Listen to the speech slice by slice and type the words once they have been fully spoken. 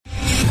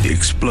The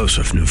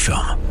explosive new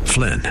film,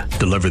 Flynn,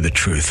 deliver the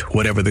truth,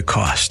 whatever the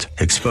cost,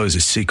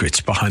 exposes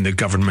secrets behind the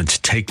government's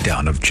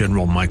takedown of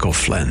General Michael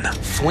Flynn.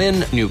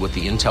 Flynn knew what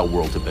the intel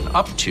world had been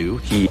up to.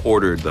 He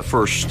ordered the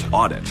first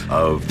audit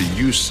of the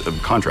use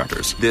of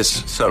contractors.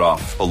 This set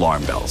off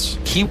alarm bells.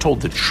 He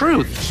told the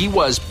truth. He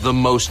was the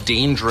most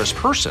dangerous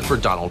person for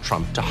Donald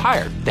Trump to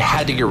hire. They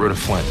had to get rid of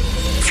Flynn.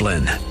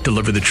 Flynn,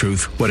 deliver the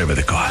truth, whatever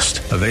the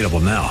cost. Available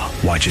now.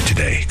 Watch it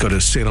today. Go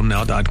to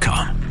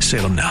salemnow.com.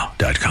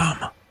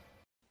 salemnow.com.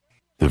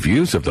 The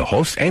views of the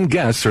hosts and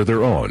guests are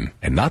their own,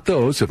 and not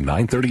those of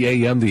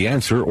 930 AM The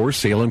Answer or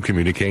Salem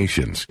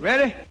Communications.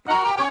 Ready?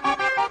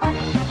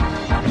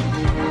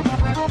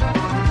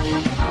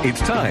 It's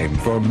time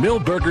for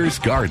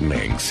Millburgers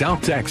Gardening,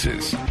 South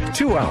Texas.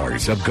 2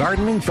 hours of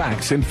gardening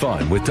facts and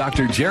fun with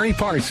Dr. Jerry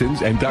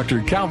Parsons and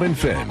Dr. Calvin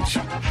Finch.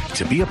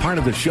 To be a part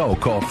of the show,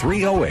 call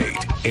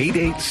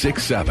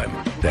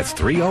 308-8867. That's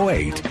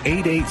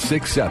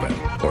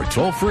 308-8867. Or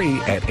toll free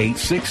at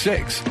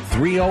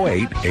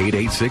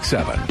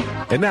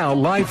 866-308-8867. And now,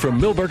 live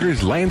from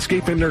Millburgers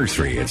Landscape and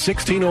Nursery at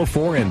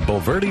 1604 and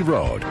Bulverde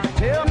Road.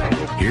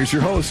 Here's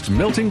your host,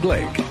 Milton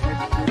Blake.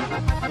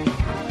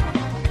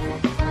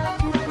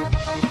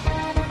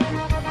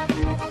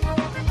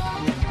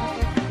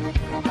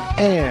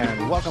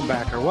 And welcome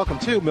back, or welcome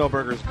to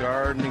Millburgers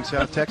Gardening,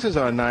 South Texas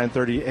on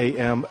 9:30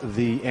 a.m.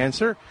 The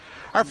Answer.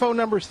 Our phone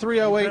number is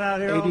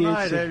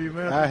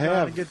 308-8867. I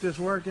have. To get this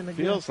working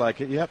again? Feels like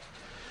it, yep.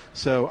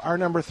 So our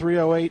number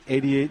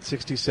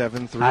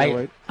 308-8867,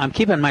 308. I'm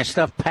keeping my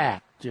stuff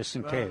packed just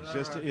in case.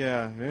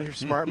 Yeah, you're a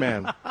smart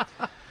man.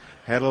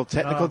 Had a little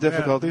technical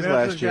difficulties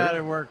last year. Got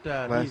it worked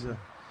out. He's a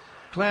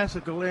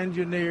classical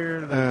engineer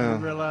that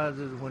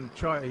realizes when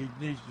he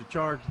needs to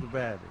charge the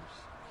batteries.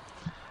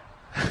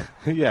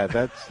 Yeah,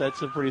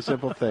 that's a pretty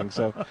simple thing.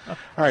 So, all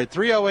right,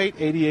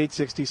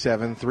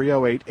 308-8867,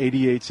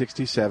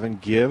 308-8867.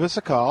 Give us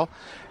a call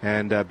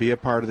and be a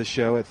part of the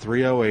show at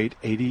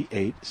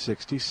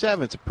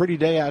 308-8867. It's a pretty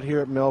day out here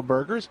at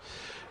Millburgers.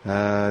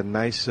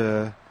 Nice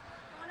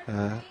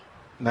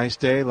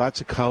day,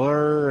 lots of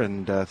color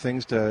and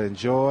things to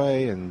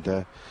enjoy.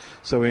 And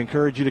so we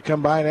encourage you to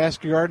come by and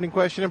ask your gardening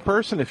question in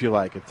person if you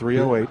like at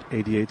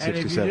 308-8867. And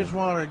if you just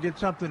want to get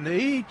something to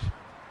eat,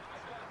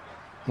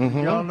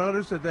 y'all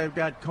notice that they've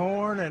got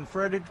corn and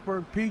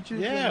Fredericksburg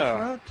peaches in the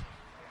front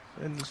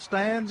and the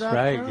stands out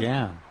right, front?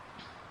 Yeah.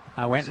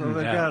 I went so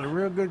they got a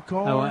real good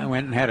corn. I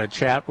went and had a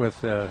chat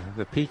with the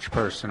peach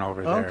person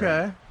over there.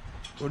 Okay.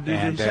 Well,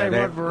 did you say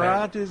what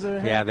varieties they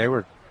have? Yeah, they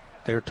were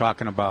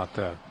talking about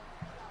the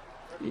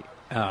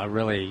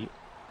really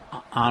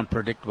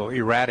unpredictable,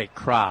 erratic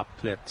crop.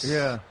 That's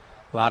a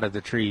lot of the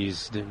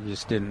trees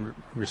just didn't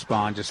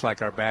respond, just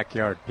like our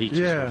backyard peaches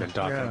we've been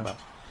talking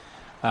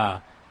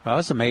about. I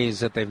was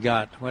amazed that they've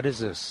got, what is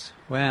this?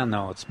 Well,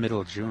 no, it's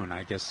middle of June.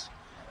 I guess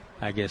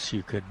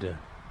you could.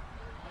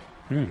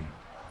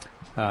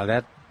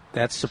 That's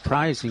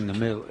surprising.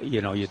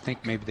 You'd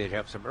think maybe they'd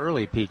have some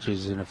early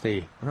peaches, and if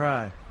they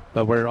right.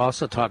 But we're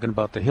also talking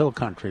about the hill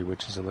country,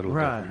 which is a little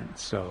different.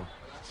 So,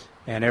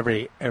 and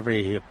every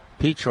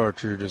peach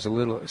orchard is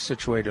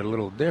situated a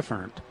little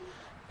different.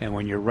 And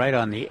when you're right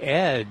on the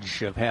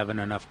edge of having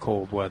enough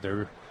cold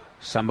weather,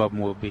 some of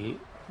them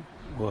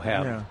will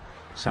have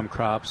some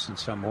crops and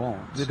some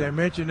won't. Did they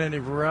mention any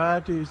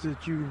varieties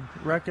that you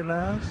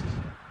recognized,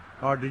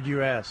 or did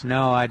you ask?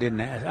 No, I didn't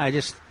ask.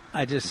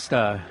 I just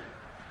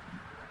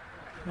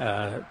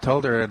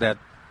told her that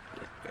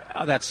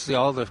that's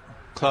all the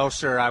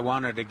closer I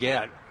wanted to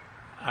get.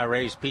 I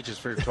raised peaches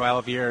for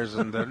 12 years,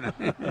 and then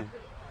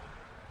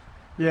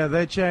yeah,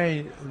 they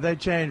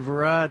change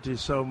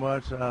varieties so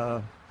much.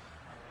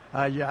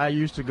 I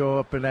used to go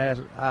up and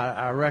ask.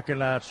 I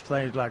recognized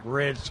things like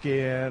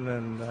Redskin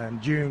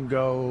and June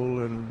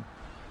Gold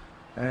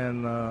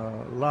and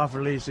La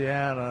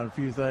Feliciana and a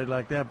few things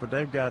like that. But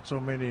they've got so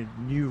many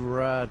new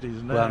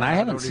varieties now. Well, and I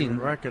haven't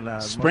seen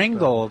Spring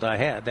Gold. I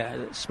had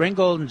that. Spring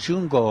Gold and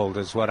June Gold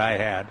is what I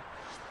had,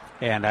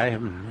 and I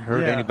haven't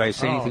heard anybody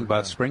say anything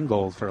about Spring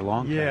Gold for a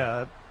long time.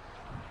 Yeah.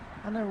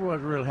 I never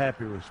was real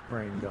happy with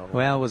Spring Gold.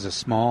 Well, it was a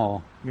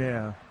small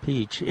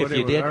peach.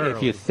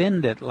 If you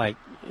thinned it like.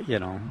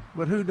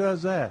 But who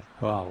does that?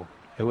 Well,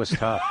 it was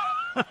tough.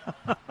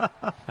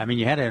 I mean,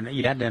 you had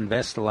to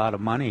invest a lot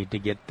of money to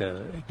get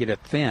it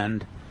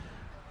thinned.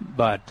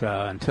 But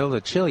until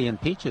the Chilean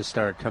peaches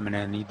started coming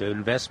in, the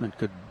investment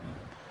could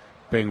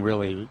bring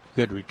really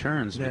good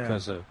returns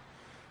because of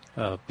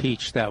a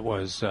peach that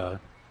was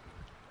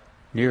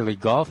nearly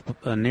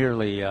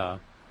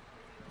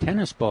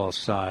tennis ball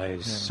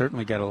size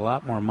certainly got a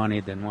lot more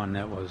money than one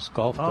that was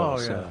golf ball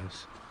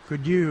size.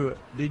 Did you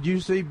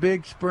see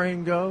Big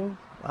Spring Gold?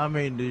 I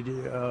mean, did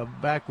you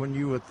back when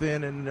you were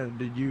thinning?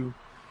 Did you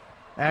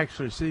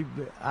actually see?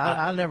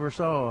 I never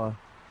saw.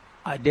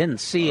 I didn't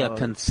see a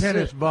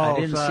tennis ball.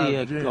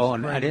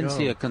 I didn't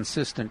see a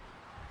consistent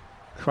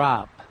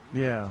crop.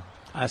 Yeah,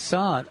 I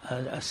saw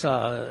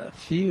a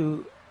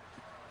few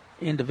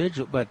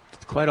individual, but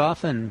quite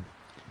often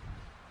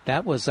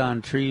that was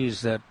on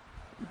trees that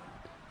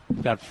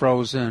got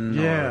frozen.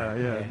 Yeah.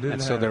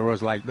 And so there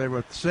was like they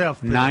were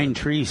 9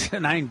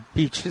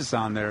 peaches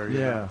on there.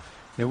 Yeah.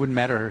 It wouldn't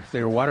matter if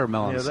they were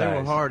watermelon size. Yeah, they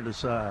were hard to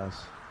size.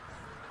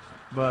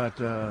 But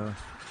the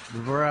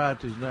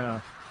varieties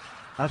now,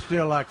 I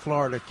still like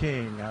Florida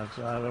King. I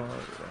don't.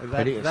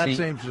 That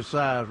seems to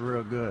size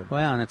real good.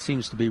 Well, and it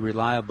seems to be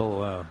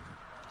reliable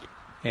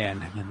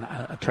and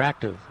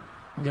attractive.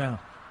 Yeah.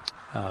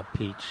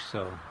 Peach.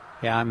 So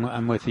yeah,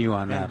 I'm with you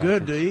on that. And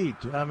good to eat.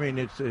 I mean,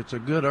 it's a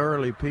good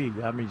early peach.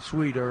 I mean,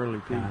 sweet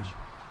early peach.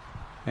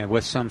 And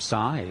with some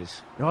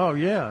size. Oh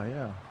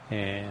yeah.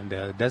 And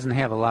it doesn't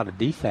have a lot of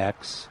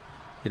defects.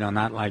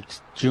 Not like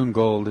June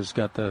Gold has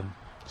got the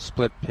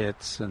split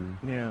pits and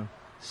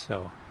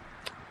so.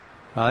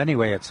 Well,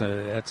 anyway, it's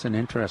an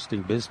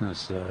interesting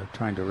business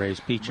trying to raise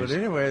peaches. But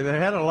anyway, they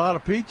had a lot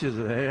of peaches.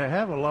 They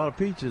have a lot of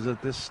peaches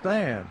at this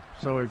stand.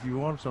 So if you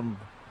want some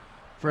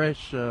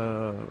fresh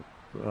hill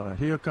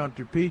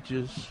country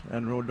peaches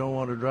and don't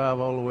want to drive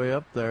all the way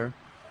up there,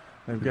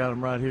 they've got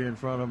them right here in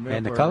front of me.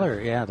 And the color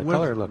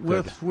looked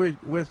good.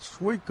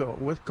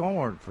 With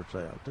corn for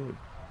sale too.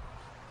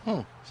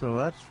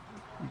 So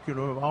you could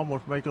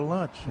almost make a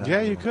lunch.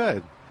 Yeah, you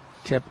could.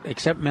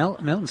 Except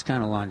Milton's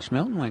kind of lunch.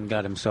 Milton went and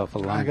got himself a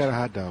lunch. I got a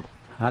hot dog.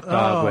 Hot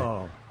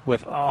dog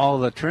with all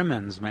the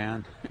trimmings,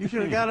 man. You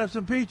should have got us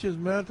some peaches,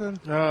 Milton.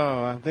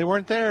 Oh, they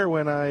weren't there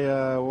when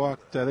I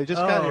walked. They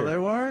just got here. Oh, they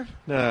weren't?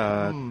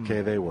 No,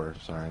 okay, they were.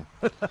 Sorry.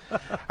 All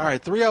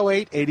right,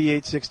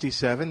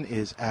 308-8867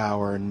 is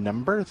our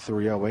number,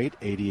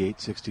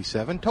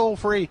 308-8867. Toll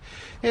free.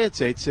 It's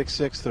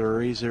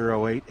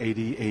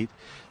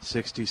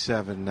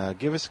 866-308-8867.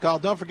 Give us a call.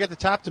 Don't forget the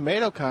Top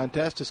Tomato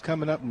Contest is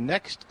coming up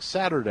next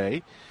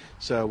Saturday.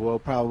 So we'll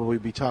probably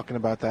be talking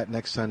about that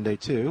next Sunday,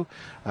 too.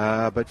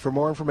 But for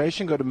more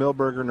information, go to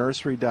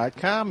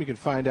millburgernursery.com. You can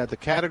find out the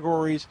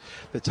categories.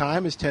 The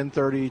time is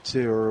 10:30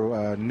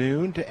 to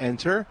noon to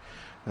enter.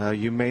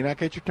 You may not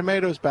get your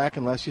tomatoes back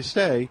unless you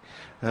stay.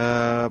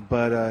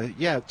 But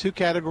 2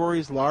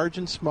 categories, large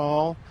and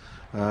small.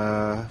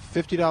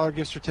 $50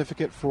 gift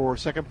certificate for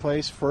second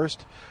place.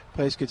 First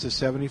place gets a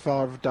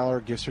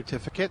 $75 gift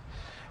certificate.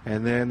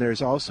 And then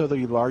there's also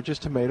the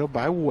largest tomato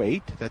by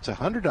weight. That's a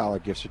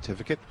 $100 gift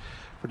certificate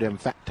for them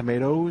fat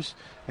tomatoes.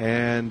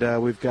 And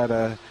we've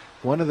got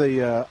one of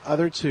the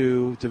other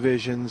 2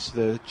 divisions,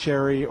 the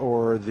cherry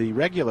or the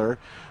regular,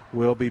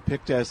 will be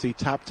picked as the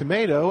top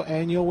tomato,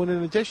 and you'll win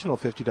an additional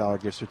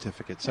 $50 gift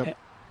certificate. So,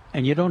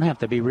 and you don't have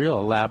to be real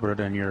elaborate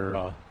in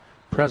your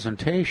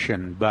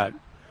presentation, but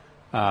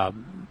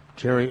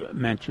Jerry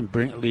mentioned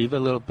leave a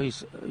little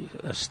piece,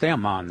 a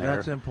stem on there.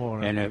 That's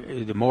important.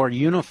 And the more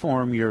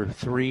uniform your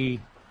 3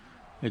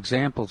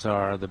 examples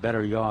are, the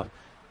better you are.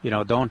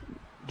 Don't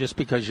just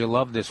because you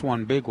love this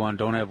one big one,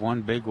 don't have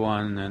one big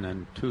one and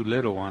then 2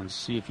 little ones.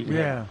 See if you can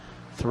have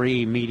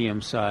 3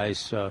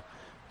 medium-sized,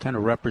 kind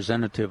of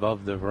representative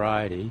of the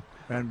variety.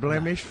 And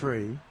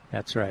blemish-free.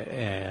 That's right.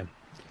 And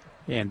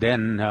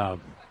then the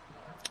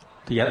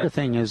other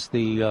thing is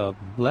the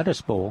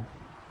lettuce bowl.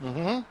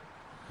 Mm-hmm.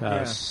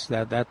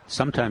 That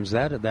sometimes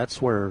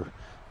that's where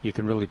you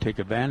can really take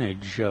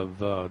advantage of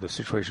the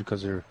situation,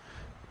 because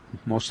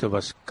most of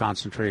us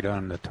concentrate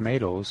on the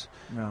tomatoes.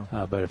 No.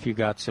 But if you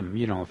got some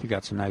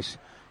nice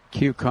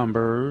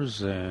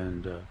cucumbers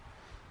and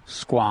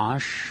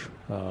squash,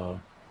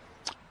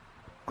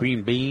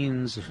 green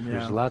beans,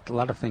 there's a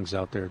lot of things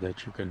out there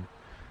that you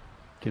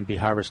can be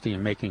harvesting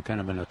and making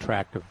kind of an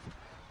attractive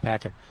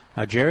packet.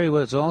 Now, Jerry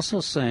was also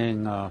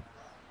saying.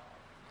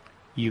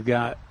 You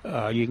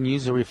can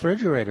use a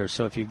refrigerator.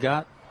 So if you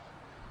got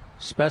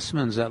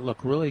specimens that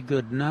look really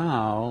good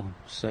now,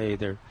 say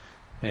they're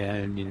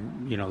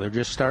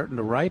just starting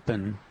to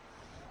ripen,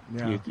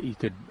 you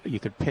could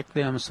pick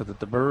them so that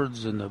the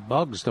birds and the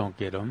bugs don't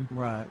get them.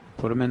 Right.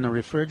 Put them in the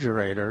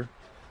refrigerator,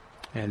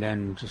 and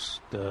then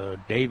just the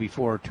day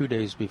before, 2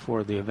 days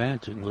before the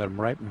event, you can let them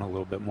ripen a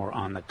little bit more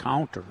on the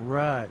counter.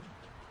 Right.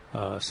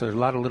 So there's a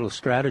lot of little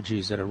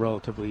strategies that are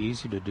relatively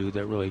easy to do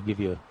that really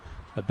give you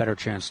a better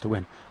chance to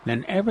win.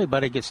 And then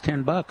everybody gets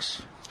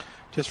 $10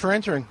 just for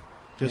entering,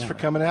 for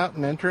coming out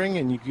and entering,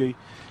 and you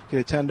get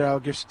a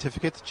 $10 gift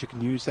certificate that you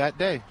can use that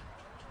day.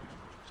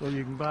 So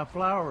you can buy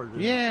flowers.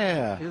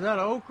 Yeah. Is that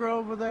okra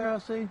over there? I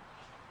see.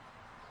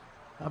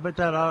 I bet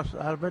that's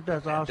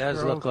Oscar. It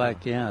does look okra.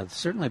 like, it's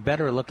certainly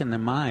better looking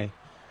than mine.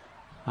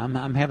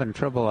 I'm having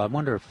trouble. I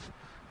wonder if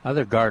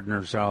other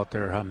gardeners are out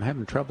there. I'm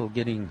having trouble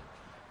getting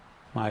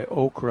my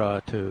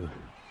okra to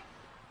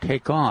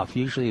take off.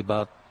 Usually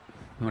about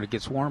when it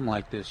gets warm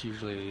like this,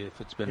 usually if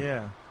it's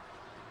been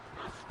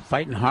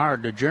fighting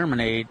hard to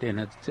germinate and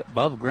it's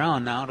above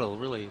ground now, it'll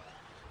really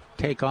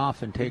take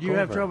off and take over. Did you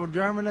have trouble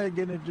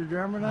getting it to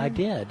germinate? I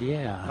did,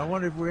 yeah. I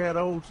wonder if we had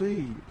old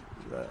seed.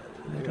 I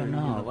don't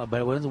know,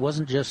 but it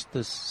wasn't just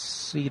the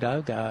seed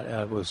I got.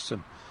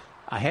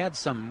 I had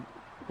some,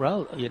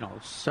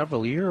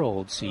 several year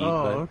old seed.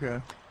 Oh, but,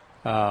 okay.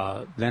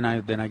 Then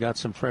I got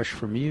some fresh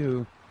from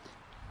you,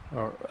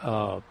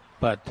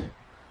 but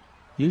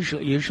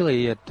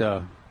usually it,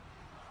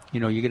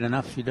 you get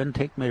enough. It doesn't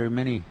take very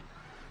many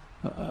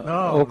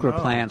okra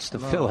plants to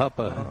fill up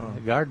a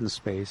garden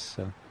space.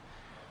 So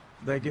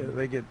they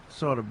get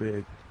sort of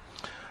big.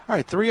 All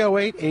right,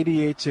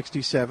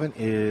 308-8867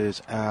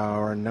 is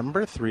our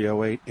number,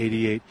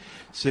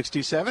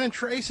 308-8867. And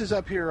Trace is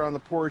up here on the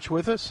porch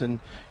with us, and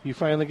you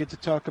finally get to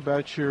talk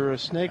about your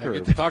snake herb. I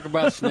get to talk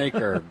about snake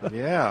herb.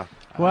 Yeah.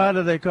 Why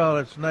do they call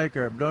it snake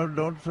herb?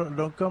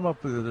 Don't come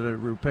up with it that it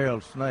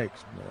repels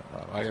snakes.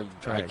 I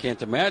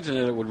can't imagine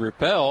that it would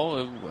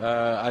repel.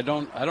 I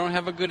don't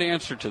have a good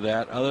answer to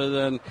that, other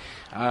than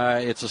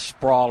it's a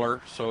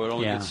sprawler, so it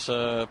only gets...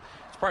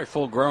 probably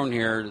full grown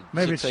here.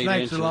 Maybe 6-8 snakes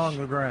inches. along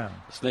the ground.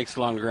 Snakes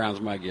along the ground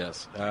is my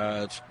guess.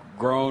 It's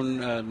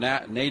grown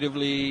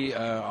natively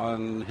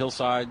on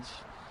hillsides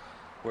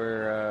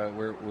where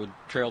it would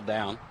trail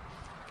down.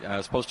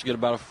 It's supposed to get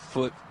about a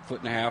foot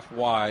and a half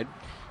wide.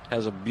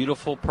 Has a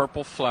beautiful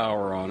purple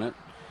flower on it.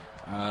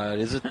 It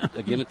is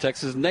again a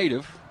Texas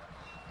native,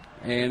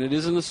 and it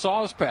is in the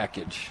saws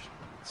package.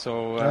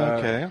 So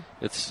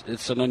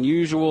it's an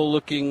unusual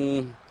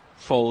looking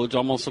foliage.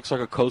 Almost looks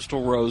like a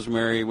coastal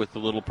rosemary with a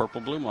little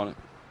purple bloom on it.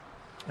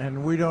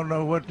 And we don't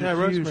know what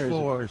to use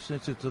for.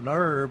 Since it's an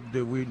herb,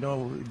 do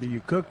you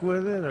cook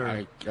with it?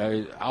 Or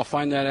I'll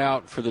find that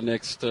out for the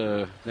next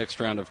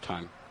round of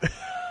time.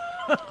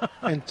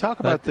 And talk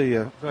about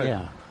the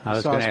I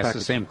was going to ask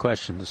the same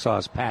question, the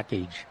sauce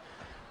package.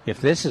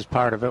 If this is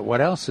part of it, what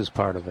else is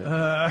part of it?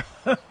 I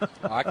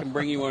can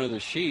bring you one of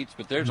the sheets,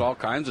 but there's all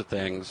kinds of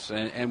things.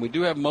 And we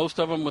do have most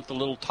of them with the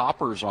little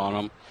toppers on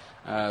them.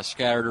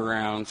 Scattered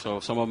around,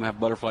 so some of them have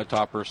butterfly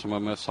toppers, some of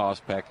them have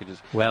sauce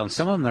packages. Well, and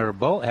some of them have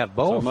both.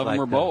 Some of them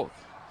are both.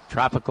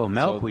 Tropical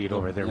milkweed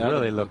over there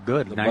really look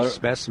good. Nice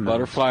specimens.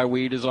 Butterfly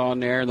weed is on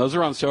there, and those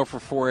are on sale for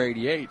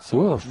 $4.88.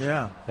 So Oof.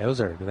 Yeah,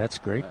 that's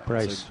great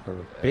price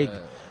for big.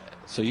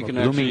 So you can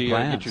actually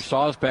get your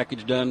sauce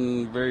package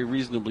done very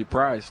reasonably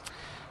priced.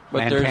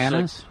 But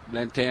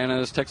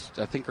lantanas, Texas,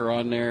 I think, are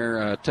on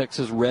there.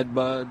 Texas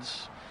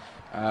redbuds.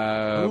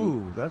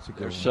 That's a good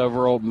There's one.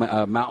 several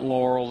mountain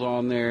laurels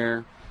on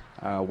there,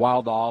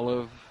 wild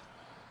olive.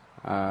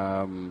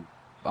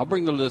 I'll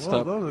bring the list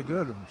up. Those are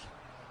good ones.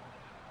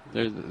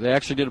 They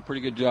actually did a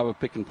pretty good job of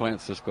picking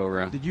plants this go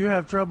around. Did you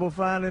have trouble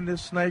finding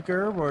this snake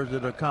herb, or is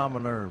it a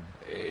common herb?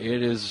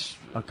 It is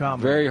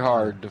very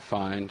hard to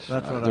find.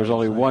 There's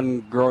only one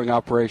growing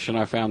operation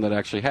I found that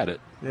actually had it.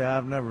 Yeah,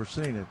 I've never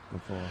seen it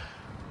before.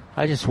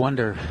 I just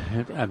wonder,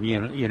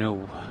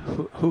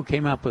 who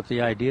came up with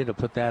the idea to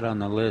put that on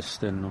the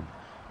list, and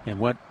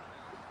what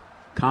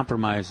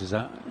compromises.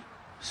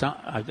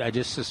 I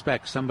just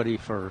suspect somebody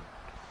for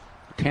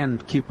 10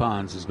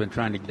 coupons has been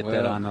trying to get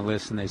that on the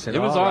list, and they said,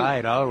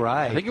 all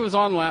right. I think it was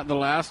on the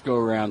last go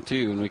around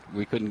too, and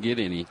we couldn't get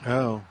any.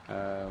 Oh.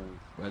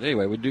 But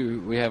anyway,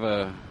 we have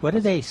a. What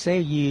did they say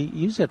you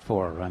use it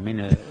for? I mean,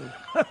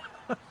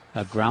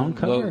 a ground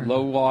cover,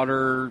 low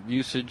water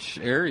usage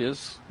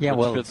areas. Yeah,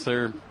 well, fits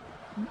their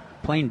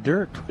plain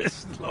dirt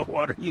with low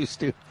water used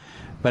to.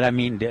 But I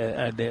mean,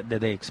 do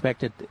they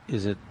expect it?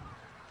 Is it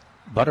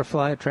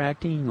butterfly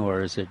attracting,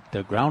 or is it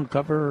the ground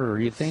cover, or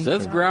you think? It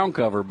says ground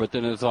cover, but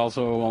then it's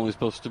also only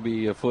supposed to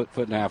be a foot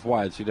and a half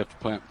wide, so you'd have to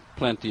plant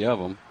plenty of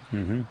them.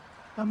 Mm-hmm.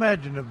 I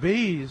imagine the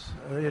bees,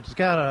 it's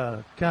got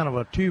a kind of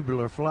a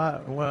tubular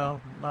fly.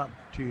 Well, not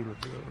tubular.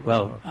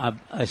 Well,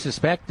 I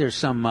suspect there's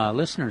some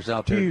listeners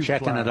out there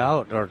checking it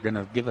out, or going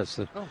to give us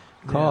a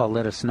call,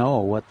 let us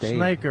know what they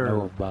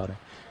know about it.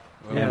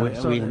 Yeah,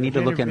 we need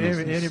to look into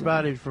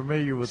anybody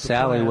familiar with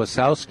Sally the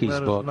Wasowski's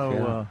book.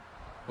 Know,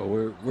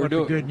 well, we're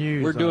doing good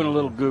news. We're doing a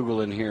little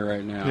Google in here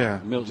right now. Yeah,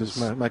 Milton's,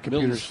 just my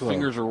computer's slow.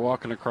 Fingers are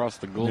walking across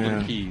the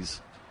golden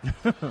keys.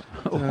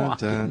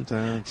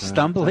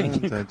 Stumbling.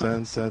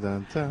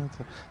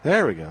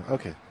 There we go.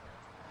 Okay.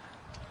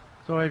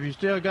 So have you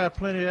still got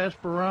plenty of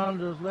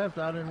Esperanzas left?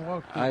 I didn't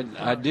walk through.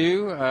 I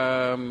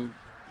do.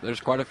 There's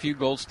quite a few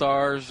gold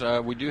stars.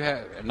 We do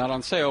have, not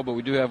on sale, but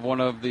we do have one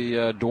of the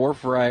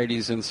dwarf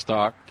varieties in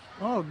stock.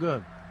 Oh,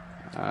 good.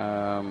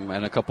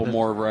 And a couple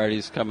more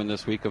varieties coming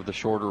this week of the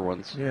shorter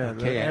ones. Yeah.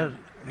 Okay.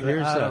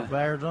 Here's out of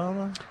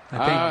Arizona?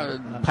 I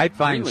think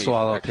pipevine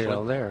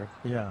swallowtail there.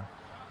 Yeah.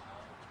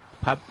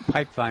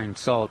 Pipevine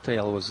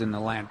swallowtail was in the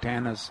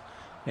lantanas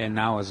and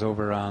now is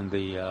over on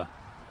the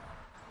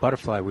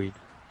butterfly weed.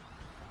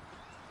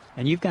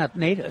 And you've got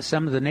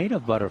some of the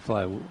native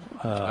butterfly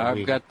I've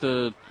weed. got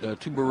the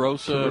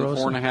tuberosa,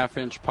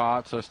 4.5-inch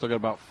pots. I still got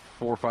about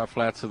 4 or 5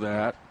 flats of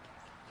that.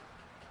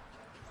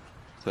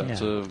 So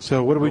that's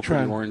so what are we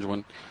trying? Orange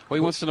one. Well,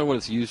 he wants to know what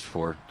it's used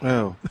for.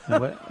 Oh.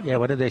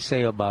 What did they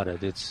say about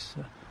it?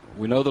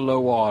 We know the low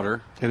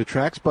water. It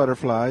attracts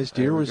butterflies,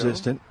 deer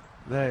resistant.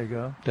 There you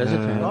go. Does it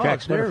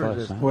attract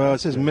butterflies? Huh? Well, it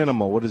says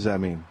minimal. What does that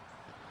mean?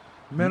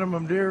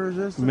 Minimum deer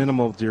resistance?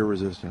 Minimal deer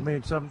resistant. I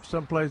mean,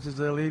 some places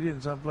they'll eat it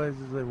and some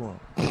places they won't.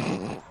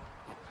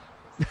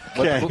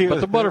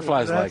 But the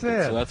butterflies like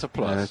it, so that's a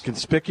plus.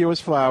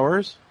 Conspicuous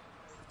flowers.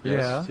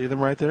 Yes. Yeah. See them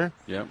right there?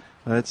 Yep.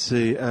 Let's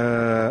see.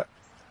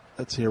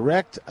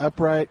 Erect,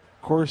 upright,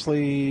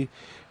 coarsely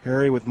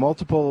hairy with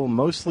multiple,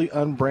 mostly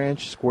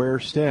unbranched square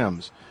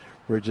stems.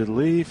 Rigid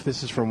leaf.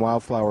 This is from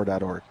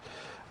wildflower.org.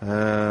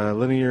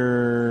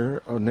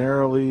 Linear or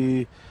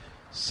narrowly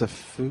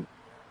spatulate?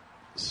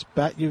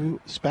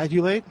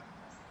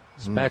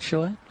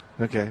 Spatulate?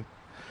 Okay.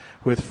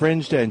 With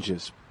fringed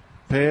edges.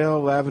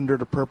 Pale lavender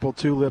to purple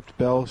two-lipped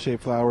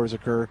bell-shaped flowers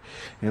occur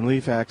in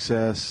leaf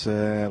access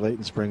late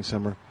in spring,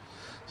 summer.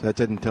 So that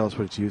didn't tell us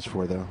what it's used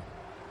for, though.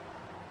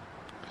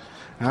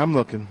 I'm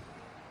looking.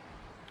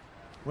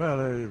 Well,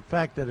 the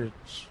fact that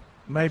it's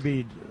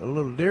maybe a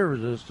little deer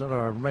resistant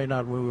or may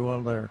not be one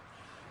of their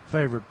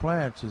favorite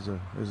plants is a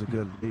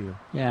good deal.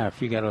 Yeah,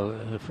 if you got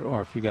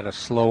a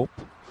slope,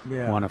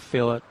 Yeah. want to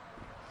fill it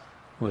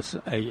with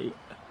a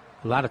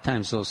lot of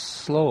times those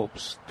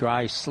slopes,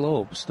 dry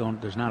slopes,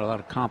 there's not a lot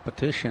of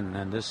competition,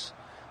 and this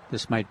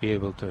might be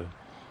able to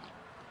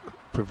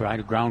provide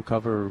a ground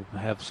cover,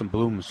 have some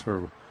blooms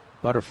for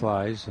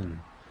butterflies, and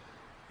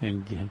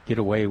get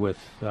away with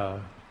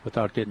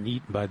without getting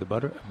eaten by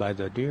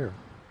the deer.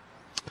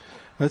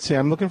 Let's see.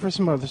 I'm looking for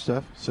some other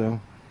stuff.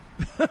 So,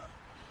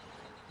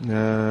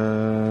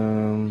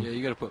 Yeah,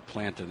 you got to put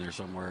plant in there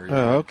somewhere.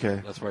 Oh,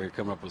 okay. That's why you're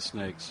coming up with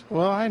snakes.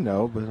 Well, I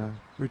know, but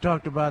We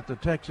talked about the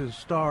Texas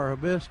Star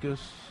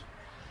hibiscus.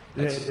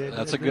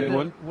 That's a good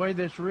one. The way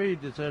this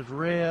reads, it says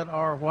red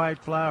or white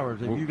flowers.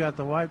 Have you got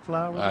the white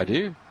flowers? I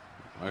do.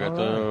 I got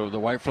the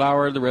white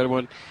flower, the red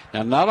one.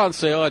 Now, not on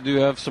sale. I do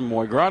have some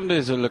Muy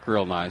Grandes that look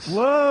real nice.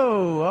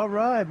 Whoa! All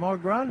right, more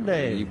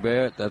grande. You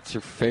bet. That's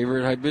your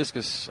favorite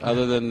hibiscus,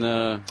 other than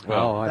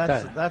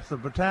that's the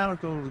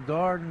Botanical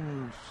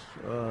Gardens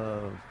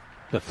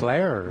the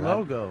flare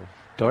logo.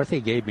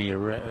 Dorothy gave me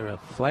a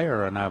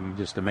flare, and I'm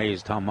just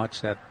amazed how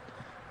much that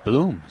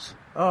blooms.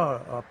 Oh,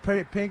 a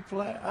pink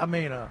flare. I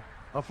mean, a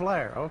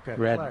flare. Okay,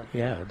 Red. flare.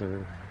 Yeah.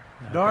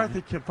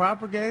 Dorothy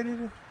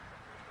propagated it.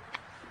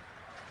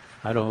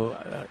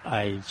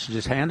 She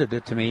just handed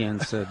it to me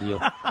and said,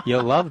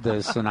 "You'll love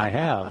this," and I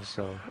have.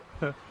 So,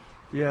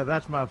 yeah,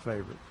 that's my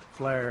favorite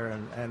flare,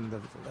 and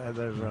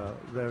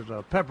there's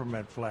a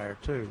peppermint flare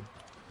too.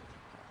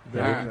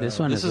 This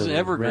is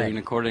evergreen, red.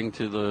 according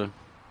to the.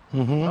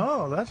 Mm-hmm.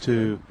 Oh, that's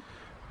to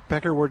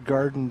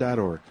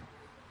peckerwoodgarden.org.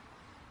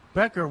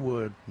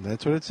 Peckerwood.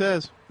 That's what it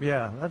says.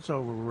 Yeah, that's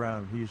over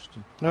around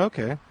Houston.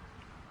 Okay.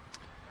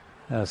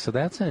 So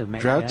that's a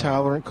drought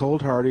tolerant,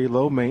 cold hardy,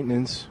 low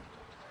maintenance.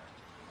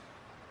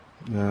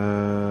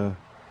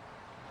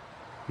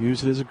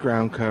 Use it as a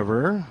ground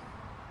cover.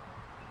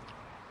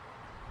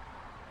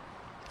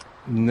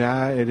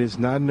 It is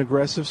not an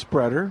aggressive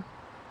spreader.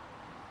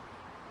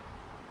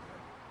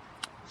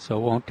 So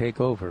it won't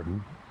take over.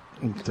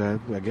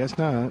 I guess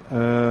not.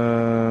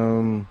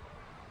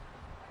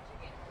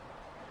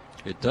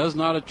 It does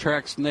not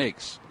attract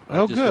snakes.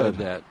 Oh, I just good.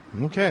 read that.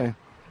 Okay.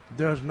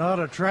 Does not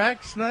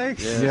attract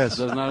snakes? Yes.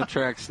 It does not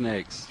attract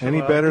snakes.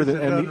 Any better than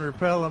it doesn't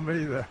repel them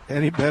either.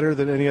 Any better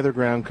than any other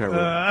ground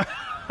cover.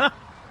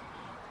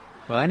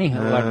 Well,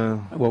 anyhow,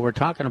 what we're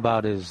talking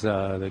about is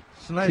the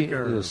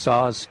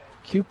SAWS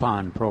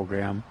coupon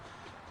program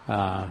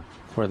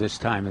for this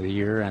time of the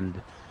year,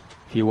 and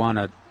if you want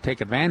to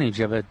take advantage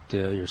of it,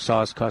 your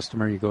SAWS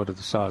customer, you go to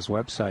the SAWS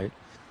website,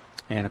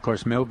 and of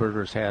course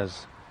Milberger's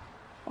has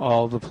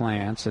all the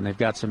plants, and they've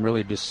got some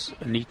really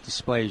neat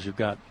displays. You've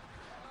got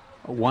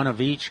one of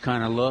each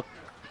kind of look.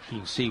 You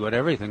can see what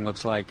everything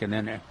looks like, and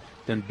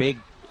then big,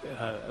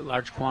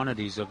 large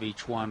quantities of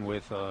each one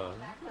with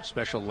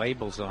special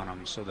labels on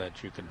them so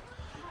that you can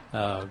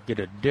get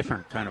a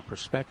different kind of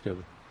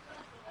perspective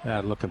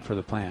looking for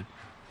the plant.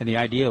 And the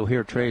idea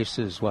here, Trace,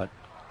 is what?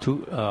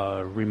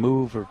 To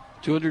remove or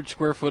 200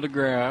 square foot of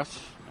grass,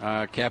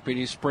 cap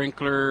any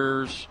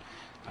sprinklers.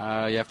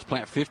 You have to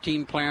plant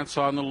 15 plants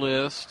on the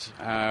list.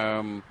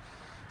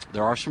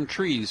 There are some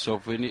trees, so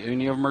if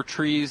any of them are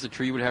trees, the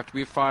tree would have to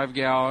be a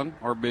 5-gallon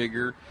or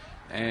bigger.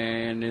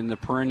 And in the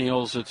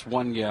perennials, it's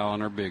 1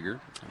 gallon or bigger.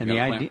 And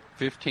the idea,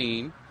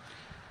 15.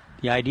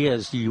 The idea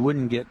is you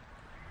wouldn't get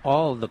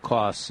all the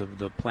costs of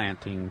the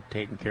planting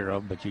taken care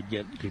of, but you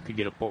could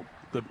get a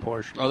good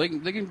portion. Oh, they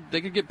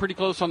can get pretty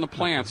close on the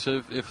plants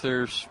if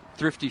there's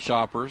thrifty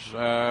shoppers,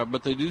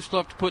 but they do still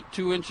have to put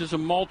 2 inches of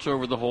mulch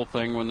over the whole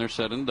thing when they're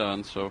said and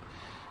done. So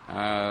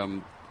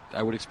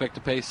I would expect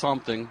to pay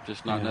something,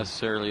 just not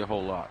necessarily a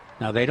whole lot.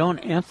 Now, they don't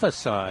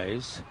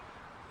emphasize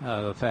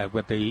the fact,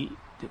 but the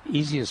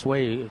easiest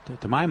way,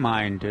 to my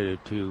mind,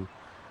 to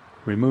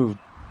remove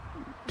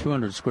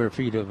 200 square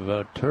feet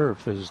of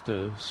turf is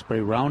to spray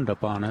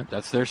Roundup on it.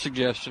 That's their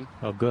suggestion.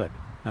 Oh, good.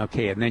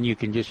 Okay, and then you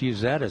can just use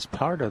that as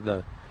part of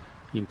you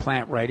can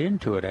plant right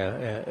into it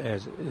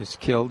as it's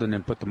killed and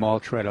then put the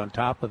mulch right on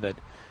top of it.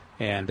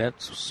 And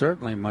that's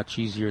certainly much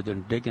easier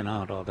than digging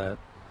out all that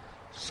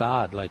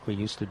sod like we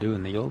used to do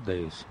in the old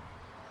days.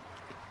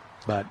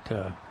 But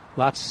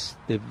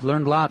they've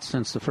learned lots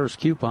since the first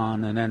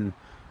coupon, and then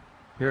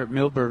here at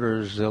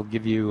Milberger's they'll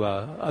give you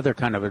other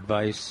kind of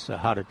advice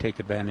how to take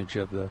advantage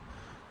of the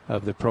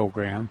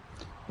program.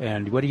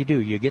 And what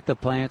do? You get the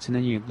plants, and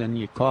then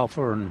you call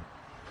for an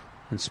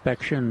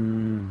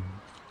inspection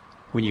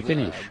when you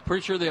finish. I'm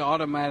pretty sure they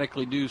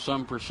automatically do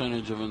some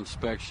percentage of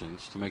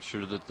inspections to make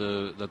sure that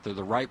they're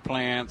the right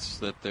plants,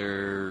 that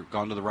they're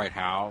gone to the right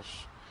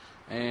house,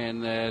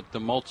 and that the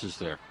mulch is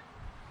there.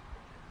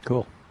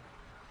 Cool.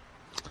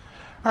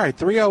 All right,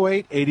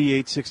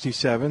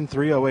 308-8867,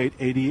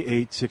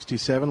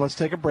 308-8867. Let's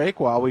take a break.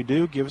 While we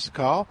do, give us a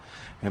call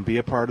and be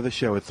a part of the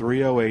show at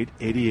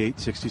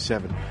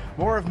 308-8867.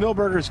 More of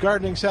Milberger's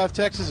Gardening South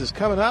Texas is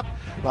coming up,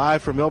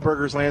 live from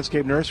Milberger's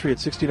Landscape Nursery at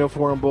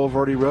 1604 on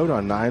Boulevardy Road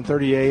on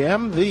 9:30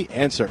 a.m. The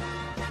Answer.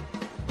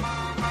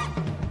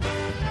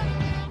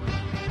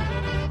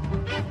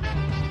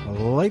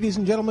 Ladies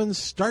and gentlemen,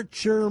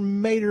 start your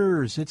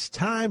maters. It's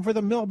time for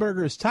the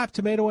Milberger's Top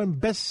Tomato and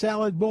Best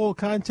Salad Bowl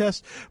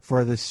contest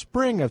for the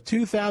spring of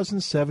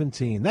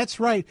 2017. That's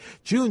right,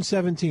 June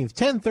 17th,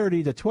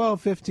 10:30 to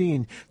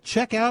 12:15.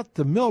 Check out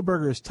the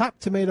Milberger's Top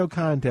Tomato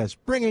contest.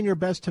 Bring in your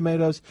best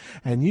tomatoes,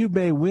 and you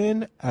may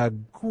win a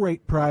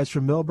great prize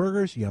from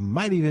Milberger's. You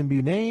might even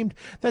be named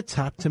the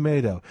top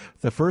tomato.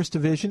 The first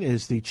division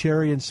is the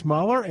cherry and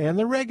smaller and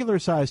the regular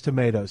size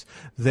tomatoes.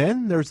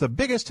 Then there's the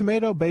biggest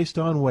tomato based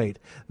on weight.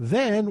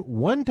 Then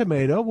one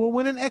tomato will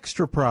win an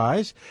extra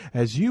prize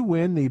as you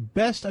win the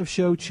Best of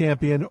Show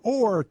Champion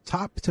or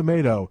Top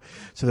Tomato.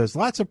 So there's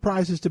lots of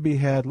prizes to be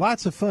had,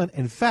 lots of fun.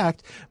 In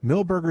fact,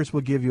 Milberger's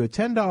will give you a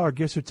 $10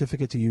 gift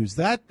certificate to use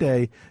that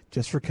day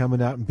just for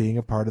coming out and being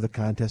a part of the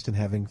contest and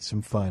having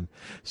some fun.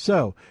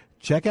 So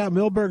check out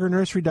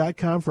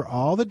MilbergerNursery.com for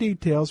all the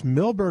details,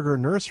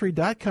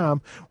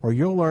 MilbergerNursery.com, where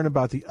you'll learn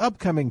about the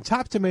upcoming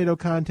Top Tomato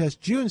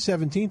Contest June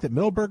 17th at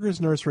Milberger's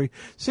Nursery,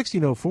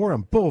 1604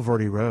 on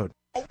Boulevardy Road.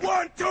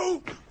 1,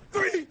 2,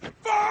 3,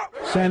 4.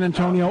 San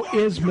Antonio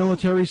is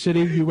Military City,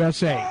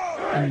 USA.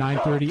 At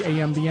 9:30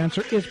 a.m., The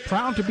Answer is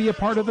proud to be a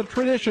part of the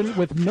tradition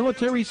with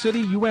Military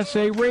City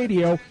USA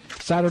Radio,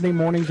 Saturday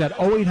mornings at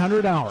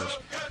 0800 hours.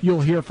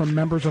 You'll hear from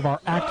members of our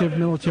active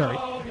military,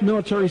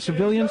 military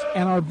civilians,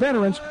 and our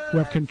veterans who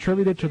have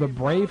contributed to the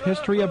brave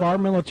history of our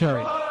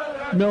military.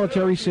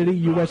 Military City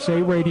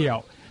USA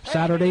Radio,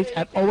 Saturdays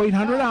at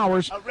 0800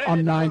 hours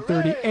on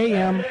 9:30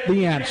 a.m.,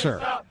 The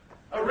Answer.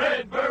 A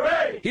red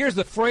beret. Here's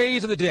the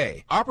phrase of the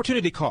day: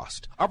 opportunity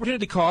cost.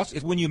 Opportunity cost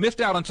is when you missed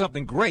out on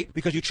something great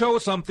because you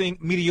chose something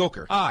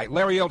mediocre. Hi,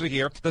 Larry Elder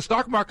here. The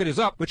stock market is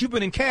up, but you've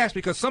been in cash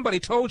because somebody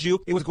told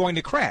you it was going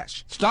to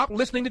crash. Stop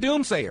listening to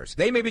doomsayers.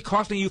 They may be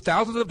costing you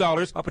thousands of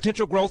dollars of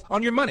potential growth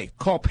on your money.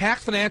 Call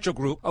Pax Financial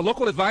Group, a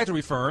local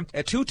advisory firm,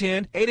 at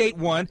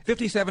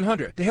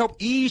 210-881-5700 to help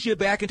ease you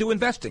back into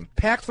investing.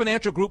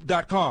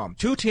 PaxFinancialGroup.com,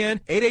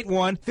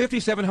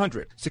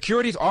 210-881-5700.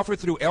 Securities offered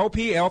through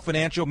LPL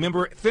Financial,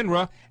 member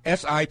FINRA,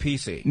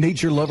 SIPC.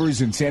 Nature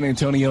lovers in San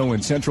Antonio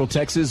and Central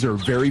Texas are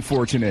very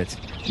fortunate.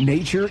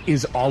 Nature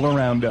is all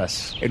around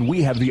us, and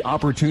we have the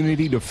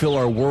opportunity to fill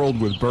our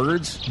world with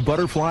birds,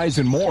 butterflies,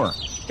 and more.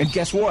 And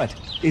guess what?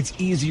 It's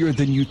easier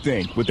than you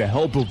think with the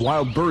help of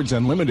Wild Birds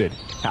Unlimited.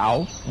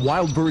 How?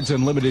 Wild Birds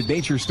Unlimited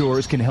nature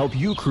stores can help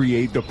you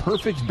create the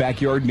perfect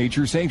backyard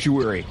nature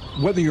sanctuary.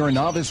 Whether you're a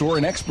novice or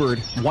an expert,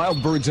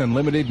 Wild Birds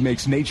Unlimited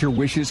makes nature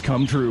wishes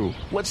come true.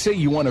 Let's say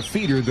you want a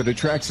feeder that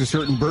attracts a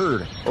certain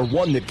bird, or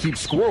one that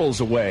keeps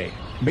squirrels away.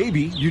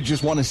 Maybe you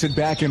just want to sit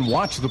back and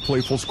watch the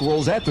playful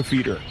squirrels at the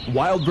feeder.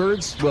 Wild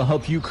Birds will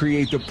help you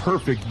create the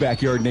perfect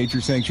backyard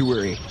nature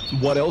sanctuary.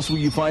 What else will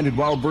you find at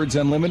Wild Birds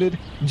Unlimited?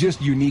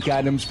 Just unique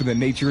items for the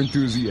nature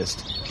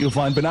enthusiast. You'll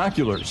find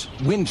binoculars,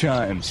 wind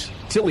chimes,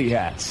 tilly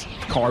hats,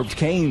 carved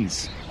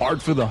canes,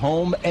 art for the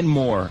home, and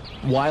more.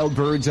 Wild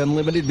Birds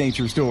Unlimited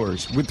nature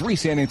stores with 3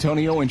 San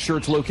Antonio and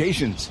Schertz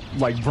locations,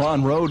 like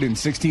Braun Road in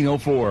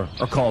 1604,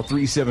 or call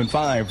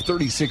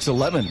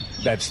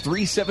 375-3611. That's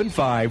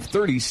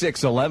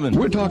 375-3611.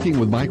 We're talking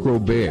with Mike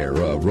Robert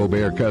of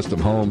Robert Custom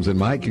Homes. And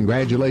Mike,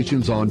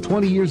 congratulations on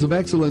 20 years of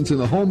excellence in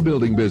the home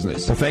building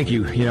business. Well, thank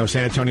you. You know,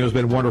 San Antonio's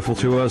been wonderful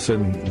to us,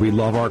 and we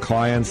love our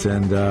clients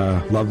and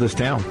love this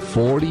town.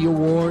 40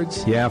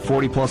 awards? Yeah,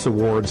 40 plus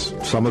awards,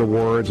 Summit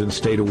Awards and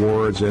State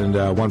Awards, and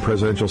one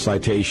presidential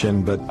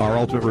citation. But our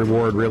ultimate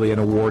reward, really, an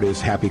award,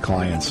 is happy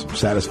clients,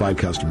 satisfied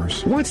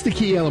customers. What's the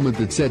key element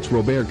that sets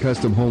Robert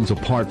Custom Homes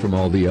apart from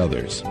all the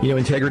others? You know,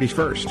 integrity's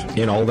first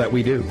in all that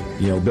we do.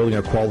 You know, building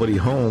a quality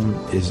home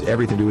is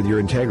everything to do with your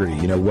integrity.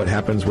 You know, what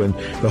happens when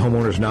the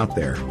homeowner's not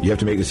there? You have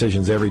to make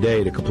decisions every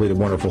day to complete a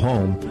wonderful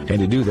home, and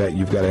to do that,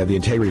 you've got to have the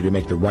integrity to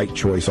make the right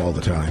choice all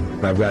the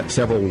time. I've got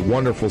several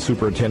wonderful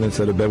superintendents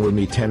that have been with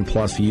me 10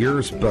 plus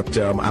years, but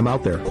I'm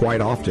out there quite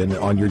often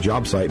on your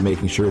job site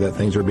making sure that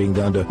things are being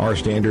done to our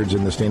standards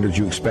and the standards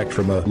you expect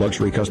from a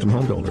luxury custom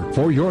home builder.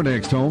 For your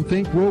next home,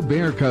 think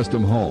Robert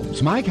Custom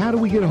Homes. Mike, how do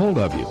we get a hold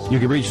of you? You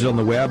can reach us on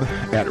the web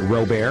at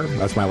Robert,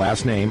 that's my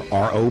last name,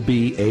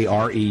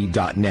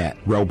 ROBARE.net,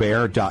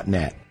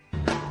 Robert.net.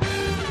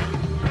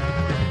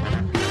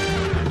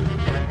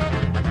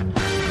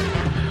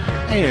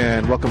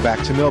 And welcome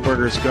back to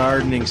Milberger's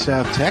Gardening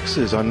South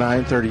Texas on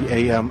 9:30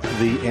 a.m.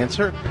 The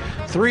Answer.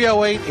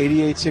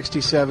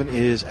 308-8867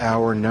 is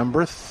our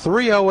number.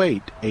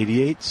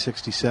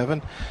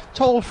 308-8867.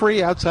 Toll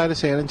free outside of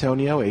San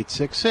Antonio,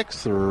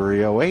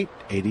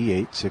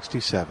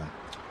 866-308-8867.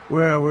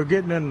 Well, we're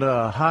getting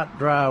into hot,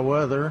 dry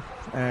weather,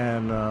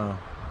 and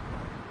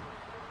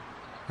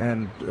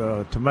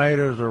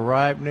tomatoes are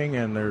ripening,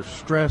 and there's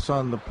stress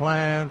on the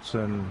plants,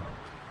 and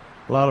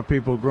a lot of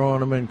people growing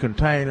them in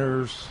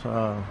containers.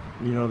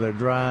 They're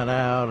drying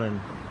out,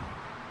 and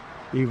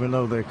even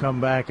though they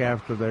come back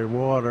after they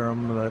water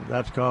them,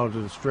 that's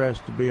causing stress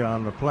to be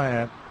on the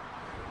plant,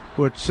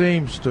 which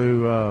seems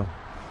to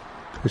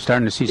we're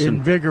starting to see some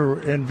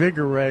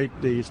invigorate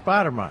the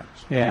spider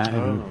mites.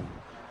 Yeah,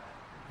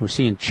 we're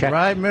seeing check.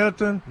 Right,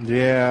 Milton?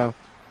 Yeah.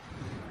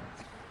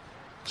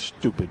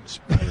 Stupid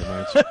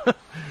spider mites.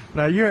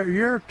 Now,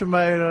 your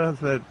tomato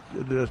that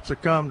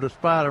succumbed to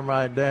spider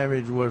mite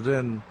damage was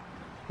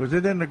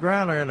it in the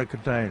ground or in a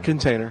container?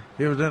 Container.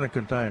 It was in a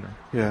container.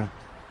 Yeah.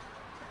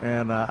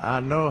 And I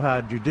know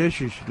how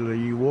judiciously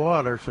you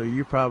water, so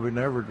you probably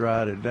never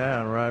dried it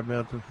down, right,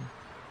 Milton?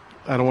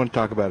 I don't want to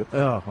talk about it.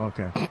 Oh,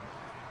 okay.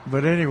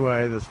 But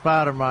anyway, the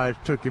spider mites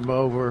took him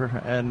over,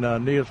 and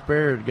Neil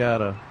Sperry's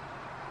got a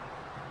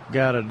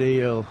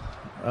deal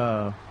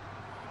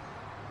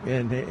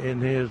in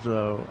his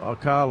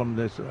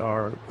column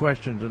or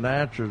questions and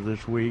answers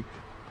this week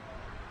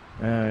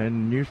in the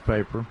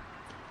newspaper,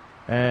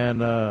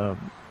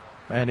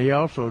 and he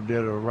also did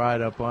a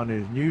write up on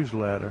his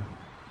newsletter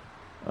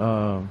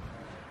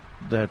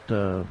that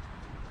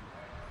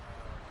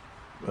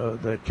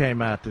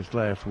came out this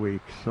last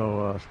week.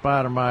 So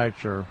spider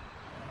mites are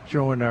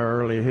showing their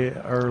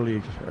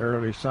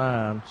early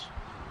signs,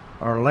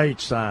 or late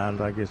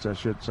signs, I guess I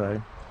should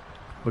say,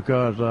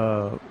 because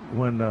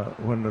when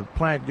the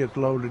plant gets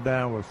loaded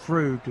down with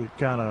fruit, it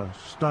kind of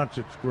stunts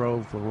its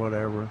growth or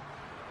whatever,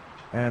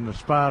 and the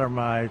spider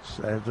mites,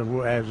 as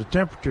the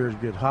temperatures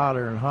get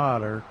hotter and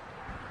hotter,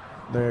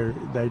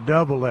 they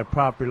double their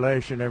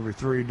population every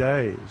 3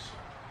 days.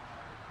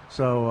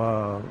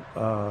 So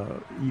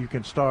you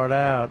can start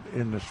out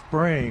in the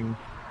spring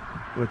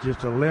with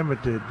just a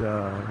limited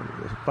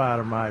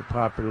spider mite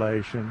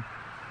population,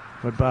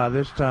 but by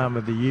this time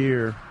of the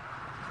year,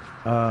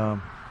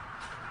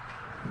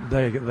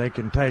 they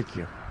can take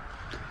you.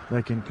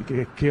 They can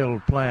kill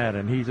the plant,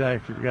 and he's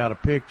actually got a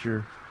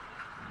picture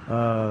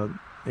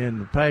in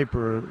the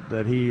paper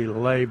that he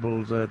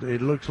labels that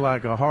it looks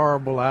like a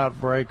horrible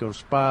outbreak of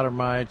spider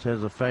mites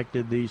has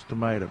affected these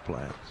tomato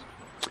plants.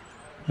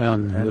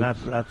 And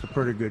that's a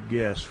pretty good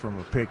guess from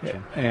a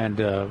picture. And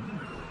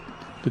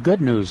the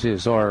good news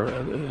is, or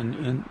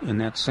in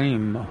that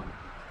same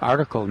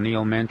article,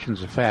 Neil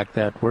mentions the fact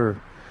that we're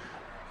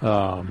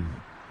the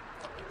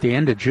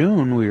end of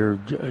June, we're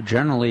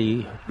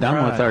generally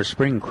done with our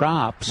spring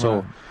crop.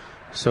 So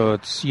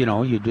it's,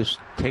 you just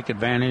take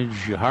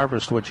advantage, you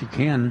harvest what you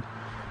can,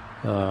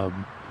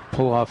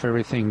 pull off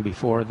everything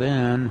before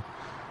then,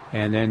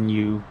 and then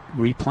you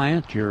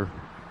replant your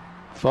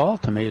fall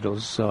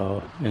tomatoes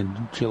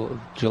in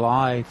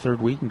July,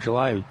 third week in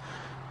July.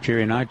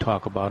 Jerry and I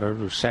talk about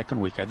it, or second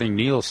week. I think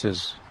Neil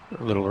says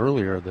a little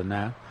earlier than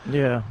that.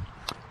 Yeah.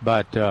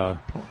 But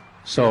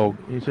so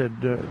he said,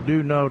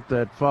 do note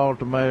that fall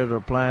tomatoes are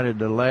planted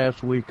the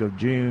last week of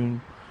June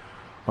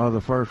or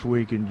the first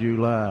week in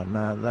July.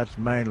 Now that's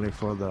mainly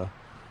for the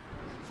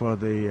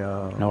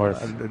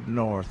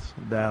north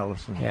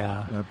Dallas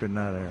and up in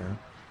that area.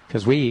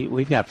 Because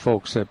we've got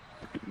folks that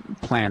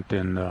plant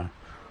in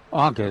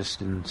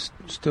August and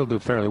still do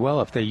fairly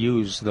well if they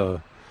use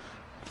the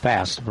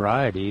fast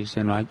varieties,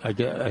 and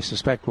I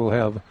suspect we'll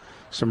have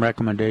some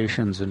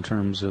recommendations in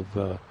terms of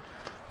the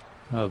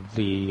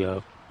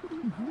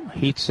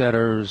heat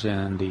setters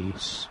and the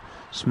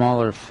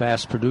smaller,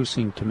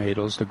 fast-producing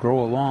tomatoes to grow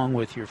along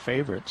with your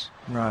favorites.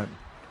 Right.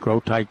 Grow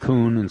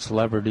Tycoon and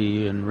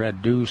Celebrity and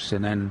Red Deuce,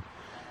 and then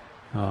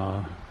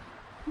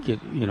get,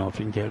 if you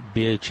can get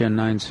BHN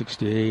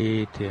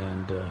 968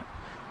 and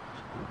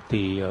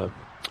the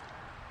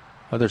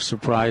other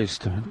surprise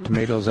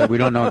tomatoes that we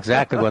don't know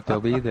exactly what they'll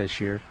be this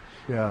year.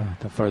 Yeah.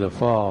 For the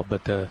fall,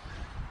 but the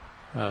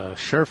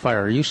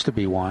Surefire used to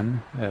be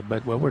one,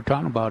 but what we're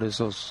talking about is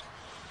those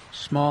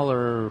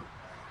smaller,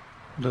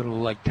 little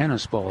like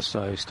tennis ball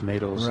sized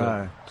tomatoes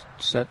that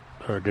set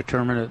or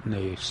determinate, and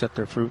they set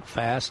their fruit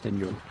fast, and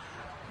you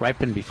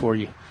ripen before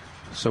you.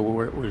 So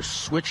we're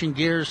switching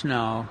gears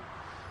now.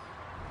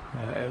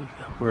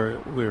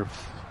 We're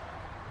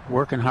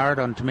working hard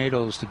on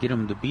tomatoes to get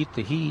them to beat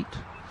the heat.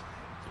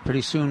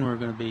 Pretty soon we're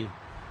going to be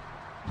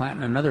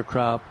planting another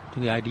crop.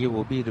 The idea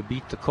will be to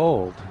beat the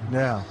cold.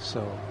 Yeah.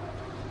 So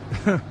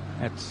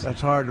that's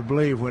hard to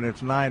believe when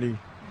it's 90,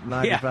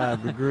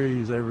 95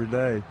 degrees every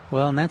day.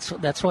 Well, and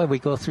that's why we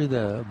go through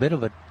the bit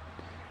of a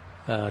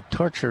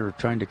torture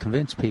trying to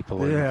convince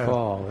people in the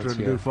fall. To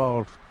do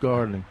fall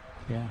gardening.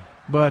 Yeah.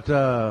 But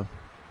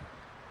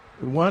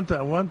one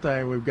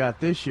thing we've got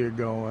this year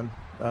going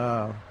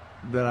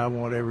that I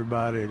want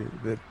everybody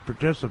that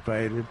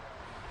participated.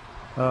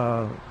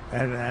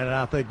 And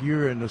I think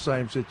you're in the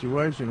same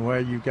situation where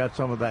you got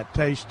some of that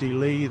Tasty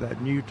Lee,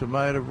 that new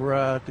tomato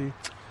variety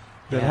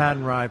that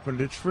hadn't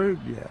ripened its fruit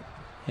yet.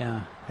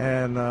 Yeah.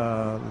 And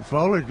the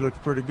foliage looks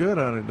pretty good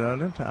on it,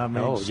 doesn't it? I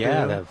mean,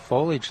 the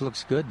foliage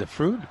looks good. The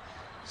fruit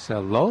is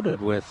loaded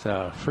with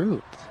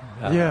fruit.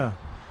 And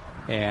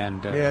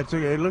and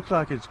it looks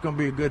like it's going to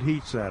be a good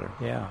heat setter.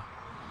 Yeah.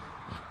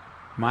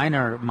 Mine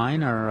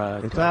are.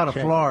 It's out of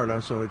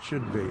Florida, so it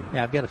should be.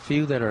 Yeah, I've got a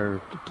few that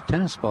are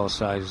tennis ball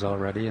size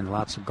already, and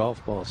lots of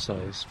golf ball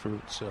size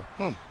fruit. So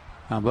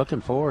I'm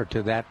looking forward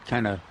to that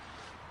kind of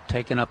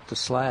taking up the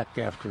slack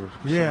after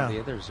some of the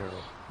others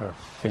are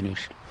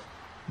finished.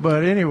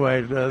 But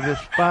anyway, this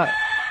spot.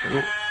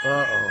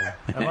 Uh-oh.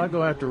 Am I going to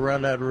have to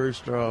run that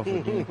rooster off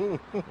again?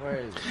 Where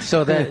is it?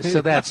 So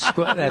that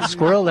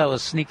squirrel that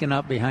was sneaking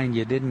up behind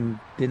you didn't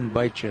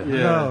bite you.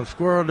 Yeah. No,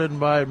 squirrel didn't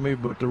bite me,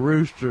 but the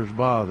roosters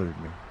bothered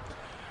me.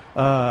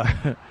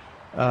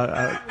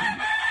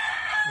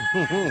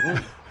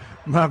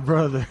 My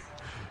brother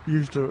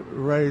used to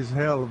raise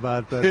hell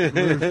about that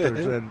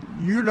rooster. Said,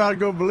 "You're not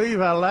going to believe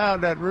how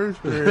loud that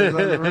rooster is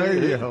on the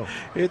radio."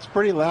 It's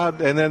pretty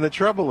loud, and then the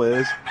trouble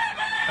is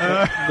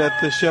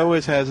that the show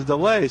has a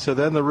delay, so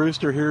then the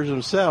rooster hears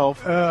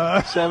himself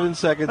 7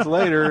 seconds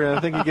later, and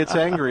I think he gets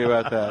angry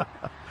about that.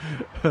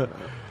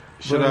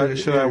 Should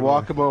I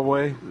walk him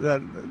away?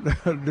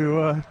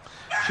 Do I?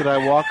 Should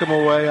I walk him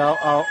away?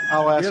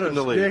 I'll ask him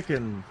to leave. Get a stick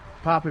and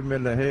pop him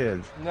in the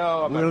head.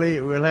 No,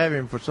 we'll have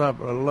him for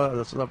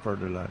supper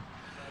tonight.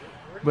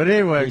 But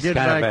anyway, he's get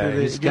back to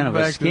the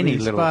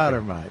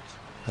spider mites.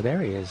 Oh,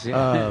 there he is.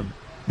 Yeah.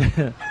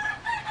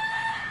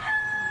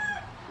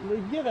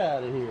 Get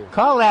out of here.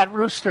 Call that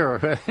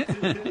rooster.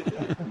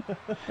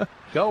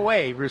 Go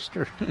away,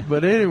 rooster.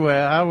 But anyway,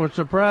 I was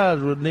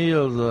surprised with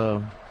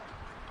Neil's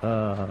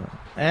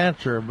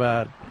answer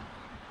about,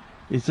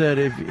 he said,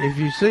 if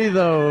you see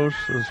those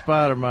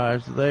spider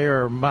mites, they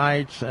are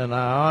mites, and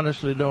I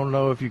honestly don't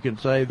know if you can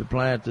save the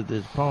plants at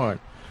this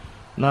point.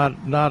 Not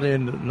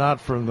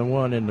from the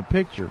one in the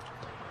picture.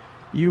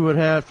 You would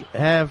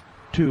have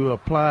to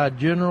apply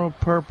general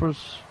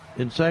purpose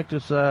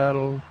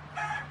insecticide,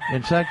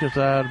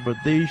 but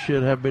these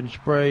should have been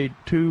sprayed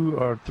 2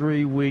 or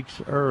 3 weeks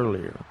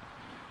earlier.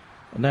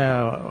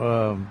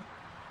 Now,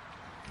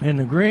 in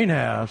the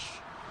greenhouse,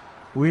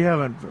 we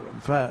haven't,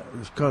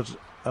 because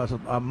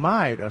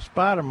a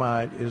spider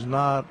mite is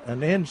not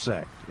an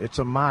insect, it's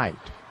a mite.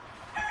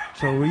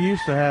 So we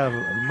used to have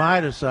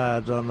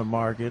miticides on the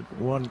market,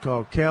 one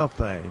called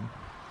Kelthane,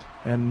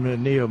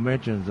 and Neil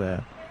mentions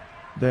that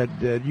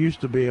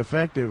used to be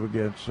effective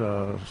against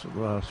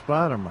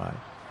spider mite.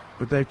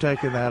 But they've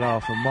taken that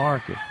off the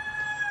market.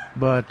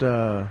 But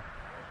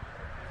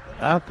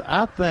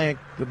I think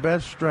the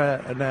best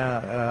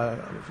now, a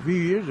few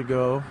years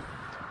ago,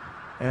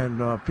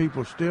 and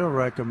people still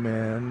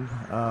recommend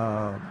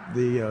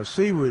the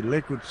seaweed,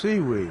 liquid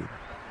seaweed.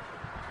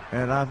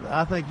 And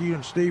I think you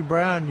and Steve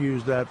Brown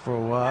used that for a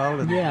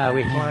while. And we have,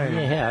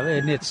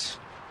 and it's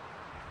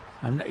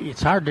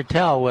hard to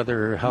tell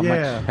how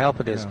much help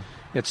it is. Yeah.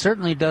 It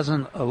certainly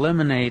doesn't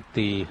eliminate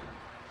the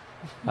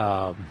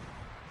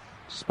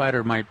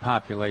spider mite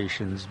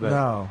populations,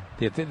 but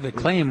the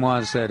claim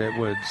was that it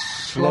would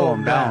slow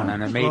them down,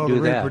 and it may do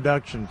the that.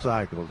 Reproduction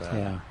cycle down.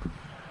 Yeah.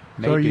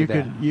 So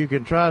you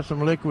can try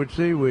some liquid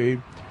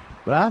seaweed,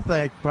 but I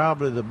think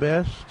probably the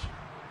best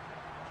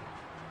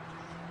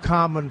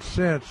common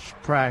sense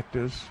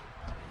practice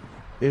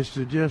is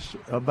to just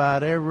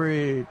about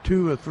every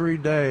 2 or 3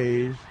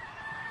 days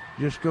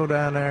just go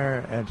down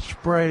there and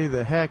spray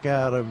the heck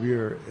out of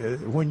your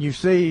when you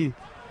see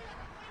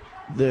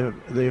the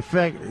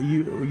effect,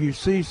 you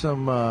see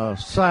some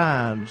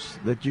signs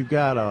that you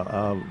got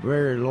a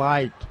very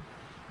light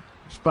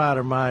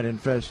spider mite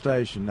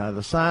infestation. Now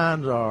the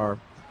signs are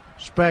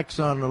specks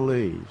on the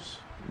leaves.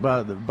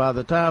 By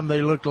the time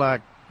they look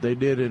like they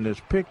did in this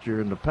picture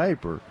in the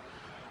paper,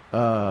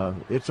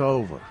 it's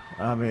over.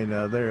 I mean,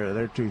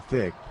 they're too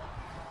thick.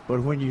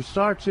 But when you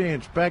start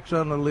seeing specks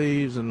on the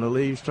leaves and the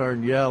leaves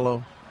turn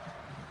yellow,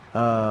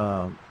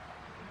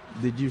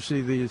 did you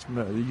see these?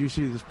 Did you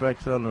see the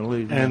specks on the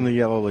leaves? And the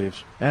yellow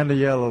leaves. And the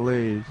yellow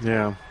leaves.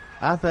 Yeah.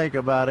 I think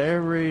about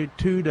every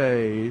 2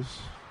 days,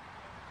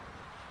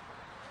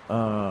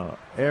 go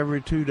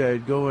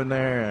in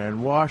there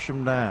and wash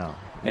them down.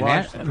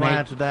 Wash the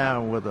plants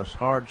down with a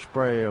hard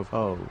spray of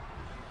hose.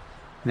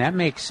 And that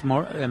makes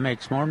more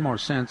and more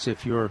sense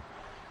if you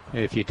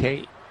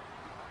keep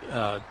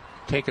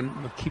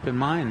in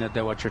mind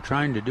that what you're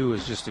trying to do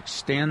is just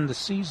extend the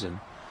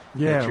season.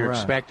 Yeah, that you're right.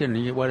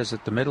 expecting. What is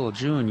it? The middle of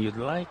June. You'd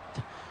like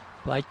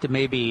to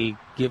maybe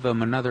give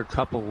them another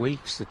couple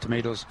weeks. The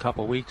tomatoes a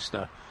couple weeks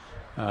to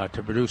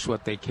produce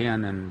what they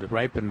can and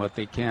ripen what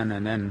they can,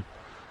 and then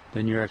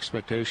your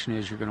expectation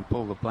is you're going to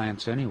pull the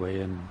plants anyway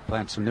and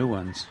plant some new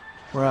ones.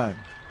 Right.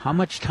 How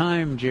much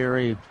time,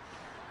 Jerry?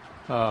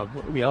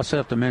 We also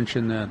have to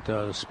mention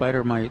that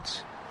spider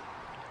mites,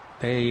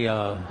 they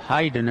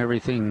hide in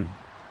everything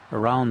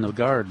around the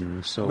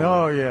garden. So you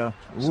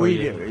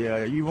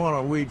want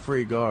a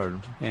weed-free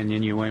garden. And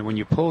then when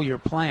you pull your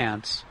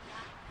plants,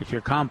 if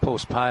your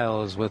compost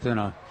pile is within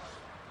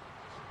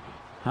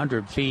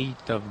 100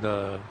 feet of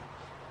the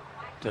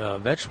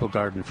vegetable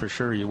garden, for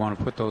sure you want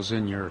to put those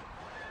in your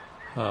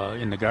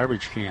in the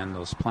garbage can.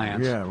 Those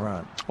plants. Yeah,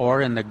 right.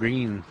 Or in the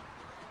green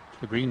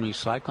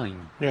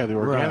recycling. Yeah, the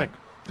organic.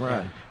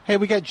 Right. Hey,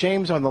 we got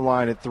James on the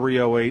line at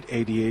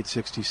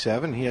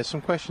 308-8867. He has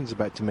some questions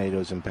about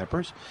tomatoes and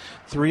peppers.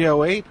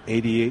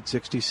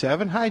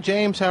 308-8867. Hi,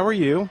 James. How are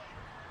you?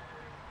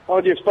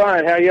 Oh, just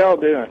fine. How y'all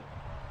doing?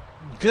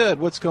 Good.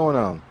 What's going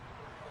on?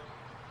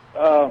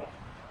 I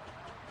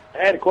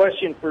had a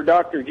question for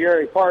Dr.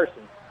 Jerry Parsons.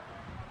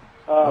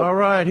 All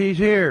right, he's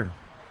here.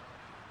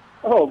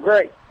 Oh,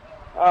 great.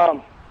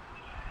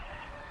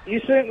 You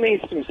sent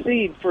me some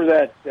seed for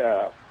that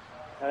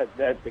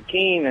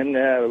Pekin,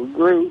 and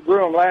grew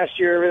them last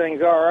year.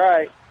 Everything's all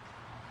right,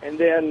 and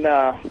then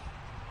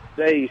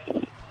they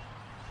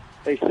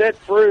set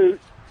fruit,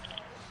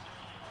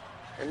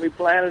 and we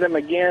planted them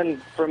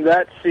again from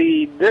that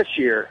seed this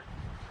year.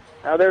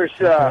 Now there's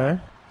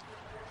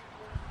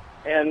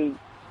and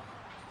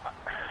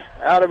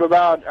out of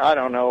about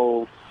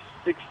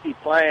 60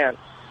 plants,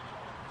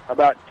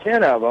 about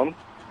 10 of them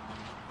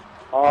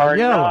are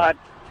not.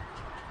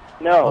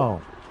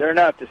 No, they're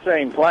not the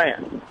same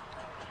plant.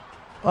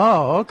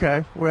 Oh,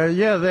 okay. Well,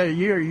 yeah,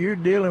 you're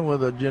dealing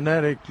with a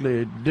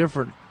genetically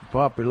different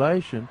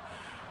population.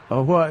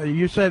 What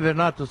you say they're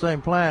not the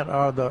same plant?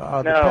 Are the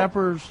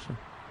peppers?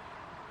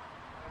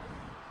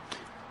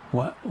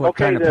 What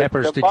kind of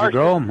peppers did you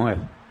grow them with?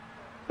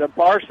 The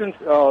Parsons.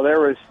 Oh,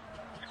 there was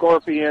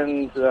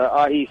scorpions,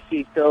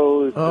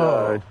 ajicitos,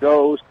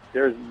 ghosts.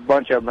 There's a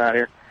bunch of them out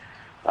here.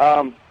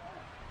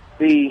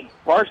 The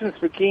Parsons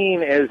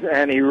Pekin is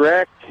an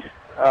erect,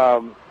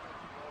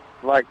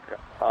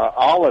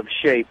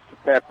 olive-shaped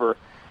pepper,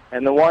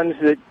 and the ones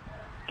that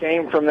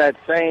came from that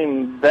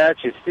same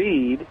batch of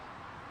seed,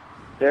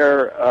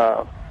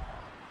 they're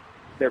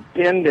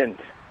pendant,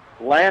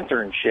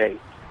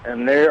 lantern-shaped,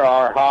 and they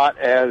are hot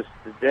as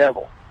the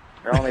devil.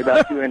 They're only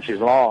about 2 inches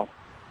long.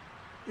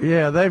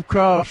 Yeah, they've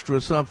crossed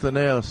with something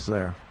else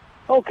there.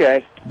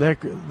 Okay. They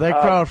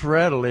cross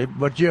readily,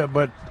 but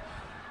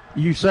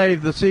you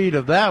save the seed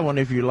of that one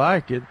if you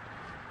like it,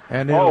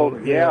 and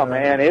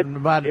man,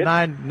 about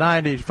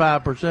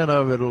 95%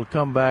 of it will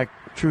come back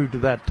true to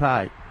that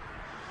type.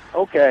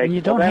 Okay. And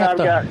you don't have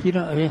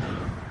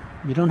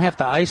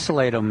to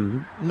isolate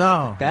them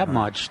that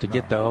much to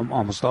get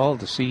almost all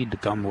the seed to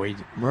come way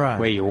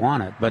you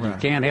want it, but you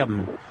can't have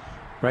them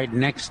right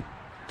next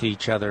to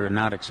each other and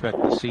not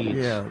expect the seeds.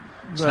 Yeah,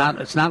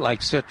 it's not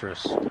like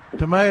citrus.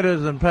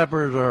 Tomatoes and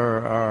peppers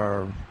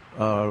are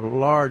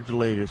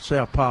largely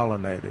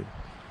self-pollinated,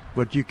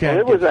 but you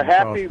can't. Well, it was a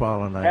happy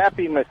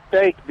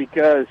mistake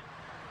because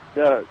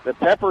the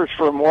peppers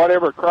from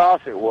whatever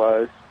cross it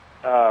was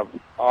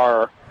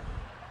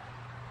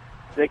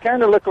they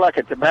kind of look like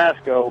a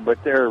Tabasco,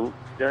 but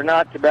they're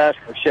not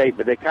Tabasco shaped,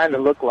 but they kind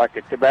of look like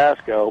a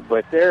Tabasco,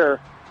 but they're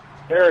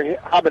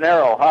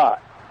habanero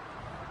hot.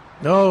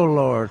 Oh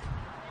Lord!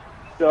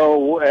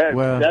 So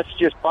that's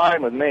just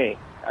fine with me.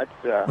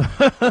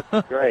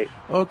 That's great.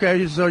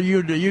 Okay, so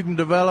you can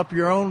develop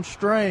your own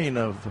strain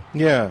of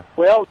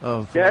Well,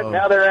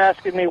 now they're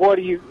asking me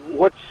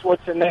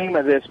what's the name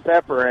of this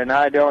pepper, and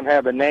I don't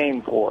have a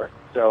name for it.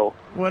 So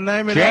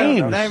name it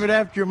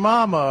after your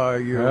mama or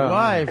your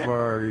wife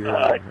or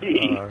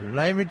your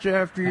name it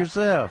after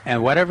yourself.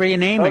 And whatever you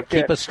name it,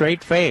 keep a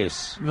straight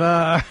face. All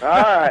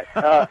right,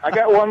 I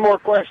got one more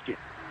question.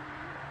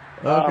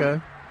 Okay.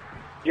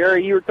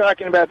 Jerry, you were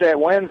talking about that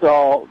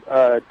Wenzel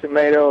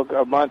tomato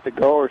a month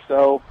ago or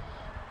so,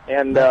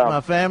 and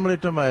my family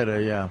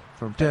tomato,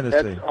 from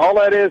Tennessee. All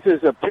that is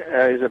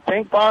a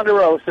pink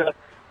ponderosa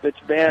that's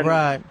been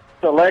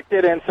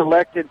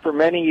selected for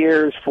many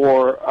years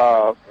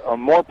for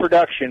more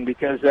production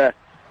because that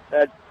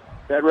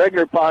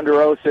regular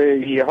ponderosa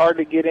you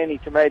hardly get any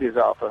tomatoes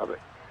off of it.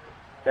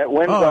 That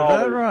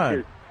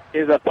Wenzel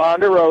is a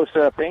ponderosa,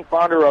 a pink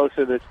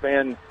ponderosa that's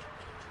been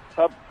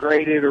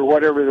upgraded or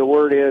whatever the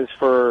word is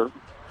for,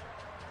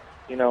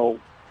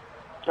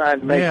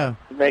 trying to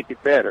make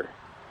it better.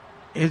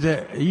 Is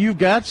it? You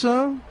got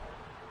some?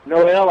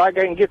 No, well, I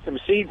can get some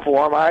seed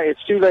for them.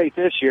 It's too late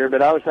this year,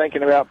 but I was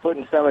thinking about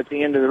putting some at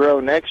the end of the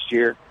road next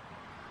year.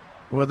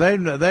 Well, they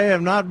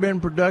have not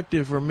been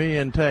productive for me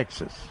in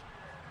Texas.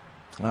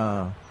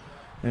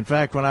 In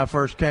fact, when I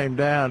first came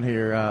down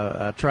here,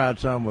 I tried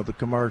some with the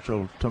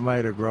commercial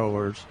tomato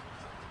growers.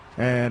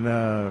 And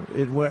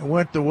it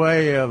went the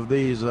way of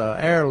these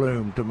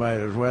heirloom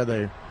tomatoes,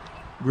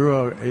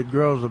 where it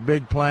grows a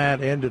big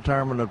plant,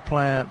 indeterminate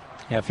plant.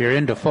 Yeah, if you're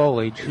into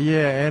foliage.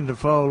 Yeah, into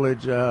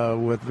foliage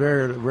with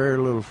very, very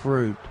little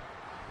fruit.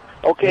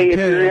 Okay, if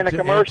you're in a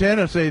commercial... In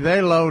Tennessee,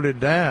 they loaded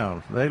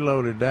down. In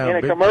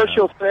a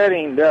commercial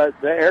setting, the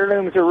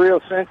heirlooms are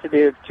real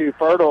sensitive to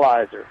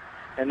fertilizer.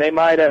 And they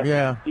might have...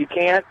 Yeah. You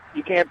can't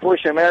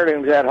push them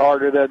heirlooms that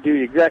hard, or they'll do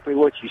exactly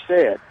what you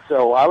said.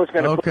 So I was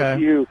going to put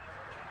you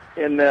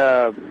in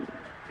the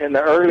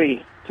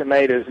early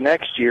tomatoes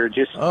next year,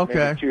 just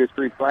maybe 2 or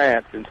 3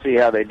 plants, and see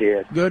how they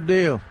did. Good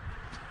deal.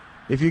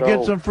 If you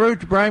get some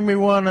fruit, bring me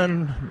one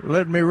and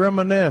let me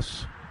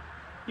reminisce.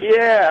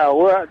 Yeah,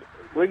 well,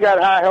 we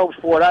got high hopes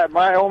for it.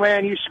 My old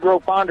man used to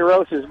grow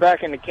ponderosas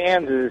back in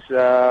Kansas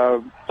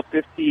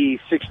 50,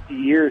 60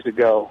 years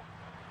ago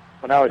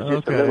when I was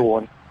just a little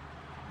one.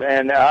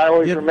 and I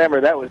always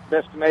remember that was the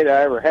best tomato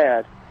I ever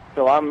had.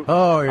 So I'm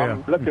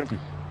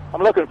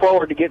looking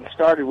forward to getting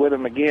started with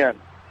them again.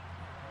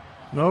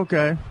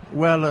 Okay.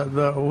 Well,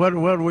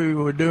 what we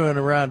were doing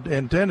around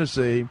in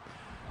Tennessee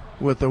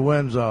with the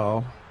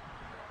Windsor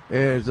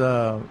is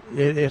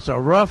it's a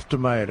rough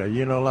tomato.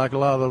 You know, like a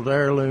lot of those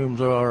heirlooms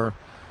are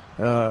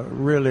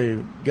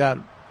really got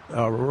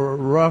a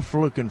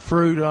rough-looking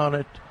fruit on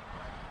it.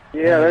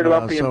 Yeah, they're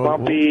lumpy and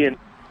bumpy.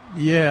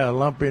 Yeah,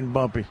 lumpy and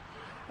bumpy.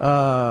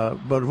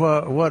 But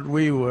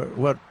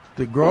what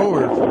the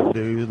growers would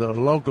do, the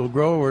local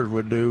growers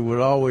would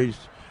always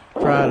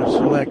try to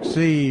select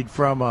seed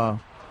from a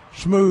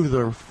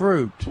smoother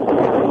fruit,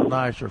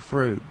 nicer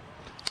fruit,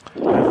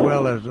 as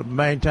well as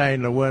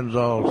maintain the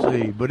Windsor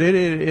seed. But it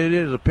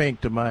is a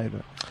pink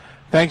tomato.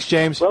 Thanks,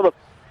 James. Well,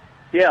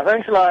 yeah,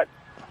 thanks a lot.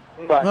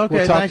 Bye. Okay,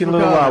 we'll talk to you in a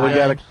little while. We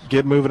got to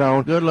get moving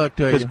on. Good luck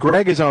to you. Because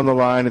Greg is on the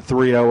line at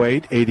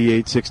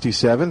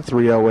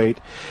 308-8867,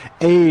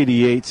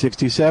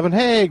 308-8867.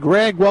 Hey,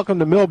 Greg, welcome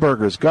to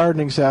Millburgers,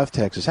 Gardening, South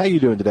Texas. How you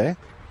doing today?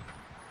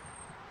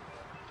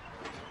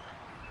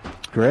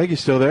 Greg, you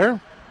still there?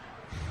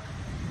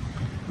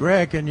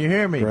 Greg, can you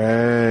hear me?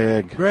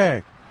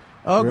 Greg.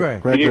 Oh,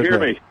 Greg. Can you hear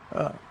me?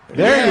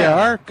 There you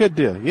are. Good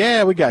deal.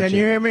 Yeah, we got you. Can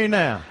you hear me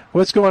now?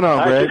 What's going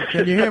on, Greg?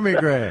 Can you hear me,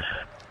 Greg?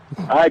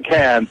 I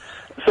can.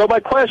 So my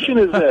question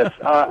is this: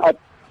 I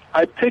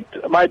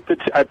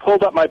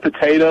pulled up my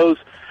potatoes,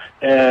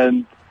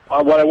 and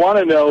what I want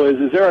to know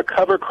is there a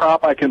cover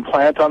crop I can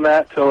plant on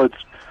that till it's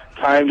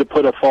time to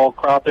put a fall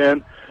crop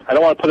in? I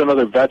don't want to put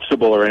another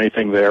vegetable or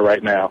anything there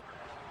right now.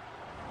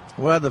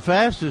 Well, the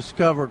fastest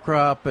cover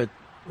crop and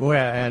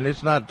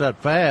it's not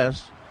that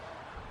fast.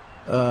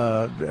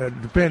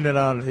 Depending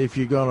on if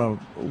you're going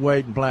to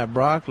wait and plant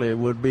broccoli, it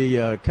would be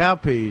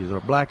cowpeas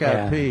or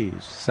black-eyed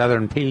peas,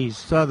 southern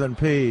peas,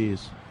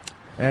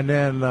 and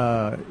then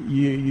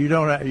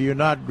you're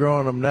not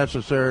growing them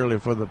necessarily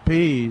for the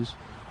peas,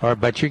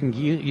 but you can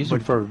use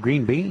them for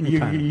green beans. You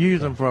can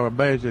use them for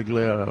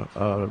basically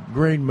a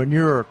green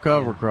manure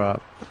cover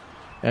crop,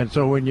 and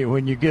so when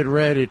you get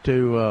ready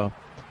to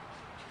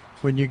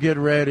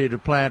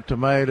plant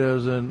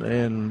tomatoes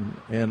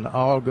in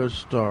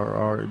August,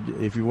 or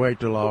if you wait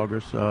till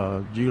August,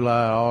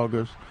 July,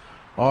 August,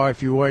 or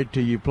if you wait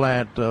till you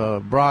plant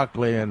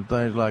broccoli and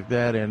things like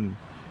that in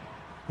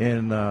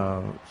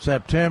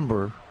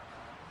September,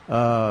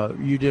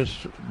 you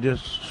just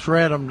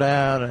shred them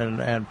down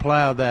and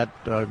plow that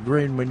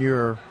green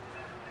manure,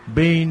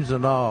 beans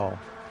and all.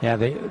 Yeah,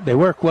 they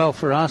work well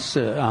for us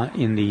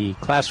in the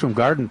classroom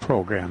garden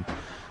program.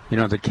 You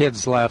know, the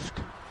kids left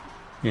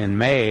in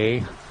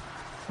May,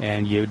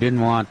 and you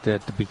didn't want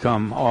it to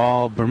become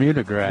all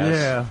Bermuda grass.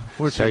 Yeah,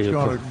 which so is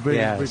going to be.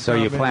 Yeah, so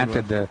you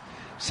planted the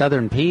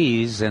southern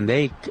peas, and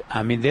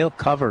they'll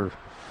cover.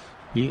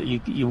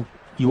 You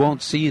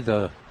won't see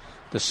the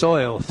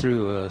soil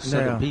through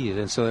southern peas,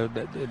 and so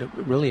it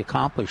really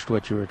accomplished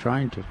what you were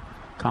trying to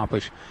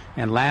accomplish,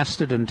 and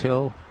lasted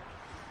until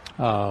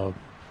the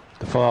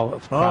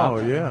fall. Oh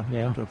yeah,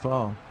 the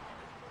fall.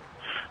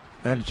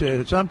 And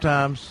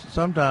sometimes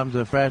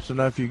they're fast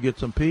enough you get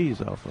some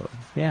peas off of them.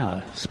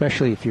 Yeah,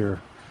 especially if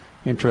you're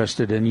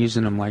interested in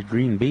using them like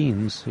green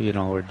beans, you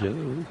know, or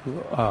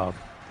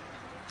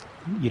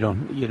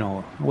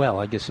well,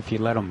 I guess if you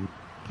let them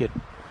get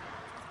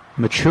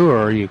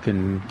mature, you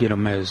can get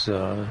them as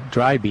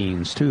dry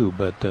beans too.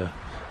 But I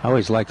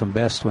always like them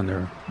best when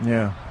they're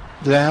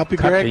Does that help you,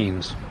 cut Greg?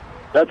 beans.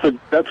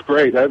 That's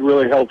great. That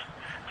really helps.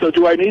 So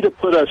do I need to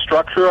put a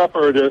structure up,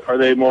 or are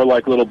they more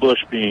like little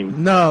bush beans?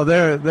 No,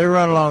 they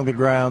run along the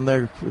ground.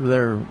 They're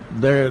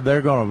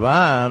going to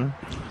vine.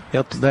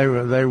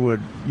 They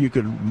would. You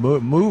could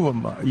move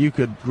them. You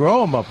could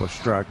grow them up a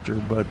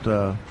structure, but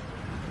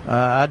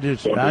I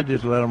just let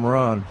them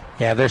run.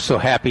 Yeah, they're so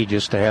happy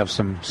just to have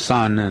some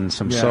sun and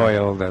some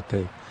soil that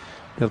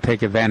they'll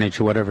take advantage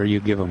of whatever you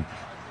give them.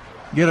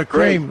 Get a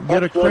cream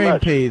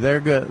pea. They're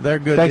good. They're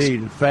good to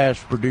eat.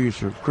 Fast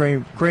producer.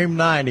 Cream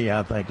 90,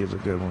 I think, is a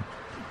good one.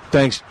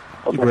 Thanks,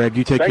 Greg.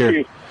 You take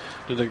care.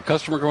 Did the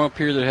customer come up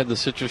here that had the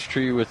citrus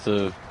tree with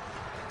the...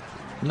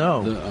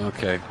 No.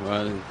 Okay.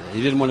 Well,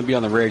 he didn't want to be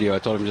on the radio. I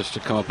told him just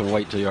to come up and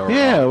wait till you were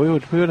Yeah, on. we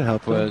would have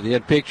helped him. But he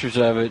had pictures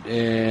of it,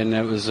 and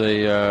it was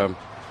a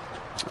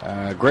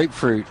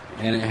grapefruit,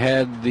 and it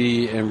had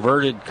the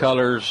inverted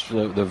colors.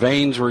 The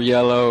veins were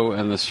yellow,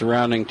 and the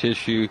surrounding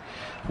tissue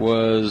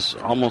was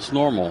almost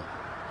normal.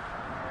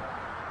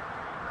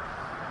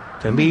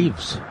 The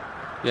leaves.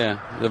 Yeah,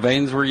 the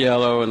veins were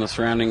yellow, and the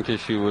surrounding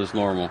tissue was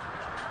normal.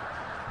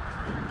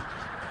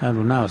 I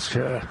don't know,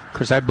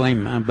 because I've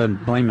been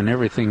blaming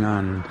everything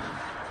on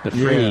the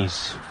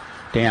freeze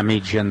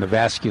damage and the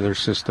vascular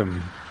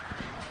system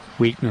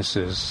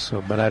weaknesses.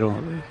 So, but I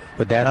don't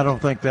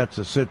think that's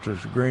a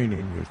citrus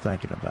greening you're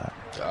thinking about.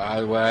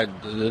 I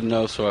didn't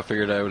know, so I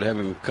figured I would have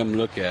him come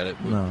look at it.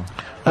 No,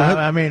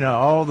 I mean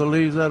all the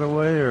leaves that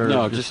way, or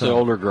no, just the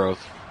older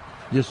growth.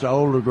 Just the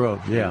older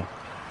growth, yeah.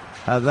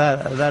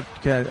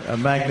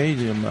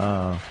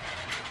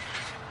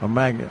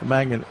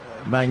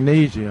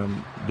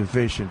 Magnesium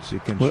deficiency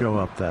can show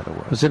up that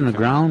way. Was it in the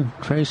ground,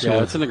 Trace?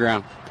 Yeah, it's in the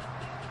ground.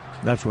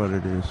 That's what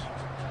it is.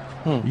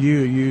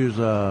 You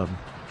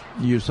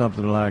use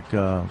something like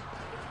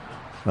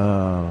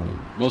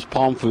most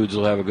palm foods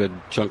will have a good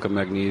chunk of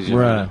magnesium.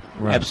 Right.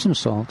 Epsom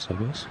salts, I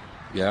guess.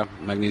 Yeah,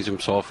 magnesium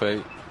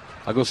sulfate.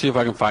 I'll go see if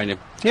I can find him.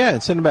 Yeah,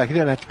 and send him back. He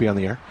doesn't have to be on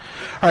the air.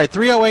 All right,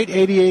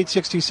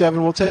 308-8867.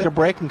 We'll take a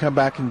break and come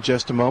back in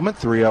just a moment.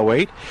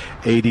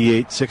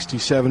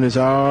 308-8867 is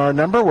our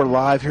number. We're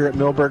live here at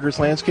Milberger's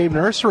Landscape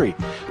Nursery,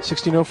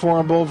 1604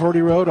 on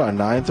Boulevardy Road on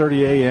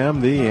 9:30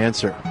 a.m. The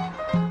Answer.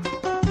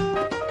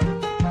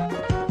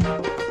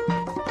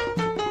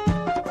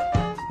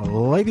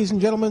 Ladies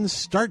and gentlemen,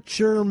 start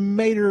your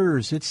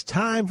maters. It's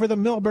time for the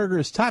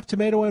Milberger's Top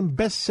Tomato and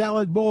Best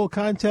Salad Bowl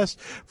contest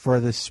for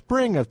the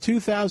spring of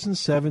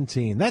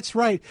 2017. That's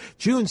right,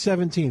 June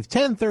 17th,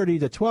 10:30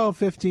 to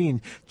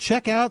 12:15.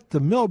 Check out the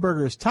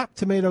Milberger's Top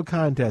Tomato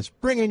contest.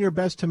 Bring in your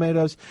best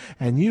tomatoes,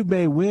 and you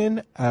may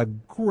win a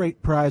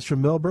great prize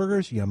from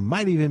Milberger's. You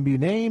might even be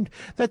named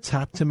the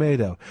top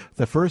tomato.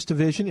 The first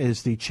division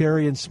is the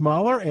cherry and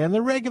smaller and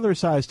the regular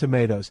size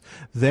tomatoes.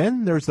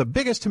 Then there's the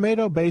biggest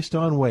tomato based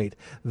on weight.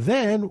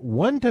 Then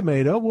one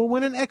tomato will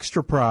win an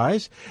extra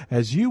prize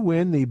as you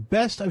win the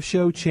Best of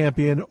Show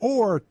Champion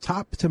or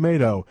Top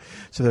Tomato.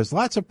 So there's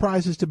lots of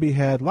prizes to be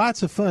had,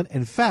 lots of fun.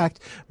 In fact,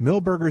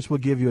 Milberger's will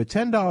give you a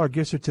 $10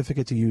 gift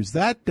certificate to use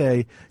that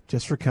day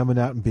just for coming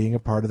out and being a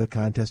part of the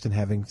contest and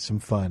having some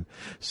fun.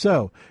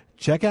 So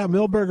check out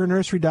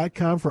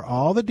MilbergerNursery.com for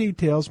all the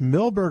details,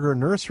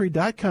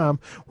 MilbergerNursery.com,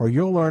 where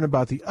you'll learn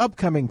about the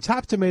upcoming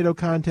Top Tomato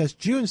Contest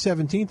June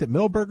 17th at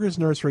Milberger's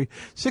Nursery,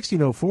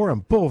 1604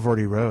 on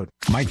Boulevardy Road.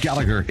 Mike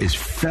Gallagher is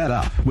fed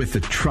up with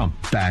the Trump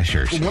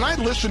bashers. When I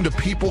listen to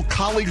people,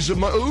 colleagues of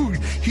mine,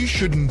 he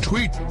shouldn't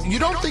tweet. You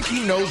don't think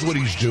he knows what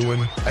he's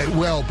doing?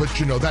 Well, but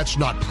that's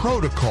not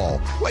protocol.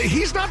 Wait,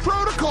 he's not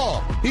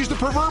protocol. He's the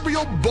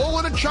proverbial bull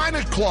in a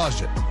china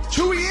closet. It's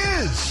who he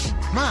is.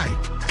 My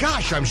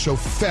gosh, I'm so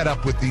fed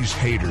up with these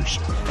haters.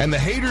 And the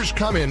haters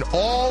come in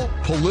all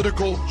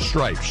political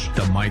stripes.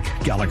 The Mike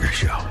Gallagher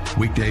Show.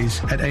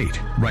 Weekdays at 8,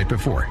 right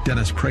before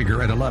Dennis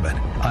Prager at 11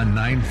 on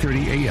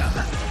 9:30 a.m.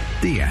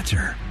 The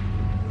Answer.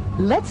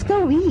 Let's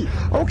go eat.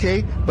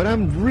 Okay, but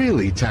I'm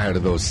really tired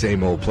of those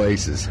same old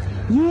places.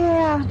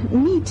 Yeah,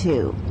 me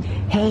too.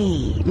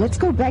 Hey, let's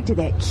go back to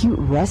that cute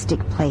rustic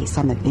place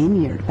on the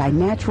vineyard by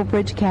Natural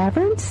Bridge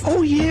Caverns.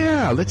 Oh,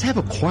 yeah. Let's have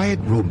a quiet,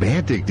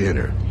 romantic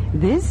dinner.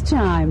 This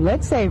time,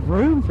 let's save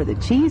room for the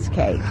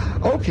cheesecake.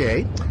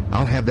 Okay,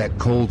 I'll have that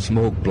cold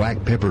smoked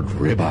black peppered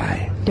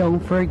ribeye.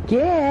 Don't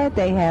forget,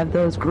 they have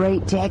those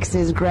great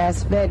Texas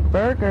grass-fed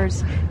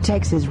burgers,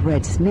 Texas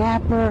red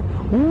snapper,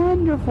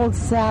 wonderful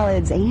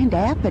salads, and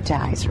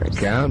appetizers.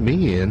 Count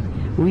me in.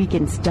 We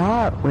can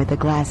start with a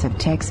glass of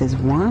Texas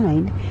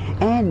wine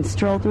and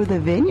stroll through the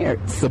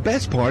vineyards. The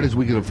best part is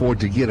we can afford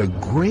to get a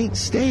great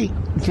steak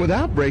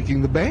without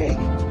breaking the bank.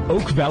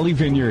 Oak Valley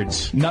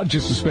Vineyards, not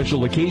just a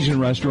special occasion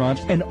restaurant,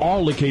 an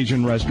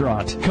all-occasion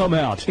restaurant. Come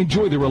out,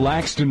 enjoy the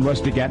relaxed and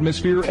rustic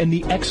atmosphere and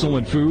the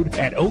excellent food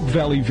at Oak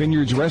Valley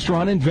Vineyards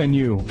Restaurant and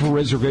Venue. For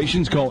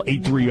reservations, call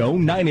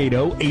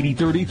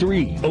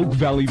 830-980-8033.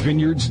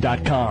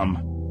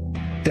 OakValleyVineyards.com.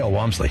 Dale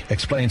Walmsley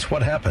explains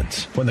what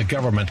happens when the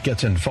government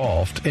gets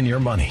involved in your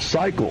money.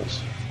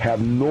 Cycles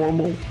have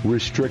normal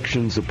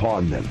restrictions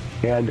upon them.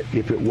 And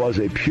if it was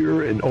a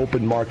pure and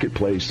open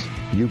marketplace,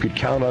 you could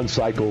count on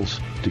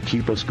Cycles to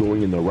keep us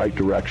going in the right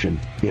direction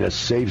in a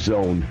safe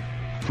zone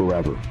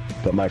forever.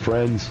 But my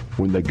friends,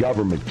 when the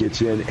government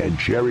gets in and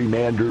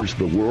gerrymanders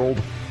the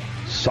world,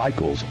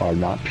 Cycles are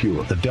not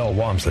pure. The Del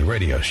Walmsley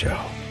Radio Show,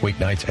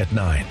 weeknights at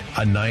 9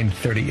 on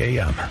 9:30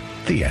 a.m.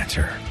 The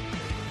Answer.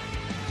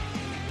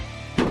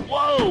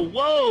 Whoa,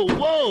 whoa,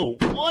 whoa.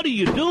 What are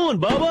you doing,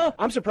 Bubba?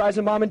 I'm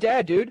surprising Mom and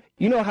Dad, dude.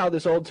 You know how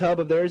this old tub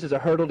of theirs is a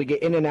hurdle to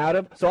get in and out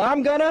of, so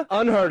I'm gonna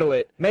unhurdle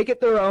it. Make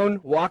it their own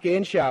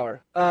walk-in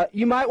shower.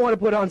 You might want to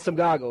put on some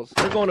goggles.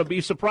 They're going to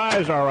be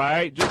surprised, all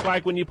right, just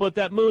like when you put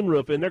that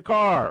moonroof in their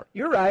car.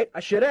 You're right. I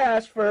should have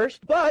asked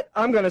first, but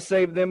I'm going to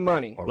save them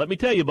money. Well, let me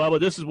tell you,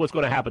 Bubba, this is what's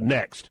going to happen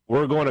next.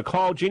 We're going to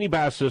call Genie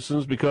Bath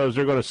Systems because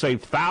they're going to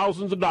save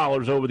thousands of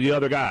dollars over the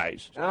other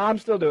guys. I'm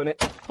still doing it.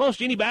 Plus,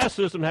 Genie Bath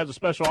System has a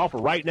special offer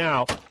right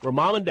now where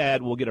Mom and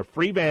Dad will get a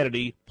free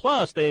vanity,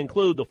 plus they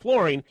include the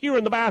flooring here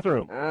in the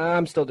bathroom.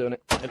 I'm still doing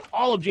it. And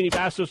all of Genie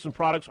Bath System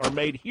products are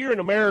made here in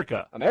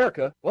America.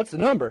 America? What's the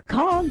number?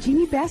 Call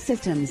Genie Bath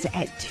Systems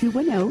at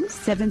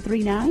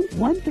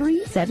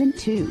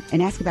 210-739-1372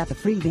 and ask about the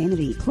free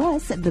vanity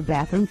plus the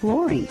bathroom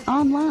flooring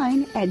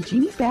online at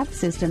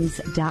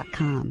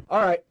GenieBathSystems.com.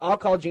 All right, I'll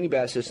call Genie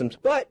Bath Systems,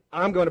 but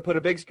I'm going to put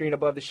a big screen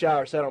above the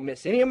shower so I don't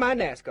miss any of my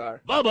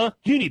NASCAR. Bubba,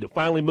 you need to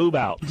finally move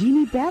out.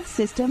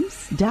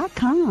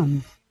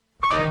 GenieBathSystems.com.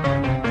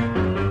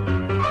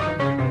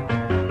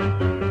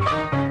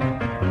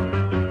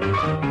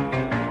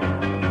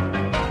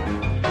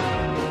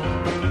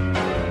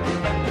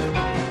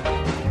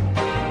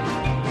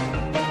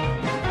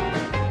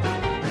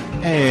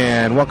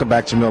 And And welcome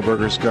back to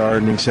Millburgers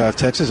Gardening, South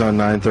Texas on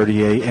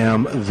 9:30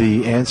 a.m.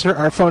 The Answer.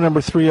 Our phone number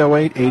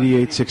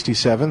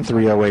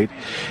 308-8867,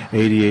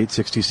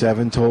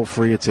 308-8867. Toll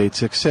free, it's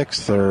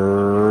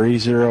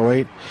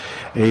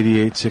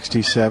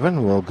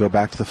 866-308-8867. We'll go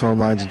back to the phone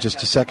lines in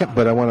just a second,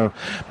 but I want to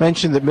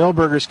mention that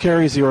Millburgers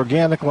carries the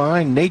organic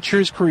line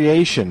Nature's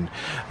Creation,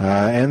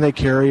 and they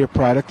carry a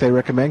product they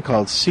recommend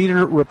called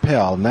Cedar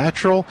Repel,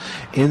 natural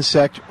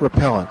insect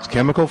repellent.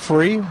 Chemical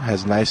free,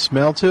 has a nice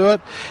smell to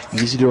it,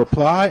 easy to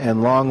apply,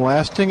 and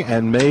long-lasting,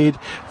 and made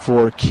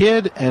for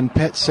kid and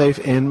pet safe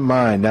in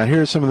mind. Now,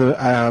 here are some of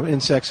the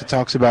insects it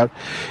talks about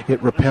it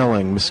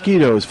repelling: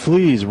 mosquitoes,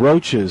 fleas,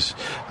 roaches,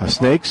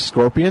 snakes,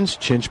 scorpions,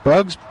 chinch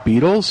bugs,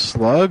 beetles,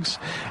 slugs,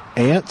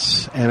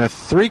 ants, and a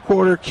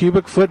 3/4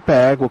 cubic foot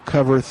bag will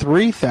cover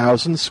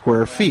 3,000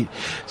 square feet.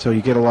 So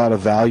you get a lot of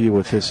value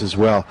with this as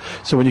well.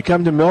 So when you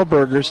come to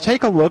Millburgers,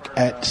 take a look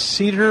at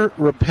Cedar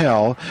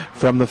Repel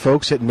from the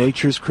folks at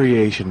Nature's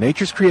Creation.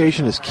 Nature's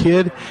Creation is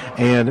kid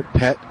and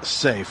pet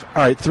safe.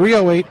 All right,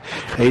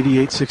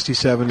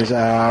 308-8867 is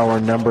our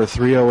number,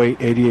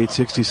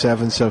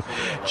 308-8867. So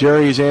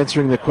Jerry's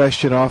answering the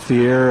question off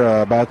the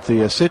air about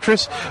the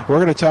citrus. We're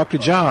going to talk to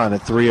John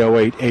at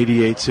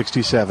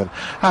 308-8867.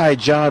 Hi,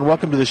 John.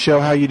 Welcome to the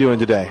show. How are you doing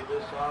today?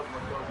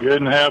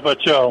 Good, and how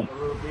about y'all?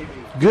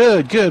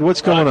 Good.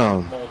 What's going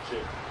on?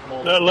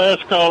 That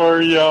last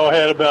caller y'all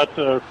had about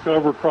the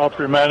cover crops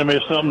reminded me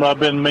of something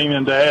I've been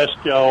meaning to ask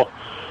y'all.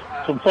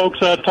 Some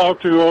folks I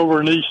talked to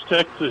over in East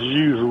Texas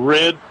use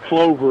red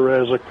clover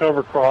as a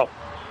cover crop,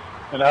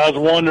 and I was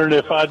wondering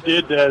if I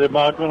did that, am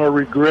I going to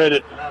regret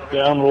it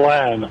down the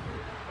line?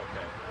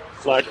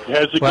 Like,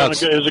 is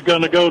it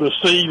going to go to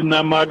seed, and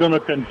am I going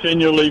to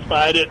continually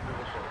fight it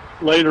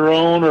later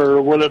on, or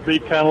will it be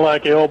kind of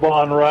like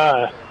Elbon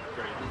rye?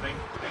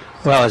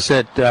 Well, is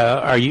it?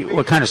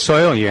 What kind of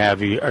soil you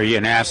have? Are you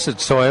an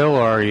acid soil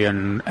or are you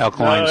an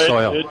alkaline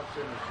soil?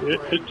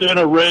 It's in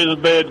a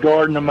raised bed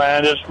garden of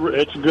mine.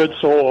 It's good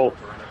soil.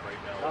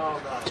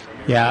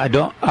 Yeah, I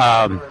don't.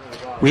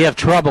 We have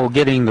trouble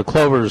getting the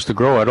clovers to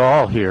grow at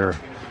all here,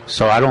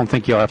 so I don't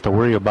think you'll have to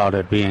worry about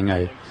it being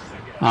a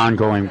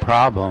ongoing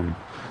problem.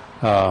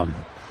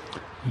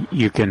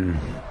 You can.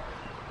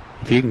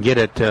 If you can get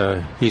it,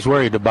 he's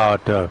worried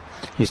about,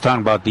 he's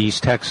talking about the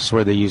East Texas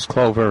where they use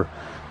clover,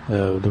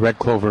 the red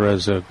clover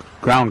as a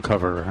ground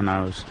cover, and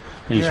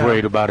he's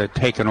worried about it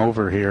taking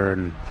over here.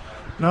 And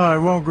no,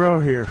 it won't grow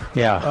here.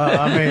 Yeah.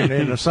 I mean,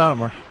 in the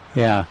summer.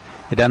 Yeah.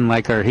 It doesn't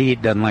like our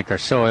heat, doesn't like our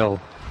soil,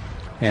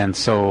 and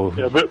so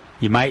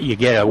you might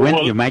get a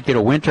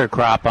winter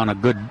crop on a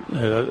good,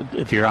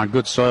 if you're on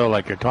good soil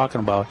like you're talking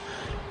about,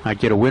 might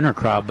get a winter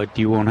crop, but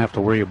you won't have to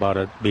worry about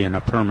it being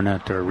a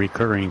permanent or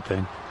recurring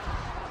thing.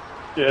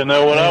 Yeah,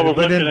 no, what I was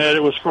looking at,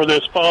 it was for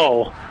this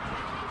fall.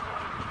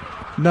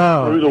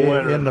 No, through the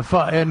winter. In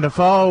the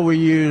fall we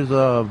use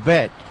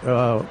vetch,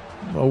 a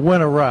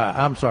winter rye.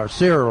 I'm sorry,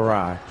 cereal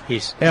rye.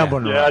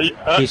 Elbon rye.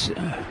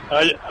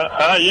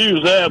 I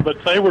use that,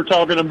 but they were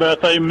talking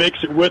about they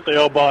mix it with the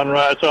Elbon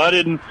rye, so I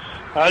didn't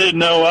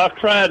know. I've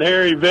tried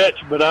hairy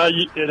vetch, but I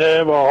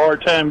have a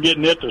hard time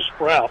getting it to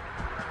sprout.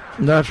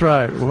 That's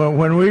right.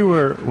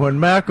 When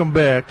Malcolm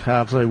Beck,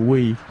 I'll say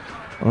we.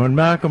 When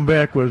Malcolm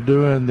Beck was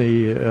doing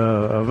the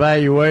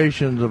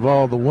evaluations of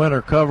all the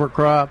winter cover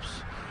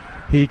crops,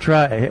 he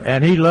tried,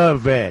 and he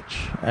loved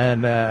vetch,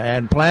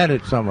 and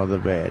planted some of the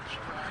vetch.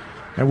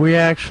 And we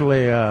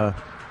actually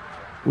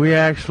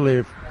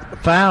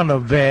found a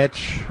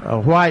vetch, a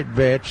white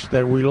vetch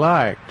that we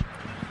liked,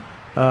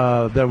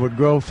 that would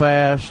grow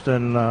fast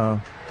and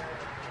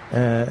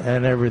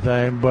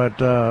everything, but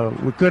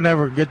we couldn't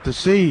ever get the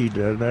seed.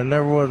 There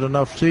never was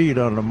enough seed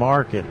on the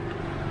market.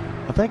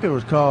 I think it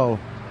was called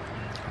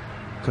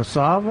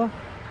cassava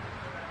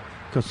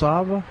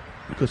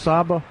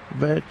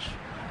vetch,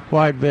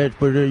 white vetch,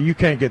 but you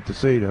can't get the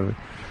seed of it.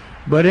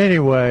 But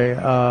anyway,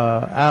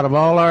 out of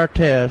all our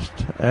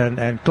tests,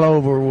 and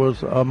clover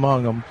was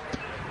among them,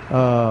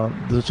 what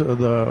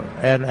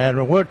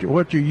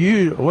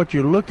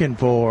you're looking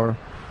for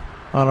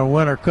on a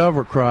winter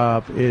cover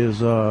crop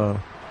is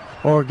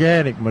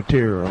organic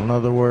material. In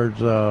other words,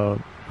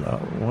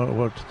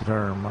 what's the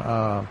term?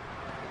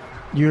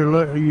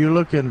 You're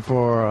looking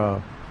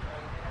for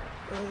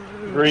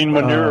green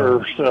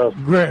manure stuff.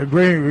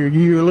 Green.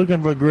 You're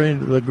looking for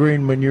the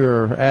green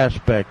manure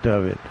aspect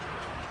of it.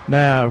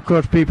 Now, of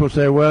course, people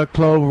say, well,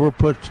 clover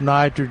puts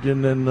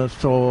nitrogen in the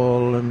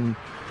soil, and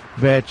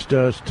vetch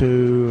does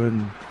too,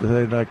 and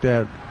things like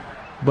that.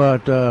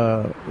 But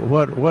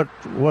what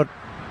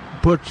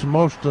puts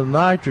most of the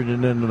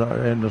nitrogen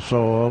in the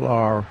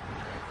soil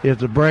is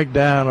the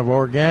breakdown of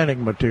organic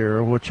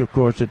material, which of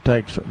course it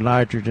takes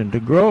nitrogen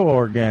to grow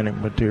organic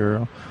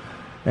material.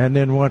 And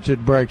then once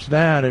it breaks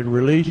down, it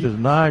releases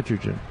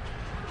nitrogen.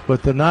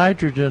 But the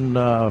nitrogen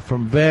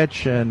from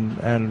vetch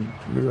and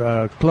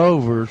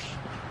clovers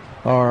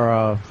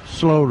are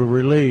slow to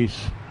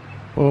release.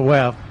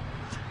 Well,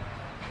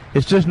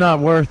 it's just not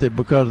worth it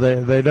because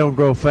they don't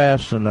grow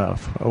fast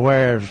enough.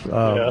 Whereas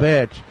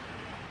vetch,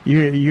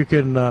 you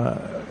can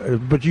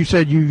but you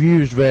said you've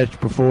used vetch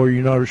before.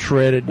 You know, to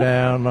shred it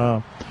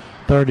down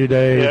 30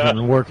 days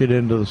and work it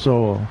into the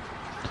soil.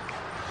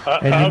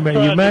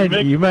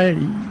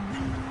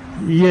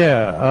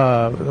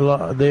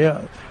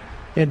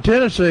 In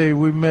Tennessee,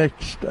 we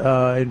mixed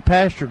in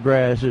pasture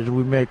grasses.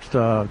 We mixed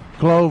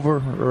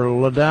clover or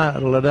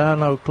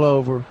ladino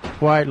clover,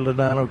 white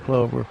ladino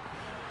clover,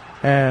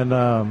 and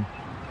a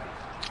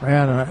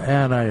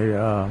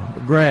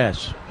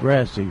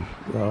grassy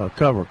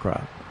cover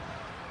crop.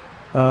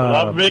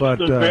 I've mixed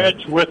the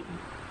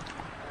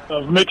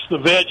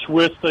vetch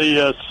with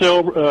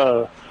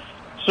the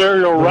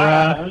cereal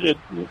rye.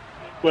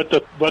 But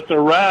the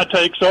rye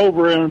takes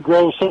over and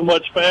grows so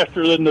much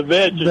faster than the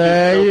veg.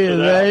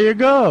 There you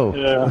go.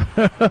 Yeah,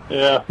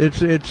 yeah.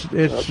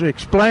 It's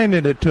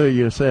explaining it to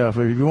yourself.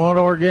 If you want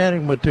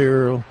organic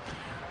material,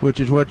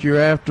 which is what you're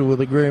after with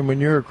a green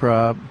manure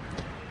crop,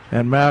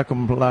 and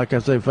Malcolm, like I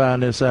say,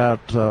 found this out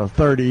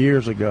 30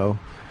 years ago,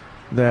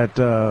 that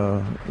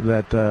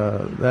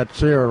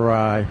cereal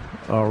rye,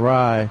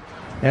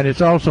 and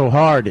it's also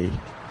hardy.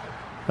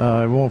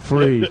 It won't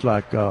freeze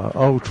like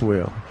oats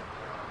will.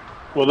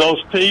 Will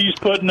those peas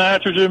put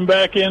nitrogen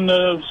back in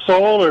the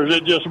soil, or is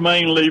it just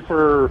mainly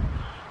for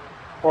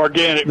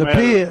organic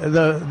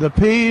matter? The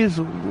peas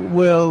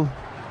will.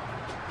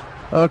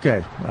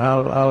 Okay,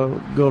 I'll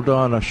go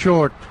on a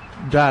short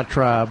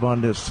diatribe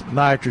on this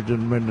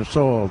nitrogen in the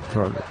soil.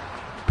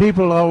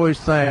 People always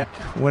think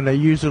when they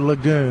use a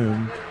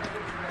legume,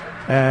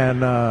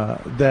 and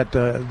that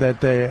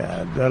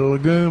the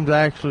legumes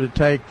actually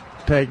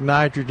take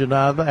nitrogen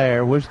out of the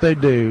air, which they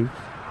do,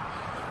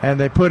 and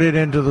they put it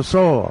into the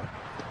soil.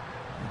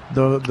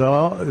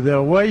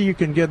 The way you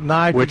can get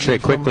nitrogen, which they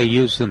quickly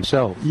use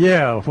themselves.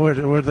 Yeah,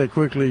 which they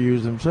quickly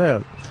use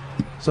themselves.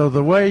 So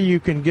the way you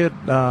can get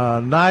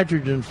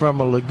nitrogen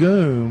from a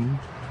legume,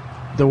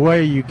 the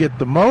way you get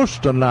the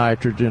most of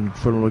nitrogen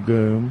from a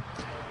legume,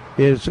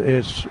 is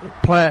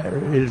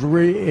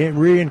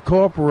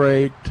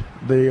reincorporate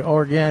the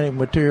organic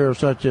material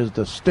such as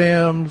the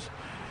stems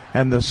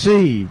and the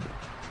seed.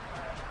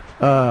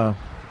 I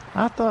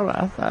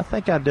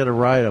think I did a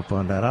write-up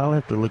on that. I'll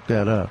have to look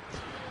that up.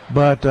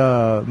 But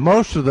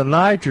most of the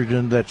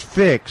nitrogen that's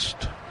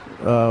fixed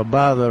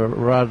by the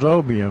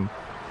rhizobium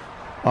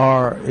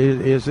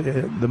is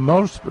the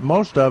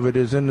most of it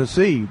is in the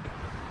seed,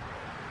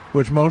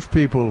 which most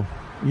people,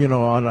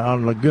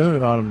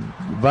 on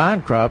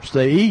vine crops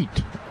they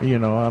eat.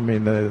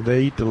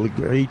 They eat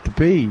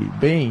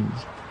the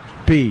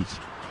peas,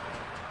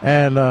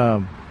 and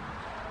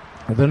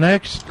the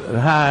next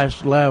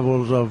highest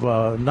levels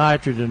of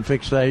nitrogen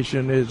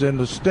fixation is in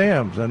the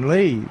stems and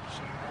leaves.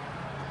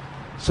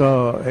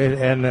 So,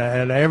 and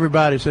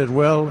everybody says,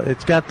 well,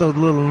 it's got those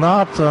little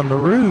knots on the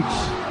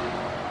roots.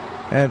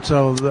 And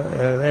so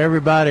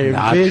everybody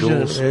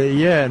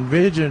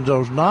envisions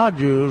those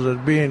nodules as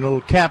being little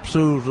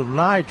capsules of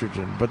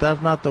nitrogen. But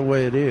that's not the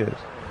way it is.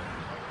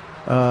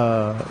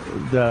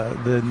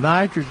 The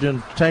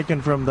nitrogen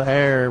taken from the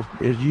air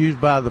is used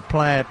by the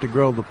plant to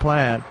grow the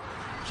plant.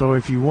 So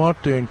if you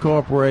want to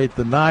incorporate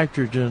the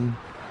nitrogen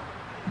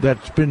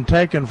that's been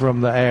taken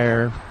from the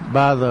air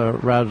by the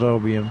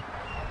rhizobium,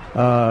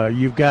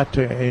 you've got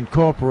to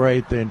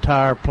incorporate the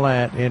entire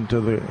plant into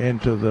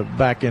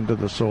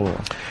the soil.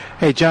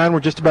 Hey, John, we're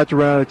just about to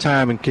run out of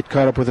time and get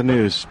caught up with the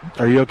news.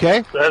 Are you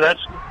okay?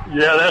 That's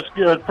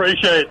good.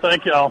 Appreciate it.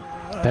 Thank y'all.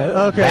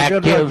 Okay,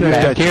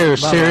 back here,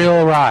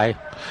 cereal rye.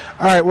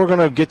 All right, we're going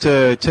to get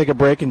to take a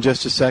break in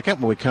just a second.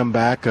 When we come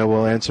back,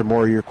 we'll answer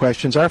more of your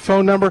questions. Our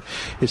phone number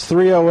is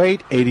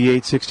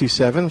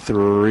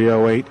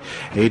 308-8867,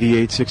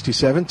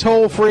 308-8867.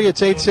 Toll free,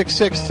 it's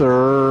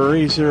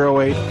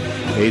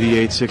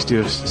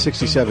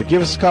 866-308-8867.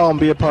 Give us a call and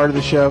be a part of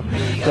the show.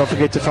 Don't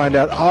forget to find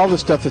out all the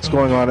stuff that's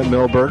going on at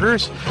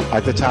Millburgers,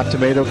 like the Top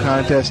Tomato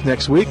Contest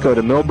next week. Go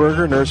to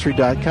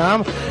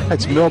millburgernursery.com.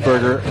 That's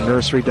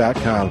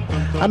millburgernursery.com.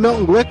 I'm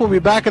Milton Glick. We'll be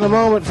back in a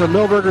moment from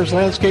Millburgers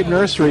Landscape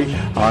Nursery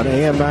on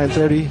AM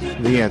 930,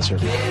 The Answer.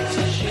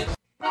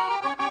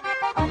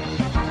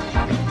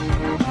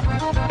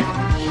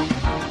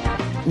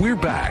 We're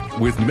back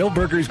with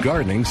Millburgers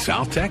Gardening,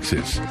 South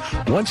Texas.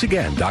 Once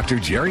again, Dr.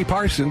 Jerry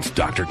Parsons,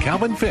 Dr.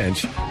 Calvin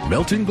Finch,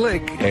 Milton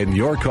Glick, and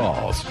your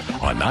calls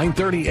on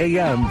 930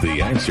 AM,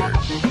 The Answer.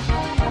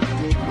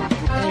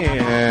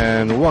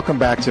 And welcome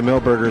back to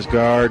Millburgers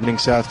Gardening,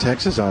 South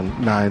Texas on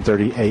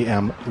 930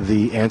 AM,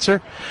 The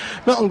Answer.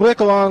 Milton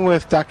Glick along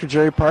with Dr.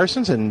 Jerry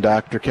Parsons and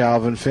Dr.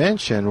 Calvin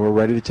Finch, and we're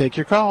ready to take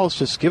your calls.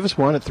 Just give us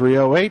one at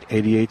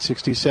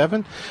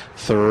 308-8867,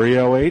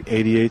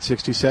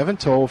 308-8867,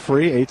 toll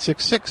free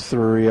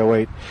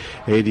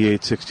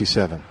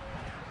 866-308-8867.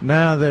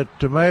 Now that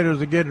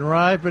tomatoes are getting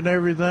ripe and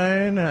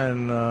everything,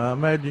 and I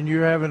imagine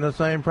you're having the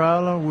same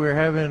problem, we're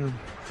having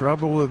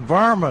trouble with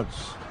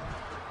varmints.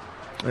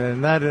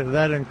 And that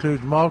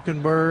includes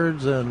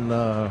mockingbirds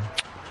and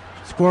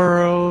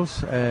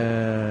squirrels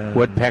and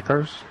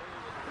woodpeckers,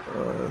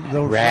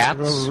 those rats,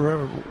 those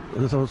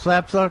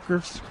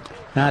sapsuckers.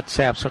 Not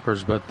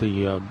sapsuckers, but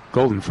the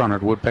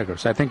golden-fronted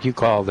woodpeckers. I think you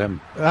call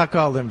them. I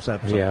call them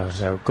sapsuckers. Yeah,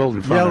 they're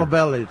golden-fronted.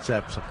 Yellow-bellied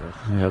sapsuckers.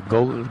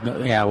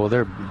 Yeah, well,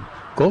 they're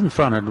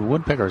golden-fronted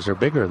woodpeckers are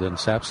bigger than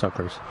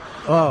sapsuckers.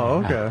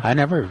 Oh, okay. I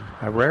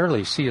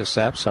rarely see a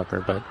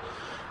sapsucker, but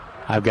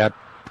I've got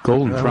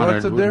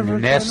golden-fronted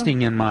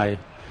nesting in my.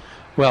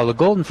 Well, the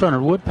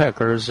golden-fronted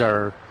woodpeckers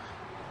don't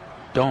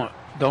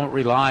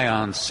rely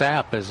on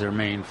sap as their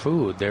main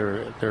food.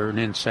 They're an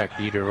insect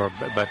eater,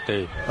 but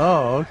they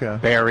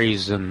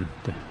berries, and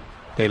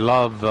they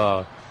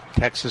love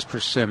Texas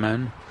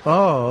persimmon.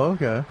 Oh,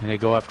 okay. And they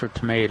go after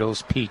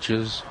tomatoes,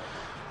 peaches,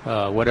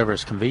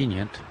 whatever's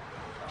convenient.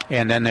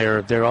 And then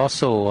they're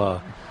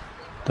also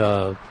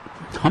the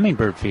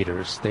hummingbird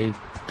feeders. They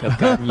have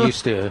gotten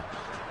used to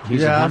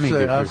using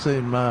hummingbird. I've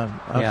seen mine.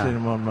 I've seen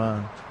them on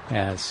mine.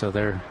 Yeah, so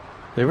they're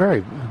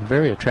very,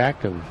 very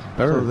attractive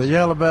birds. So the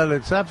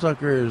yellow-bellied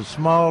sapsucker is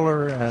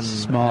smaller and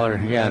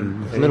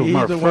and a little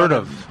more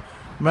furtive.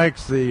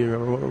 Makes the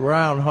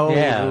round holes.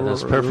 Yeah,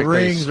 those perfectly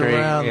rings straight.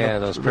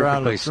 Around Those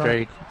perfectly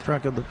straight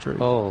trunk of the tree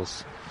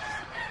holes.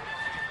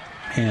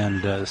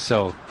 And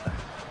so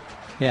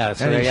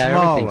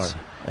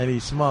and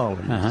he's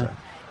smaller.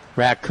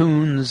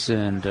 Raccoons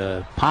and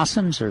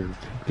possums are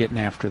getting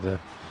after the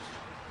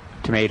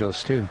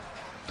tomatoes too.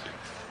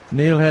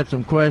 Neil had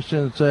some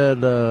questions.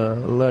 Said a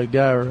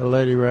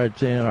lady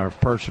writes in, or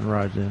person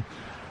writes in.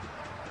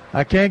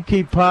 I can't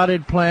keep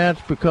potted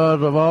plants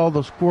because of all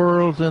the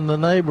squirrels in the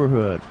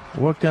neighborhood.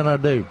 What can I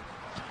do?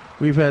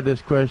 We've had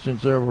this question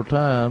several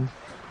times.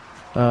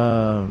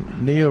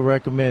 Neil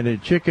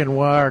recommended chicken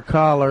wire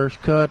collars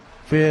cut,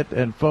 fit,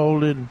 and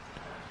folded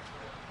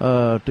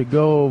to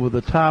go over the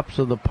tops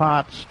of the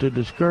pots to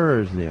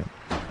discourage them.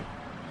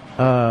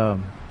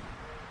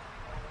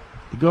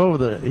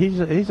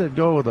 He said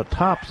go over the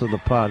tops of the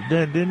pot.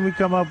 Didn't we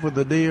come up with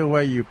the deal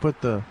where you put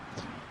the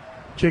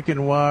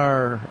chicken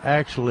wire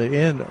actually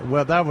in?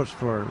 Well, that was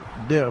for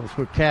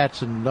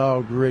cats and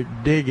dogs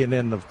digging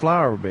in the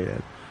flower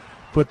bed.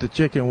 Put the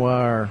chicken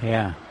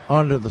wire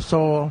under the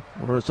soil,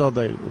 so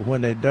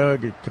when they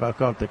dug, it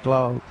caught the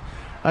clogs.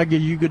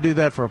 You could do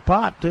that for a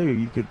pot too.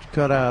 You could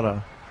cut out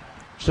a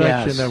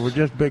section that was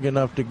just big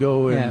enough to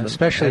go in,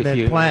 especially and if then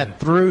you plant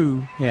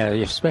through. Yeah,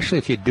 especially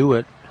if you do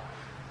it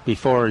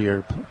before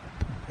you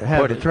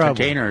have the trouble.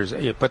 Containers,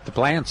 you put the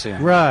plants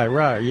in.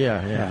 Right,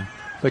 yeah.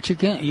 But you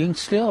can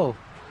still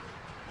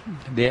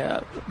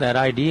that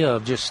idea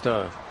of just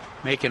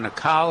making a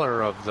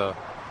collar of the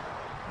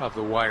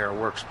wire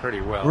works pretty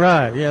well.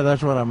 Right, yeah,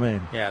 that's what I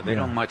mean. Yeah, they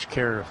don't much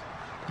care.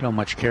 They don't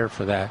much care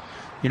for that.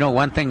 You know,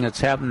 one thing that's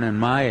happened in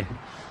my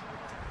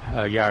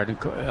yard.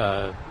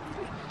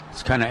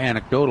 It's kind of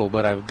anecdotal,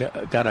 but I've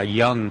got a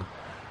young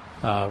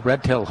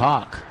red-tailed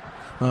hawk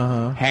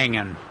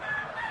hanging.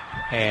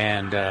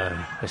 And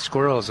the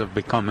squirrels have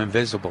become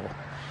invisible.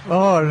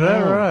 Oh, is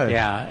that right?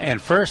 Yeah.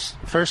 And first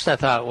I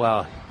thought,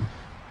 well,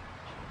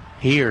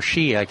 he or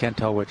she, I can't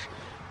tell which,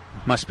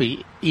 must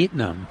be eating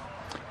them.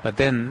 But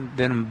then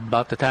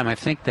about the time I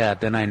think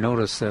that, then I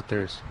notice that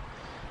they're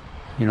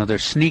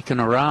sneaking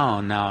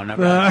around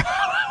now.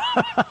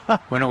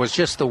 When it was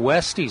just the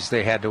Westies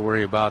they had to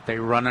worry about, they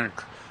running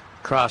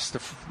across the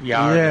front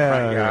yard,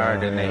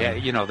 and they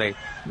had, they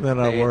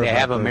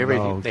have them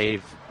everything.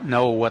 They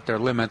know what their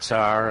limits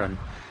are,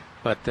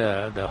 but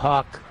the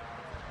hawk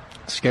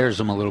scares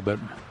them a little bit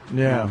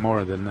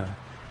more than the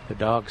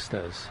dogs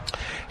does.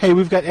 Hey,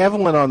 we've got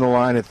Evelyn on the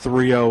line at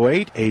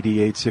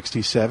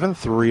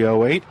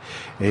 308-8867,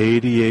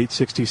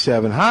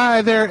 308-8867.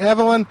 Hi there,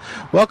 Evelyn.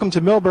 Welcome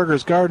to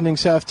Milberger's Gardening,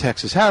 South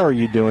Texas. How are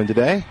you doing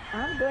today?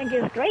 I'm doing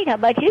just great. How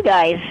about you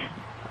guys?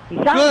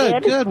 You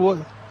sound good.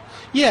 Well,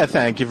 yeah,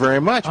 thank you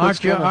very much.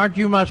 Aren't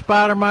you my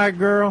spider mite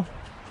girl?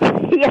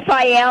 Yes,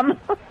 I am.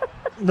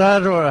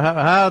 That's what.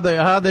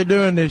 How they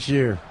doing this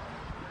year?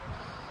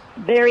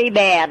 Very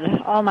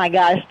bad. Oh my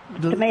gosh,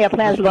 tomato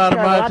plants look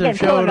terrible. I've been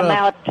pulling them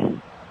out.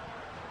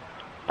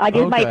 I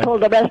just might pull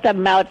the rest of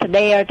them out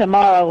today or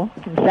tomorrow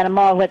and send them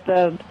all with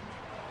the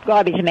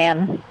garbage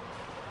man.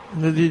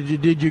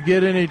 Did you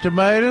get any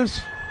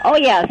tomatoes? Oh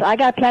yes, I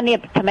got plenty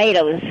of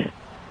tomatoes.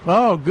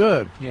 Oh,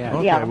 good. Yeah.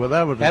 Okay. Yeah. Well,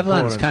 that was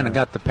Evelyn's kind of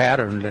got the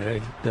pattern,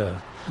 the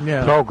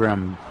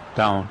program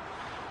down.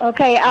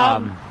 Okay. I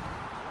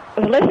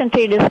was listening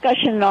to your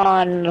discussion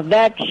on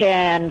vetch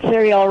and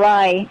cereal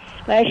rye.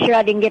 Last year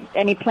I didn't get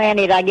any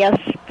planted, I guess,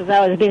 because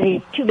I was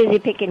too busy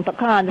picking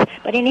pecans.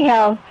 But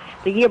anyhow,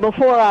 the year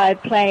before I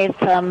planted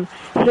some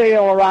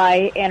cereal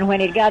rye, and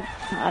when it got,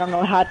 I don't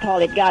know how tall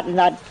it got, and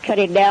I cut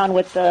it down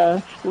with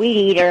the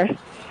weed eater.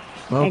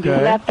 Okay. And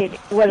just left it.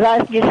 Was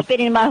I just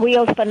spinning my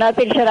wheels for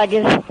nothing? Should I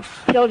just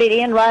filled it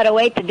in right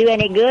away to do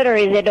any good, or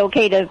is it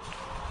okay to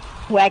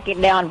whack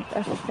it down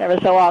every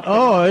so often?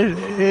 Oh,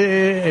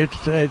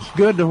 it's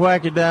good to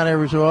whack it down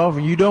every so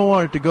often. You don't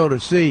want it to go to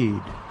seed.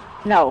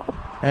 No.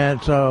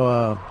 And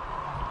so,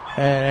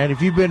 and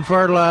if you've been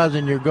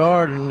fertilizing your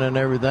garden and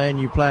everything,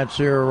 you plant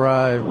cereal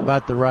rye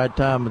about the right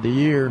time of the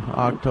year,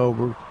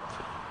 October.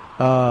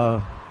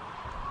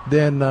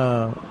 Then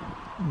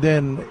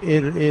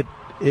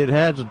it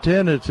has a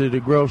tendency to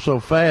grow so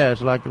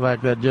fast, like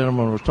that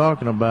gentleman was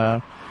talking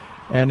about,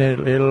 and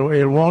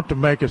it'll want to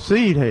make a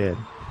seed head.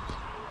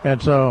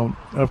 And so,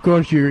 of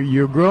course,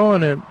 you're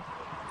growing it.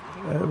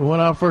 When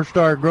I first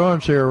started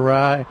growing Sierra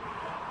Rye,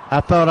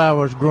 I thought I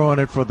was growing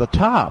it for the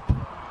top,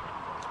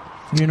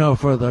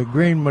 for the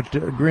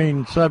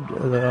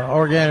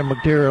organic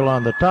material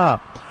on the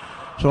top.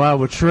 So I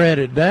would shred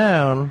it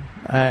down,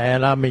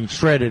 and I mean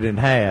shred it in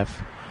half,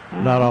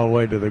 not all the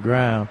way to the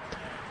ground,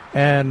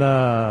 and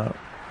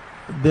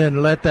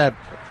then let that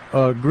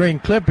green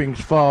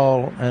clippings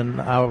fall, and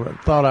I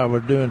thought I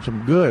was doing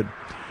some good.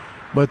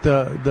 But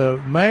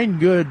the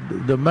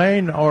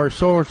main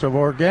source of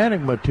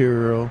organic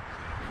material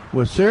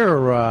with Sierra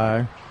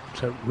Rye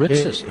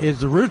is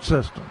the root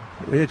system.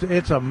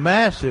 It's a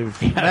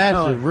massive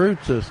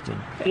root system.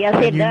 Yes,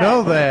 it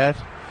does.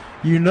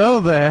 You know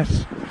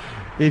that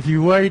if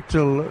you wait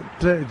till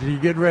you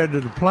get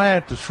ready to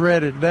plant to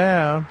shred it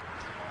down,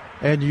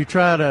 and you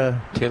try to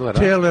till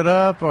it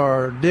up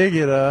or dig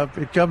it up,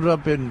 it comes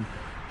up in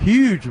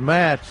huge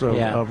mats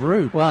of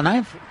root. Well,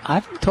 and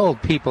I've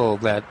told people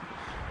that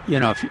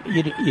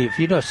if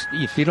you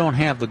don't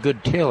have the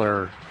good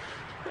tiller,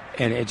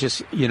 and it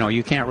just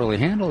you can't really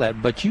handle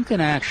that, but you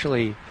can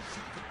actually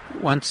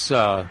once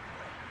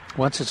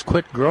it's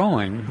quit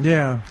growing,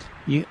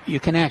 you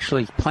can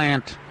actually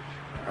plant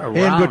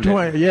around in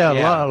between. It.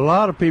 A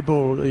lot of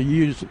people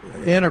use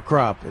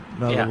intercrop it.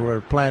 In other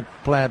words,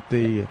 plant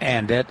the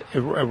and it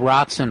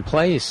rots in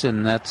place,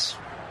 and that's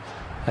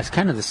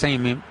kind of the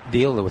same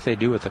deal that what they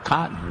do with the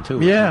cotton too.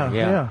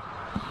 Yeah.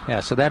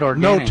 So that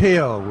organic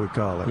no-till we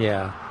call it.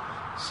 Yeah.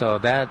 So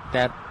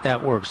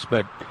that works,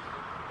 but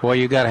boy,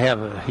 you got to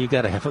have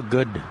a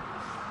good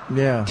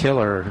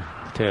tiller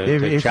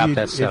to chop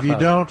that stuff up. If you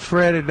don't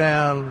shred it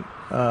down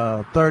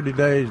 30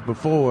 days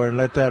before and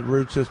let that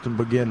root system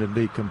begin to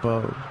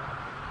decompose,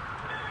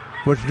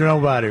 which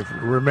nobody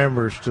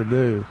remembers to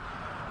do.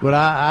 But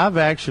I've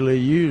actually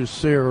used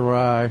Sierra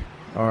Rye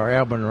or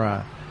Alban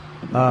Rye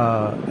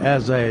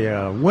as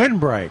a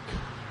windbreak,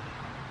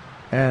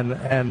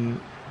 and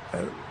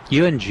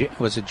you and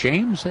was it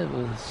James that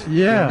was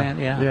yeah. Doing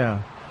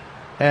that?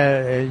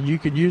 And you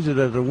could use it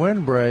as a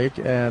windbreak,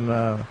 and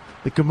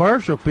the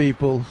commercial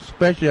people,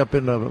 especially up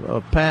in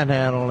the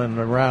Panhandle and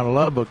around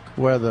Lubbock,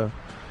 where the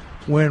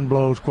wind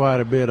blows quite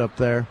a bit up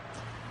there,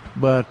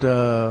 but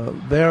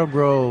they'll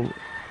grow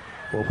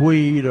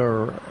wheat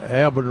or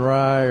Alban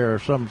Rye or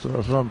some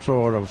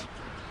sort of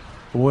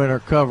winter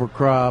cover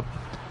crop,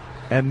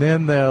 and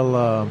then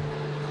they'll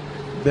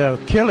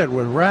kill it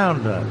with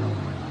Roundup.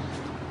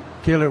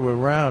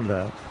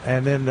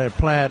 And then they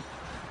plant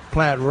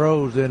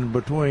rows in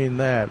between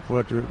that,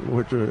 which we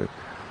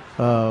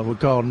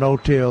call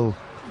no-till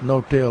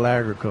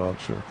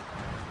agriculture,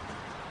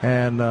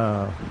 and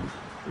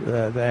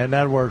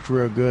that works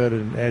real good.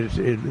 And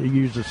it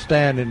uses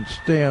standing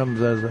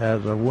stems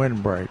as a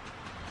windbreak.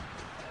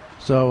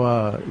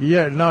 So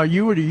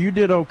you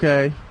did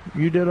okay.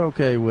 You did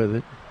okay with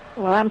it.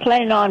 Well, I'm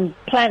planning on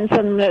planting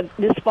some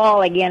this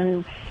fall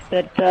again,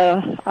 but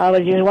I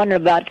was just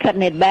wondering about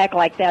cutting it back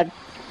like that a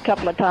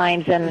couple of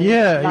times and you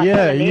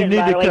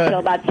need to wait till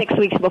about 6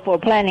 weeks before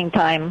planting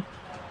time.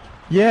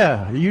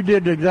 Yeah, you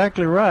did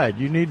exactly right.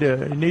 You need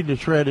to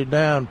shred it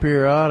down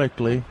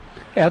periodically.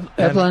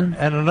 Evelyn?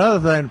 And another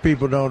thing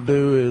people don't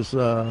do is,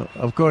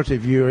 of course,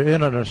 if you're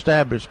in an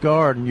established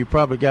garden, you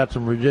probably got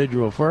some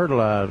residual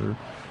fertilizer.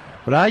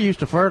 But I used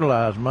to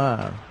fertilize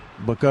mine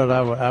because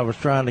I was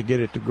trying to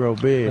get it to grow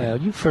big. Well,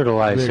 you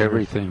fertilize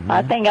everything.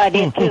 I think I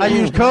did too. I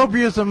used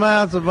copious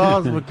amounts of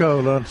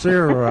Osmocote on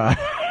Sierra Rye.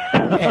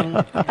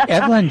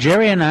 Evelyn,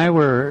 Jerry, and I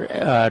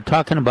were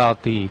talking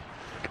about the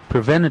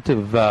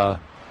preventative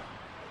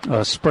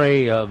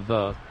spray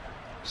of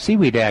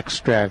seaweed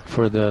extract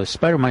for the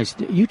spider mites.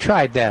 You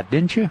tried that,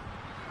 didn't you?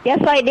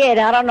 Yes, I did.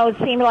 I don't know. It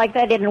seemed like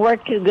that didn't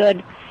work too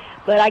good,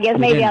 but I guess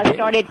maybe I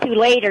started too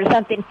late or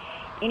something.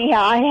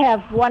 Anyhow, I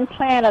have one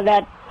plant of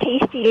that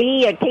Tasty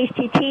Lee or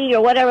Tasty Tea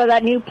or whatever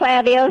that new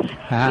plant is.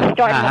 It's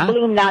starting to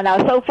bloom now. Now,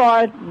 so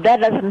far, that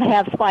doesn't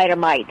have spider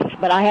mites,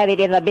 but I have it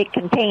in a big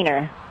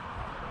container.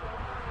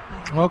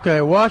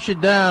 Okay, wash it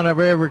down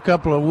every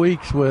couple of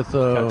weeks with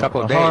a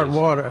couple of hard days.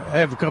 water.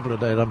 Every couple of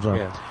days, I'm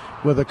sorry. Yeah.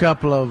 With a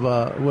couple of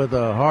with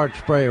a hard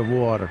spray of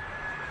water.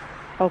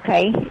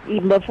 Okay,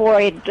 even before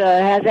it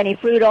has any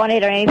fruit on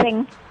it or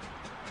anything.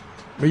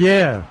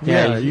 Yeah.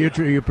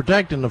 You're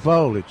protecting the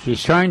foliage.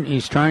 He's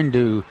trying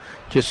to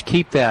just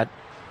keep that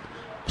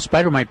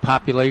spider mite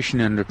population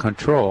under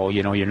control.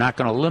 You know, you're not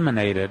going to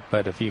eliminate it,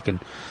 but if you can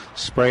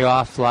spray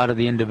off a lot of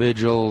the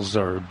individuals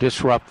or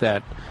disrupt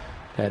that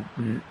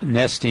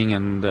nesting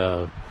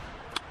and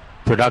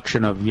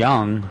production of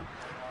young,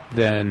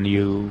 then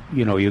you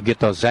get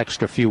those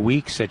extra few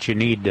weeks that you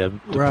need to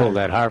pull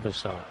that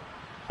harvest off.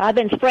 I've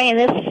been spraying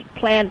this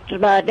plant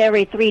about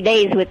every 3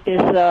 days with this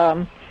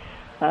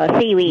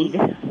seaweed.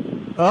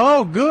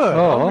 Oh, good.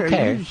 Oh,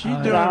 okay. She's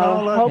doing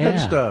all that good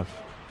stuff.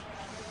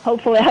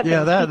 Hopefully, I can keep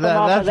them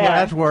off of that.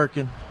 That's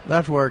working.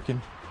 That's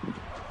working.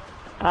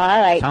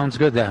 All right. Sounds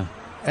good, then.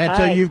 And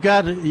so you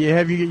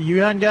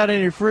hadn't got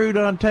any fruit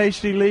on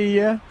Tasty Lee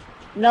yet?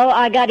 No,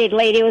 I got it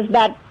late. It was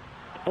about,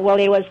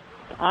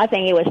 I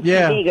think it was too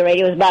big already.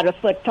 It was about a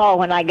foot tall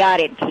when I got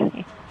it.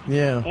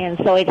 Yeah. And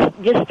so it's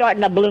just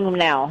starting to bloom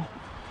now.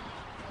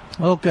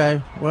 Okay.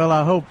 Well,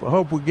 I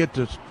hope we get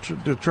to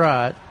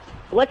try it.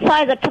 What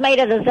size of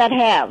tomato does that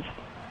have?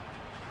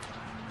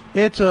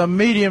 It's a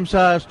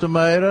medium-sized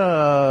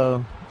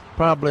tomato,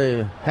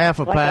 probably half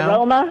a pound.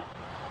 Aroma?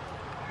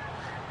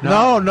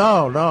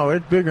 No.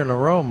 It's bigger than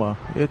Aroma.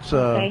 It's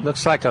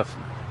looks like a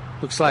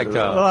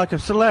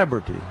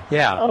celebrity.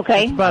 Yeah.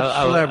 Okay. It's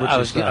about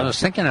celebrity. I was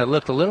thinking it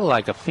looked a little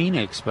like a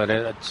Phoenix,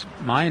 but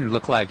mine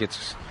looked like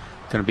it's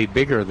going to be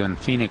bigger than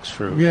Phoenix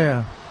fruit.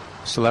 Yeah.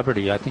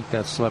 Celebrity. I think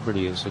that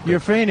Celebrity is a good. Your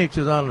Phoenix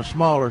is on the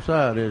smaller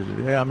side, is it?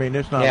 Yeah, I mean,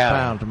 it's not a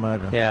pound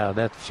tomato. Yeah,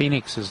 that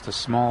Phoenix is the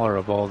smaller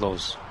of all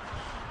those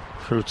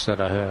fruits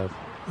that I have.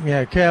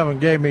 Yeah, Calvin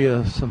gave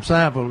me some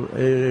sample.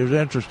 It was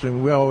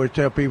interesting. We always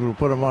tell people to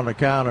put them on the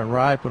counter and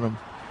ripen them.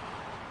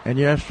 And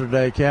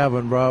yesterday,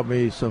 Calvin brought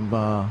me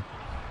some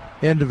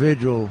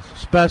individual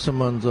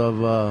specimens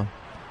of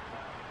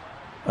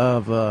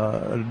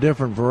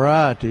different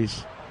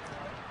varieties.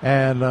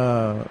 And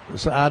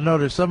so I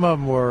noticed some of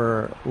them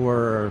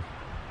were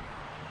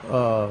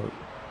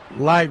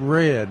light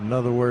red. In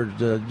other words,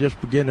 just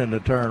beginning to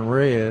turn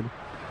red.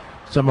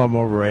 Some of them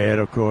were red,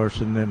 of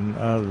course, and then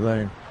other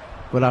things.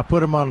 But I put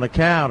them on the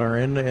counter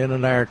in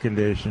an air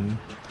condition,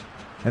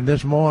 and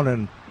this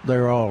morning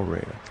they're all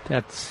red.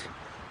 That's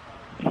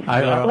what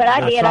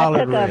I did.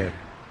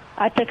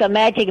 I took a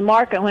magic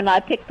marker when I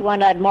picked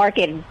one. I'd mark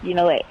it,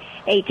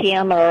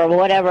 ATM or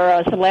whatever,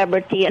 a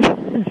Celebrity,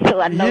 and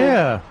so I know.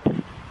 Yeah.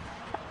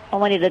 I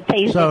wanted to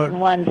taste different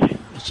ones.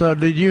 So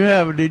did you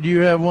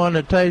have one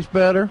that tastes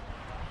better?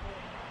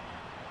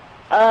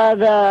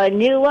 The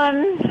new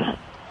one.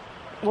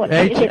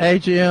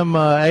 HM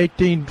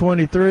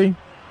 1823.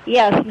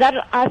 Yes,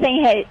 that I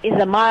think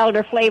is a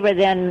milder flavor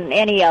than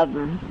any of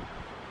them.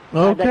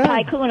 Okay. The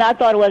Tycoon, I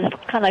thought it was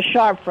kind of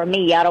sharp for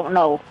me. I don't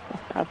know.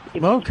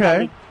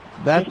 Okay,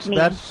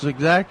 that's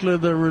exactly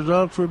the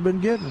results we've been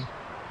getting.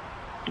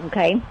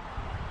 Okay.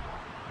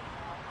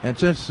 And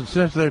since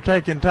they're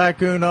taking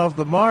Tycoon off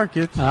the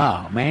market,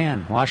 oh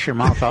man, wash your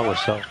mouth out with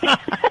soap.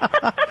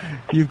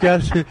 You've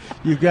got to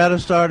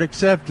start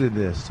accepting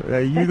this.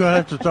 You're gonna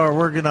have to start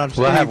working on.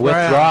 We'll have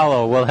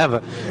withdrawal. We'll have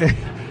a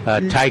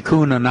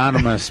Tycoon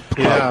Anonymous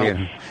club.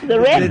 Yeah. The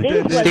red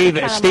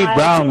Steve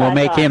Brown will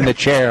make him the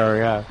chair.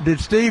 Yeah. Did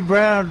Steve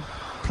Brown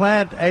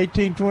plant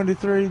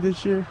 1823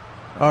 this year,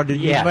 or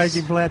did you make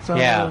him plant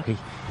something? Yeah,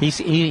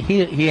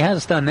 he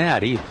has done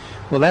that.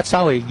 That's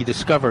how he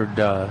discovered.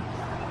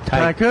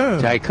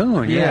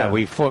 Tycoon, yeah.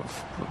 We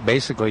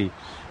basically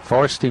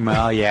forced him.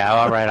 All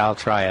right, I'll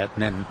try it.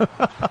 And then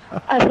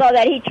I saw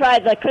that he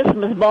tried the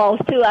Christmas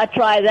balls too. I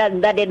tried that,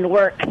 and that didn't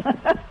work.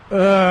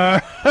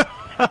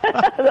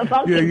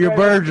 Your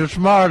birds are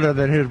smarter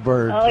than his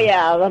birds. Oh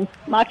yeah, the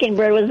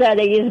mockingbird was there.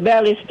 They just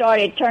barely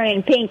started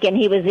turning pink, and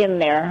he was in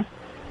there.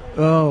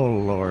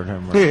 Oh Lord,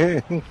 have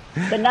mercy.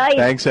 But now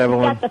Thanks,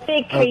 everyone. He's got the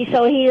fig tree,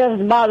 so he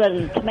doesn't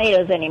bother the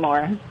tomatoes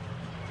anymore.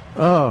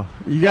 Oh,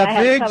 you got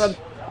figs?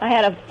 I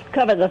had to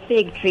cover the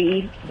fig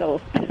tree, so.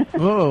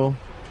 Oh,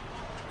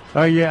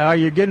 are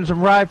you getting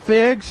some ripe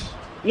figs?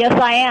 Yes,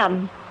 I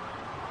am.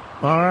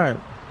 All right.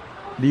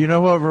 Do you know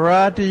what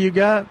variety you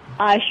got?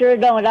 I sure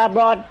don't. I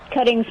brought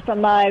cuttings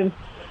from my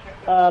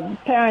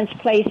parents'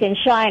 place in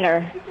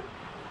Shiner.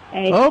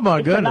 And it's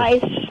a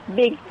nice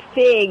big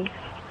fig,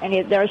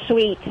 and they're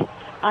sweet.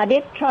 I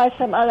did try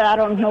some other, I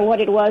don't know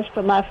what it was,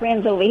 from my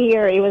friends over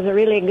here. It was a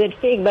really good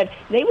fig, but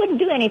they wouldn't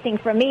do anything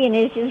for me, and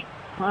it's just,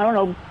 I don't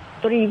know,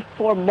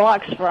 3-4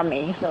 blocks from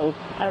me, so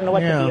I don't know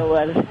what the deal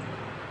was.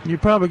 You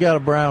probably got a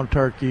brown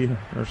turkey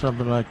or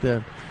something like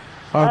that.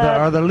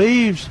 Are the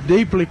leaves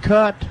deeply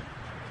cut?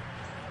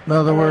 In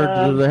other words,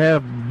 do they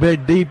have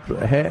big, deep,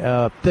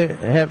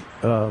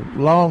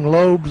 long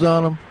lobes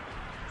on them?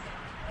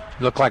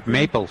 Look like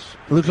maples.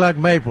 Looks like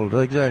maples,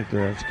 exactly.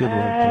 That's a good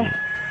one.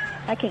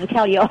 I can't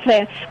tell you off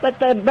there. But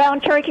the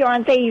brown turkey,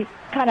 aren't they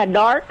kind of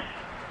dark?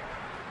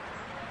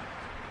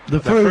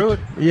 The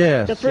fruit?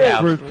 Yes. The fruit.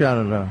 Fruit kind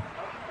of dark.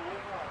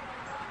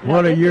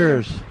 What are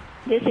yours?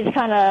 This is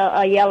kind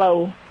of a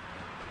yellow.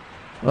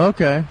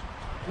 Okay.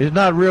 It's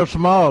not real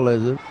small,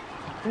 is it?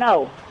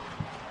 No.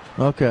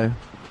 Okay.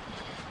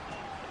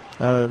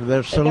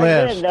 There's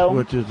Celeste,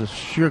 which is a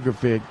sugar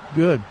fig.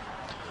 Good.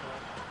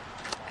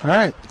 All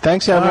right.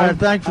 Thanks, Evelyn. All right,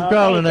 thanks for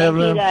calling,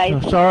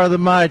 Evelyn. Sorry the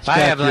mites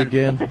got you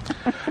again.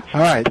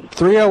 All right.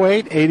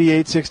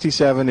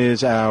 308-8867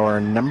 is our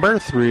number,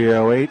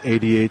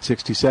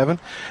 308-8867.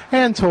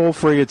 And toll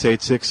free, it's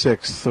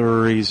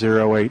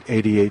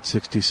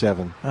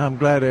 866-308-8867. I'm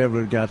glad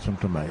Evelyn got some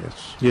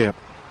tomatoes. Yeah.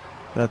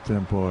 That's the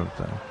important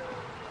thing.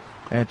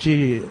 And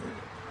she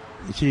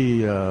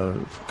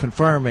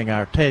confirming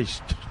our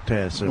taste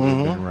tests that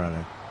we've been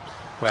running.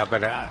 Well,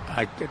 but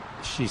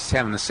she's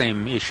having the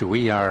same issue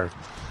we are.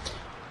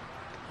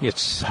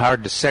 It's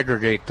hard to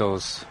segregate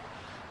those,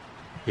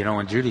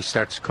 when Judy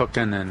starts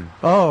cooking and.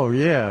 Oh,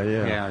 yeah.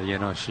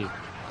 Yeah, she.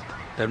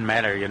 Doesn't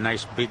matter. Your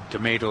nice big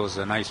tomato is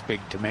a nice big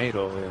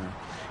tomato,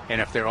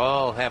 and if they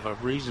all have a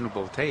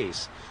reasonable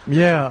taste.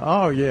 Yeah.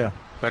 Oh, yeah.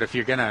 But if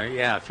you're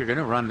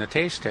gonna run the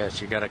taste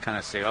test, you got to kind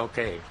of say,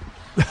 okay,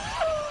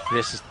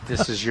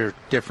 this is your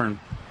different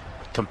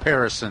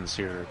comparisons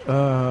here,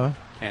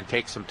 and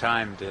take some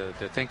time to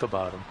think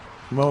about them.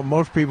 Well,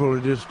 most people are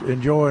just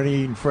enjoying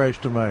eating fresh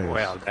tomatoes.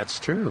 Well, that's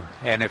true.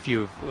 And if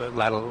a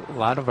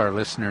lot of our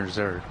listeners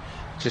are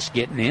just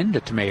getting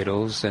into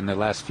tomatoes in the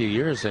last few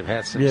years, have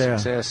had some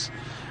success,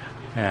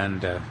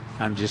 and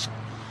I'm just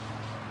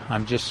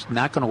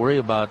not going to worry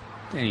about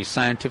any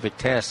scientific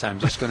tests. I'm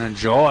just going to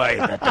enjoy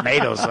the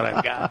tomatoes that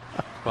I've got.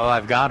 Well,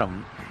 I've got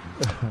them.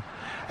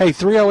 Hey,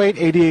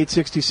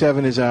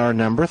 308-8867 is our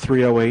number,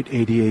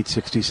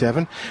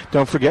 308-8867.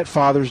 Don't forget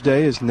Father's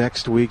Day is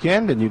next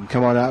weekend, and you can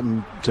come on out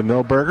to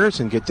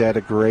Milberger's and get Dad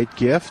a great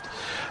gift.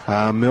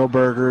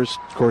 Milberger's,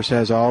 of course,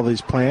 has all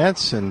these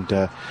plants, and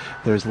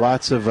there's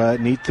lots of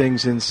neat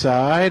things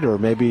inside, or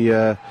maybe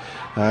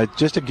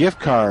just a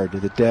gift card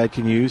that Dad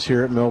can use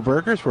here at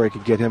Milberger's, where he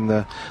could get him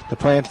the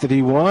plants that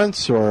he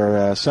wants,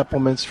 or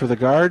supplements for the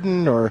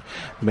garden, or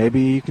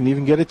maybe you can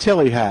even get a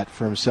Tilly hat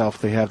for himself.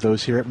 They have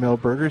those here at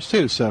Milberger's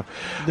too. So,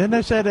 didn't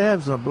they say they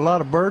have a lot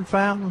of bird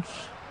fountains?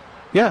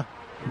 Yeah.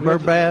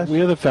 Bird baths? We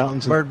have the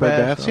fountains and bird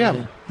baths,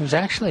 yeah. There's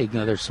actually,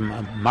 there's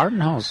some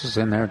Martin houses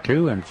in there,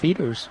 too, and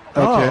feeders.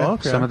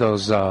 Okay. Some of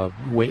those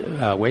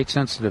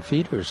weight-sensitive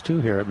feeders, too,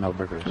 here at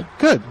Milberger's.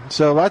 Good.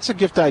 So lots of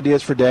gift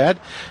ideas for Dad.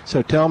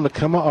 So tell him to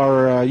come,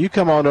 or you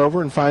come on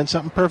over and find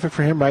something perfect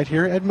for him right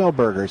here at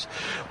Milberger's.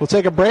 We'll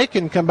take a break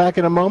and come back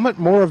in a moment.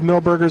 More of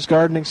Milberger's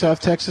Gardening South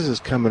Texas is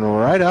coming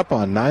right up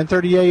on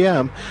 9:30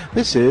 a.m.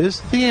 This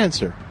is The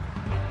Answer.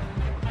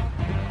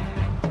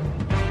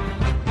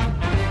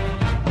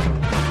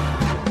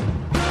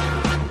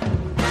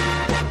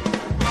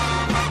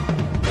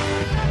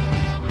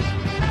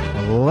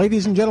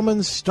 Ladies and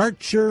gentlemen,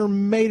 start your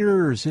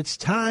maters. It's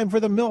time for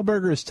the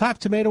Milberger's Top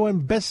Tomato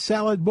and Best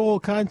Salad Bowl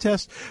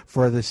contest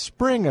for the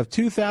spring of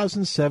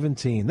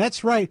 2017.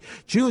 That's right,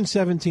 June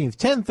 17th,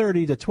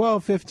 10:30 to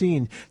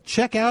 12:15.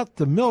 Check out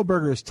the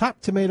Milberger's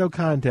Top Tomato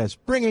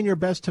contest. Bring in your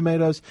best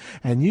tomatoes,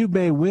 and you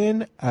may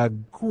win a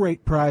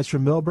great prize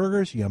from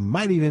Milberger's. You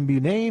might even be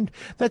named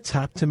the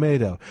top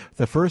tomato.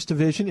 The first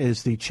division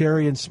is the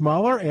cherry and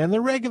smaller and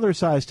the regular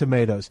size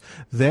tomatoes.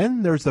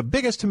 Then there's the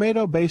biggest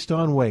tomato based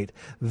on weight.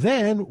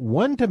 Then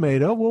one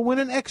tomato will win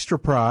an extra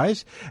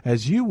prize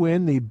as you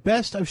win the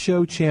Best of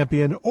Show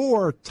Champion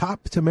or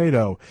Top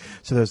Tomato.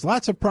 So there's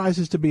lots of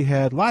prizes to be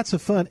had, lots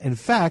of fun. In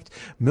fact,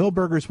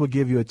 Milberger's will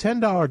give you a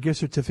 $10 gift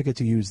certificate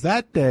to use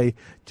that day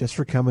just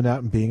for coming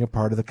out and being a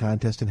part of the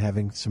contest and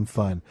having some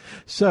fun.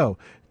 So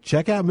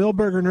check out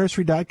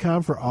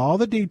MilbergerNursery.com for all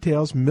the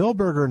details,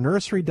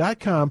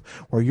 MilbergerNursery.com,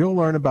 where you'll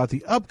learn about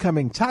the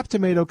upcoming Top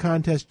Tomato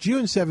Contest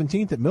June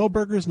 17th at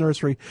Milberger's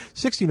Nursery,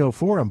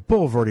 1604 on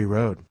Boulevardy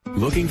Road.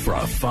 Looking for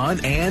a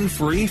fun and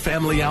free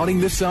family outing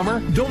this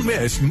summer? Don't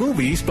miss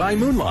Movies by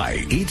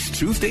Moonlight each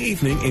Tuesday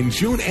evening in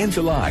June and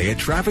July at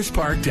Travis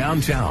Park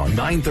downtown,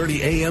 9:30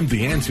 a.m.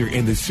 The Answer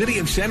in the city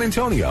of San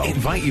Antonio.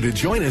 Invite you to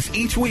join us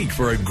each week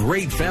for a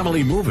great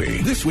family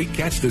movie. This week,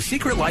 catch The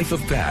Secret Life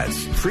of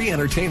Pets. Free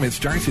entertainment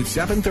starts at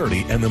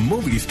 7:30 and the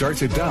movie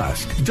starts at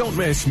dusk. Don't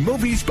miss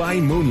Movies by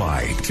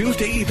Moonlight,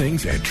 Tuesday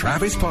evenings at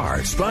Travis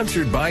Park.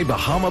 Sponsored by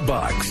Bahama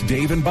Bucks,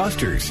 Dave &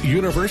 Buster's,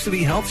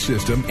 University Health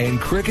System,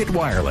 and Cricket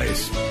Wireless.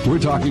 We're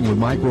talking with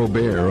Mike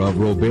Robert of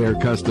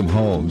Robert Custom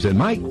Homes. And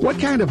Mike, what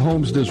kind of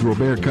homes does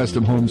Robert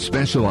Custom Homes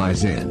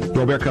specialize in?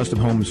 Robert Custom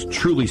Homes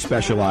truly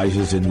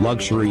specializes in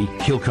luxury,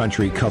 hill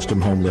country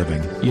custom home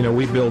living. You know,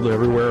 we build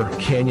everywhere,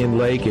 Canyon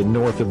Lake and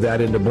north of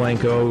that into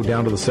Blanco,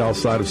 down to the south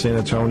side of San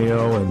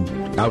Antonio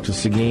and out to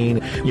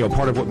Seguin. You know,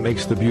 part of what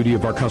makes the beauty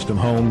of our custom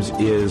homes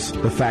is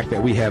the fact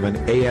that we have an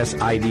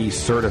ASID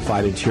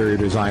certified interior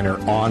designer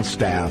on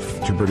staff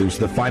to produce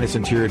the finest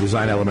interior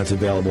design elements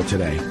available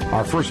today.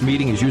 Our first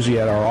meeting is usually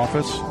at our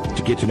office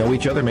to get to know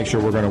each other, make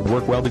sure we're going to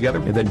work well together,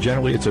 and then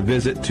generally it's a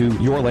visit to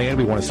your land.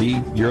 We want to see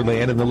your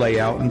land and the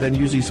layout, and then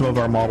usually some of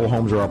our model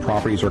homes or our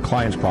properties or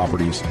clients'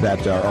 properties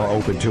that are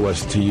open to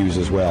us to use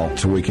as well,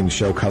 so we can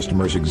show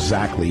customers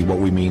exactly what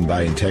we mean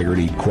by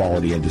integrity,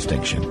 quality, and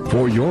distinction.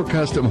 For your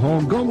custom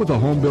home, go with a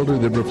home builder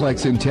that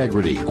reflects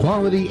integrity,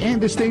 quality,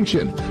 and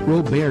distinction.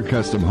 Robert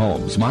Custom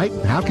Homes. Mike,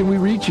 how can we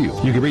reach you?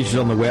 You can reach us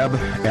on the web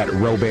at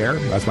Robert,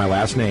 that's my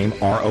last name,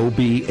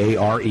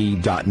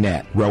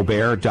 ROBARE.net,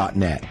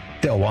 Robert.net.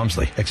 Dale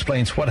Walmsley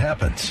explains what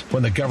happens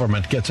when the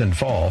government gets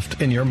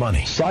involved in your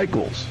money.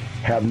 Cycles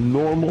have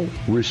normal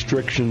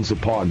restrictions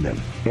upon them.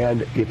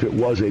 And if it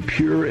was a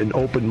pure and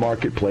open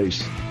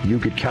marketplace, you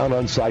could count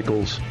on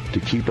Cycles to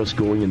keep us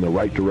going in the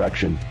right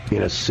direction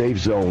in a safe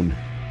zone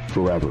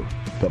forever.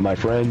 But my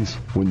friends,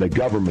 when the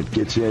government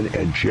gets in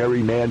and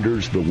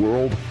gerrymanders the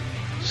world,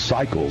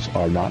 Cycles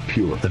are not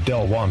pure. The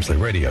Del Walmsley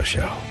Radio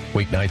Show,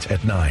 weeknights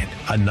at 9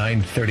 on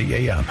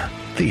 9:30 a.m.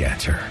 The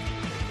Answer.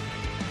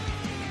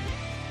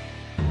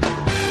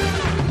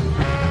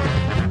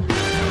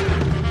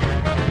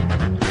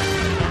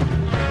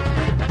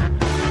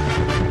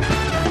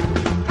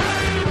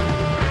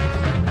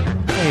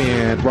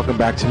 welcome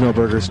back to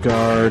Milberger's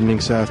Gardening,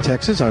 South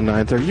Texas on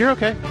 9:30. You're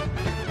okay.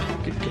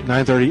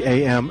 9:30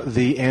 a.m.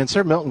 The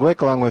Answer. Milton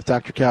Glick along with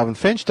Dr. Calvin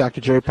Finch,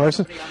 Dr. Jerry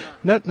Parsons.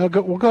 We'll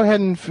go ahead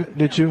and...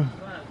 Did you...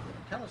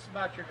 Tell us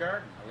about your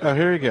garden. Oh,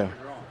 here you go.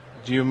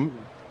 Do you...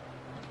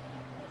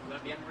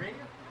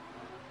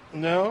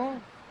 No?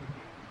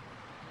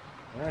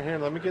 All right, here,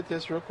 let me get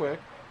this real quick.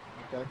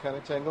 Got kind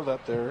of tangled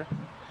up there.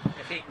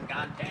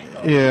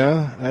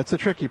 Yeah, that's the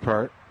tricky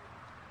part.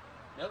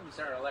 Milton's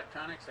our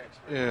electronics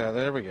expert. Yeah,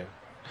 there we go.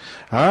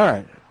 All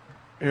right.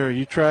 Here,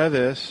 you try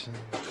this.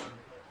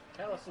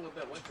 Tell us a little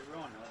bit what you're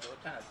growing.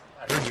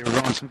 I heard you were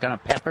growing some kind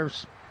of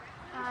peppers.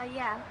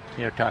 Yeah.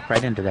 Here, talk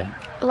right into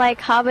that. Like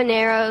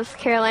habaneros,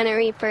 Carolina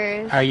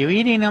Reapers. Are you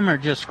eating them or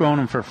just growing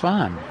them for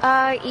fun?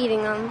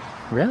 Eating them.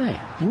 Really?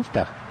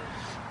 Oofta.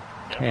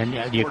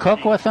 And do you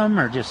cook with them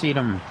or just eat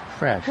them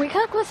fresh? We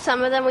cook with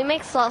some of them. We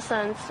make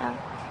salsa and stuff.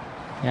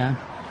 Yeah.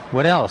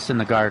 What else in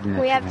the garden?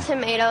 We have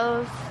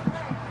tomatoes.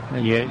 Do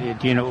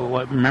you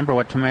know remember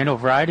what tomato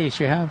varieties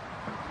you have?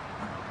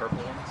 Purple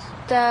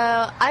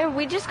ones.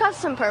 We just got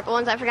some purple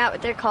ones. I forgot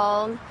what they're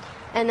called.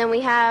 And then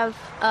we have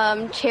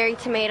cherry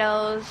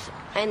tomatoes,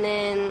 and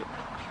then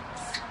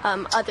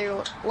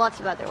lots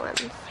of other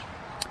ones.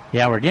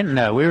 Yeah, we're getting.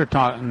 We were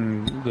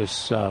talking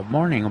this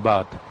morning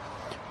about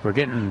we're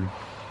getting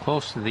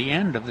close to the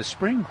end of the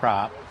spring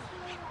crop,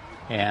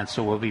 and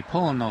so we'll be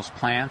pulling those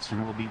plants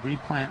and we'll be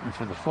replanting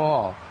for the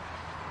fall.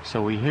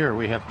 So we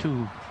have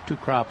two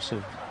crops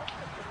of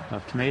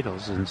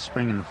tomatoes in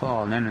spring and the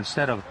fall, and then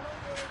instead of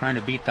trying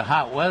to beat the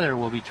hot weather,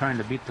 we'll be trying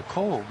to beat the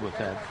cold with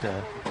that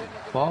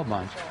fall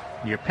bunch.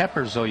 Your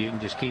peppers, though, you can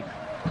just keep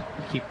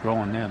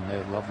growing them.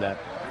 They love that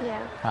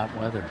hot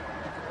weather.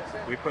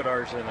 We put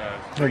ours in a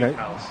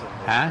greenhouse.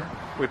 Huh?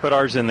 We put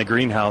ours in the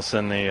greenhouse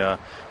in the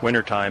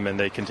wintertime, and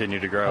they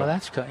continue to grow. Oh,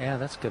 that's good. Yeah,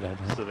 that's a good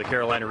idea. So the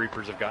Carolina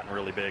Reapers have gotten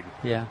really big.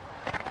 Yeah.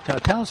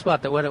 Tell us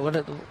about that.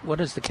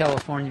 What is the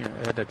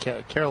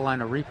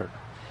Carolina Reaper?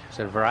 Is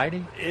it a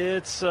variety?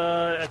 It's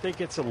I think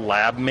it's a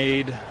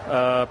lab-made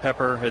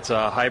pepper. It's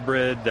a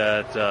hybrid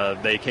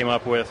that they came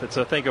up with. It's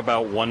I think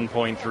about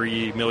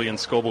 1.3 million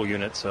Scoville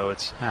units, so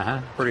it's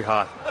pretty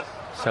hot.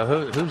 So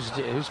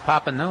who's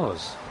popping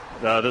those?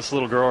 This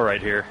little girl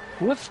right here.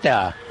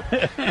 Woofda.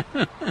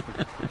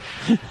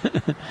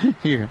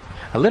 You're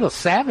a little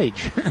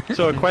savage.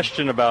 So a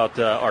question about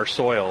our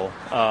soil.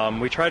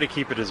 We try to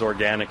keep it as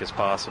organic as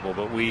possible,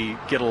 but we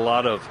get a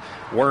lot of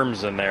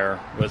worms in there,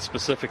 but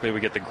specifically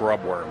we get the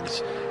grub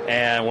worms.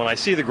 And when I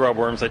see the grub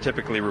worms, I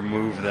typically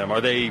remove them.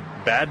 Are they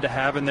bad to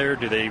have in there?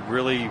 Do they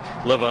really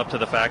live up to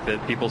the fact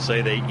that people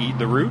say they eat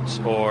the roots?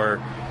 Or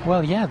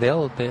well, yeah,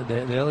 they'll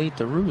eat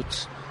the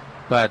roots.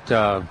 But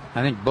I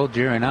think both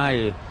Jerry and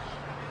I,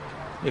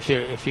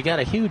 if you got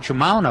a huge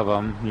amount of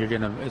them,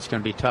 it's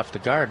gonna be tough to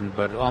garden.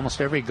 But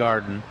almost every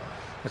garden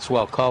that's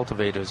well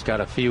cultivated has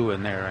got a few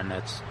in there,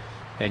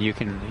 and you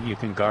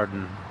can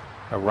garden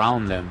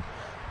around them.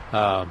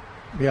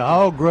 Yeah,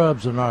 all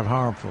grubs are not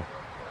harmful.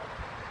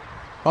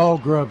 All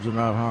grubs are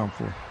not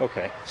harmful.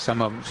 Okay.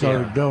 Some of them.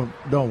 So yeah.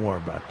 don't worry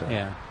about that.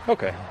 Yeah.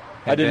 Okay.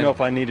 I didn't know if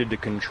I needed to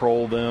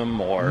control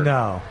them or.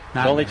 No.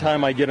 The only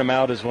time I get them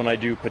out is when I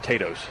do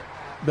potatoes.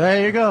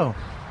 There you go.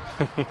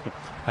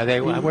 Are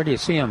they? Where do you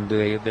see them?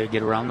 Do they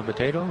get around the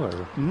potato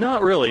or?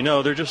 Not really.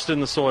 No, they're just in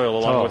the soil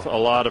along with a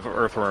lot of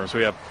earthworms.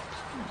 We have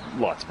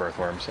lots of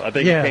earthworms. I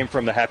think it came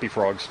from the Happy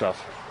Frog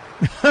stuff.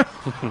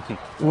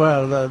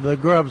 Well, the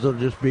grubs will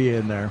just be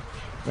in there.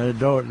 They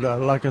don't,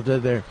 like I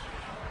said,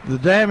 the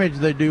damage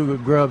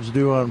grubs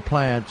do on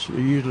plants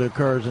usually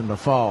occurs in the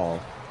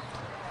fall.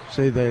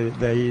 See, they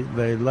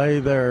lay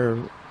their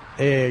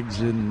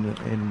eggs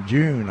in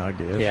June, I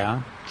guess.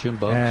 Yeah, June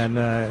bugs. And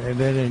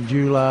then in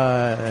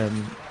July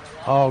and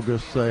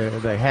August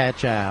they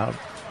hatch out,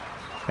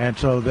 and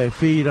so they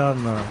feed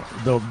on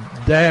the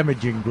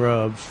damaging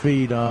grubs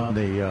feed on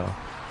the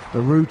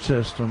root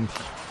systems.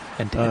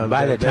 And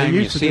by the time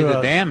you see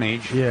the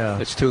damage,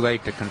 it's too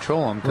late to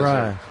control them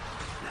because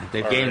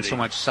they've gained so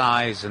much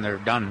size and they're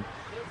done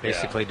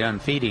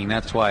feeding.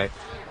 That's why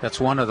that's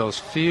one of those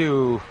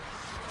few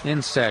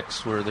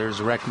insects where there's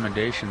a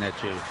recommendation that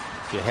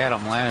if you had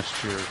them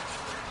last year,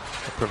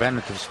 a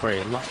preventative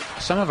spray.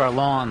 Some of our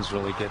lawns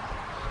really get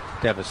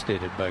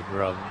devastated by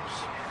grubs.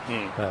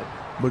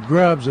 But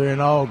grubs are in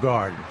all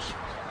gardens,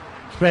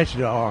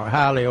 especially our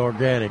highly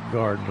organic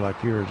gardens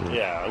like yours is.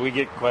 Yeah, we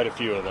get quite a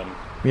few of them.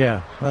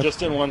 Yeah.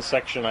 Just in one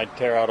section, I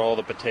tear out all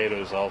the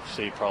potatoes. I'll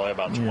see probably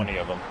about 20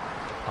 of them.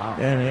 Wow.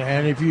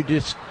 And if you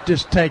just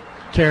take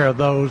care of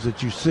those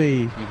that you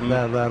see,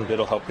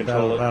 it'll help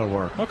control that'll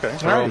work. Okay.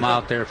 Throw them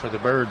out there for the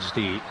birds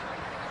to eat.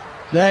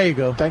 There you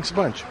go. Thanks a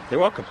bunch. You're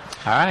welcome.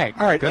 All right.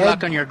 Good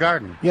luck on your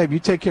garden. Yeah, you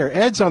take care.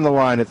 Ed's on the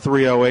line at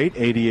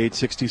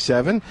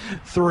 308-8867.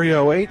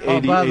 308-8867.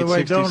 Oh, by the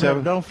way,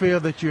 don't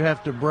feel that you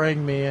have to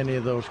bring me any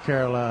of those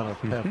Carolina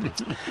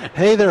peppers.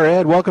 Hey there,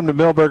 Ed. Welcome to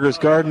Milberger's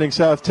Gardening,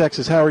 South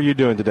Texas. How are you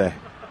doing today?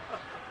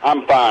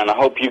 I'm fine. I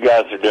hope you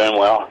guys are doing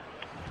well.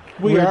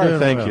 We are,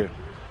 thank you.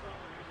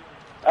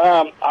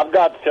 I've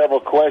got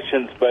several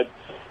questions, but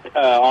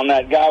on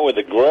that guy with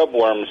the grub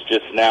worms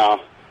just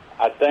now,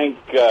 I think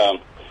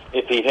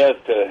if he has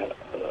to,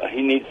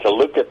 he needs to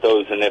look at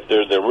those, and if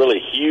they're the really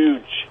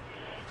huge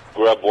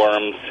grub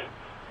worms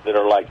that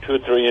are like 2 or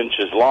 3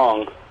 inches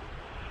long,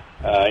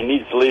 he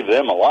needs to leave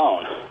them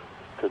alone.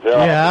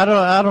 I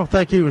don't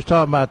think he was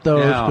talking about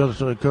those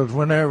because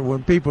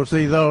when people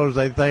see those,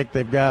 they think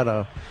they've got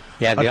a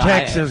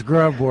Texas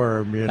grub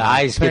worm, the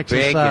eyes get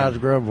big. Texas-sized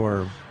grub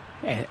worm.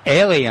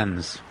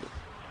 Aliens,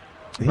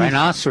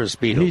 rhinoceros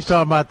beetles. He's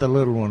talking about the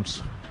little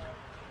ones.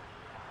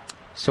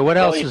 So what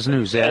else is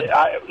news, Ed?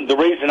 The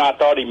reason I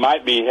thought he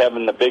might be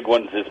having the big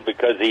ones is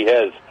because he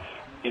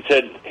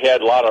said he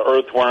had a lot of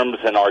earthworms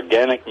and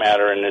organic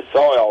matter in his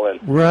soil, and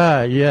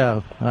right,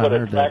 yeah, what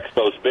attracts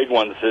those big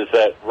ones is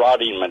that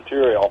rotting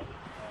material.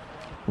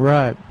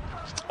 Right.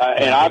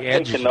 And I've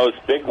taken those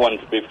big ones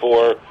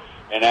before,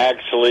 and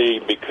actually,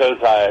 because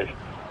I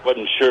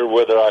wasn't sure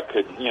whether I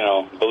could,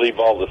 believe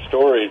all the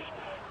stories,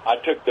 I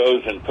took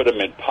those and put them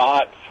in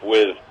pots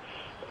with,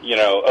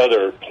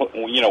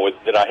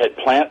 that I had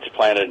plants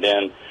planted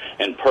in,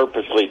 and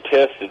purposely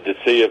tested to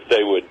see if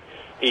they would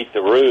eat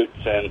the roots,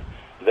 and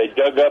they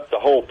dug up the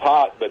whole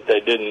pot, but they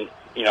didn't,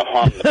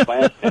 harm the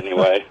plant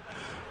anyway.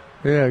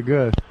 Yeah,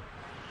 good.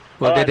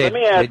 Well, let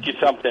me ask you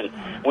something.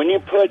 When you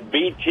put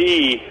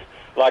BT,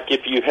 like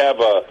if you have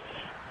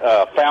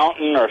a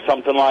fountain or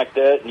something like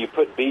that, and you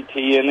put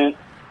BT in it,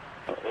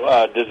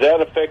 does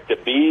that affect the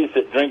bees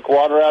that drink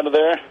water out of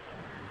there?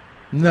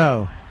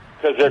 No.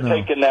 Because they're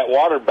taking that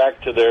water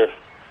back to their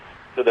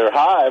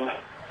hive.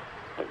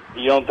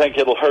 You don't think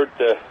it'll hurt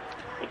the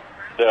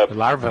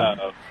larvae?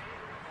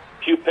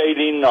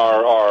 Pupating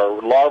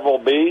or larval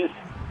bees?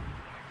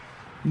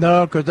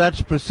 No, because that's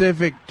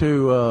specific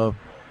to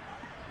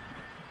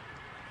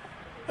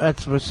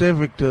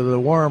the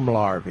worm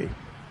larvae.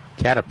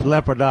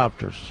 Caterpillar.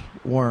 Lepidopterus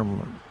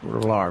worm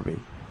larvae.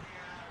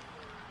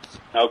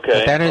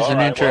 Okay. But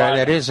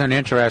that is an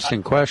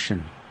interesting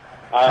question.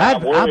 I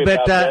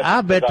bet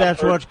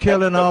that's what's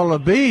killing all the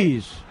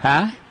bees.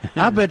 Huh?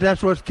 I bet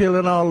that's what's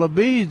killing all the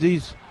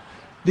bees.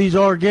 These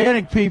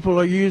organic people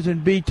are using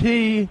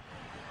BT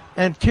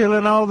and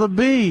killing all the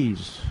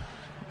bees.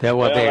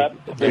 Again,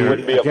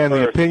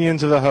 the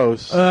opinions of the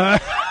host.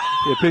 The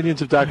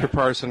opinions of Dr.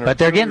 Parson. But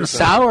they're getting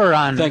sour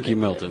on... Thank you,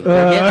 Milton.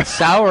 They're getting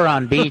sour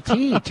on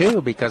BT,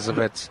 too, because of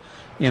its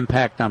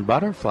impact on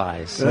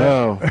butterflies.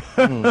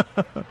 That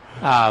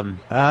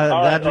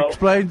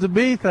explains the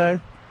bee thing.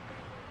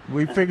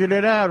 We figured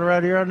it out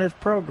right here on this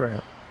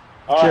program.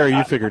 Jerry,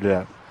 you figured it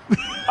out.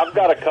 I've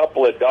got a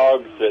couple of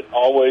dogs that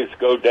always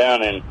go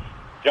down and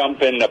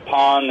jump in the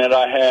pond that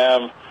I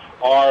have,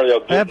 or they'll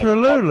get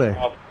absolutely.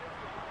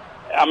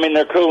 I mean,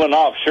 they're cooling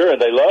off. Sure,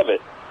 they love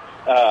it.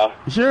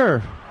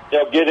 Sure.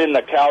 They'll get in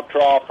the cow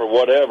trough or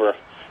whatever.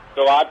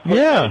 So I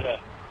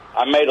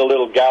made a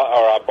little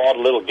I bought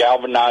a little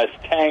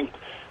galvanized tank,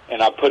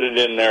 and I put it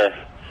in their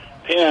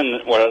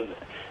pen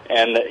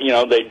and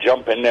they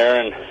jump in there,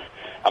 and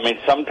I mean,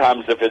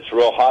 sometimes if it's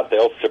real hot,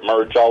 they'll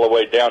submerge all the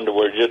way down to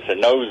where just the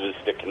nose is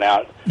sticking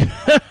out.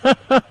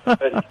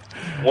 But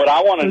what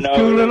I want to know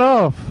cooling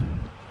off.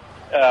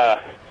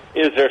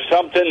 Is there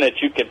something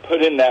that you can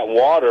put in that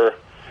water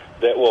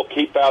that will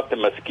keep out the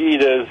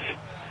mosquitoes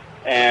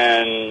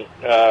and,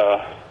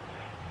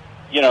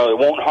 it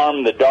won't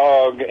harm the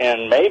dog,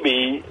 and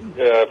maybe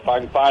if I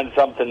can find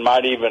something,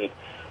 might even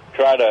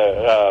try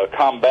to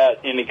combat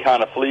any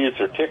kind of fleas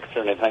or ticks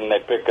or anything they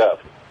pick up?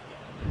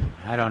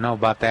 I don't know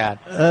about that.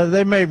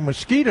 They make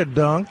mosquito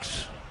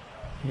dunks.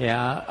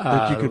 Yeah,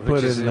 that you could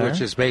put in there,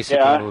 which is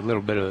basically a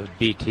little bit of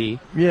BT.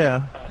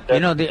 Yeah.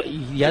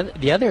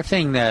 The other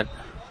thing that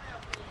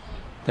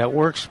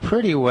works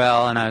pretty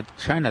well, and I'm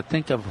trying to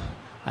think of,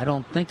 I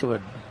don't think it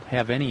would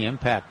have any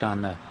impact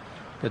on the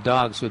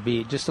dogs, would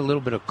be just a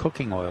little bit of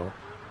cooking oil.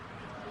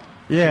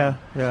 Yeah.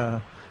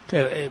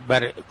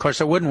 But of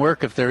course, it wouldn't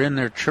work if they're in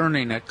there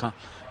churning it.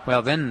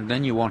 Well,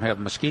 then you won't have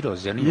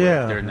mosquitoes anyway.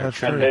 Yeah, they're in there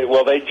churning.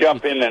 They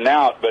jump in and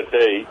out, but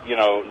the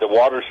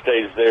water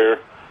stays there.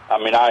 I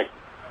mean, I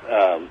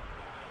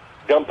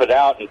dump it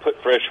out and put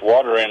fresh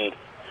water in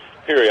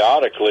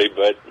periodically,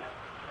 but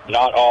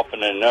not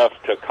often enough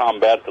to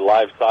combat the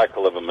life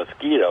cycle of a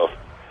mosquito.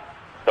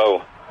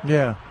 So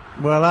yeah,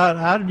 well,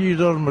 I'd use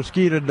those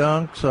mosquito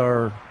dunks,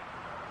 or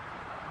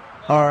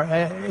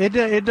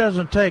it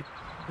doesn't take.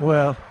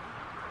 Well,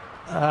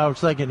 I was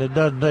thinking it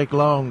doesn't take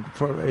long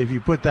if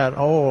you put that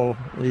oil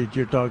that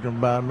you're talking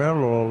about,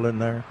 mineral oil, in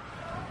there.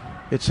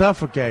 It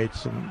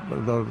suffocates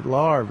the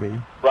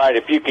larvae. Right,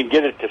 if you can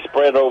get it to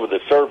spread over the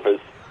surface.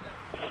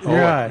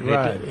 Right.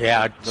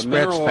 The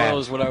mineral oil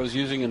is what I was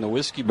using in the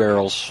whiskey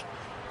barrels.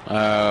 Is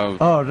that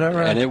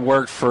right? And it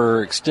worked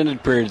for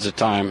extended periods of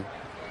time.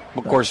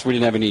 Of course, we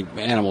didn't have any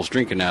animals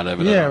drinking out of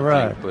it. Yeah,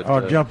 right.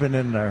 Or jumping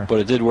in there. But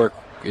it did work.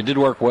 It did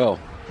work well.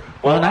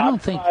 Well, and I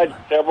don't think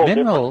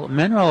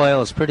mineral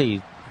oil is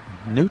pretty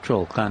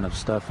neutral kind of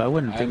stuff. I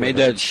wouldn't think I made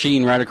that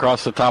sheen right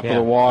across the top of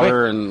the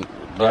water. And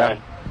right.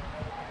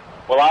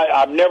 Well,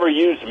 I've never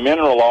used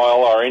mineral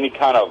oil or any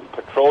kind of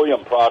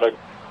petroleum product,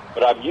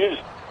 but I've used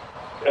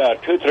 2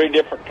 or 3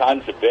 different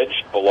kinds of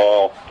vegetable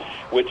oil,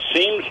 which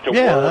seems to work.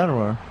 Yeah, that'll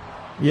work.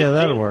 Yeah,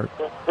 that'll work.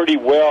 Pretty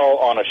well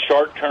on a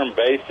short-term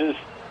basis,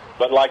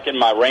 but like in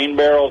my rain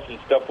barrels and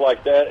stuff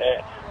like that,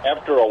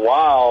 after a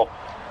while,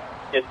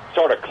 it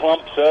sort of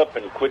clumps up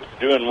and quits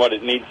doing what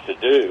it needs to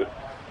do.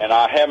 And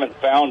I haven't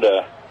found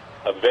a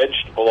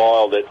vegetable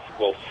oil that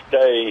will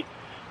stay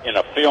in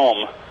a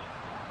film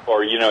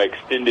for,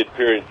 extended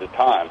periods of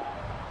time.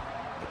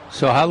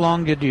 So how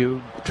long did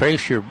you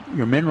trace your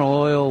mineral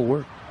oil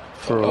work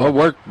for? Oh, it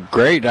worked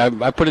great.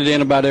 I put it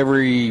in about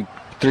every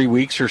 3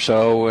 weeks or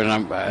so,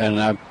 and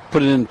I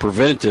put it in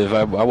preventative.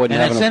 I wasn't.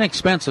 And having it's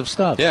inexpensive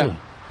stuff. Yeah, too.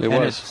 it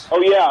And was.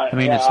 Oh, yeah. I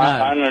mean, yeah, it's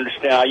not. I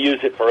understand. I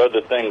use it for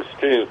other things,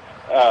 too.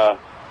 But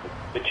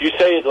you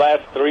say it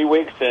lasts 3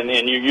 weeks, and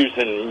you're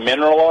using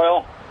mineral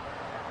oil?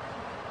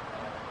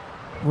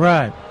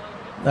 Right.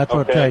 That's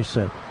what Okay. Tay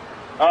said.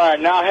 All right,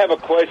 now I have a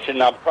question.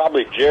 Now,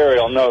 probably Jerry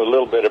will know a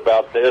little bit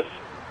about this.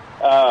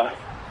 I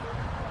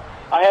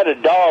had a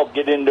dog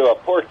get into a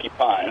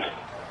porcupine.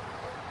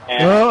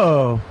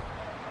 Uh-oh.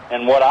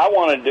 And what I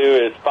want to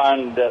do is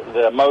find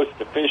the most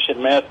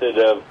efficient method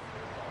of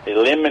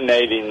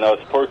eliminating those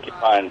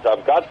porcupines.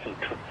 I've got some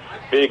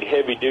big,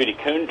 heavy-duty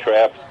coon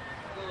traps,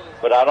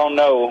 but I don't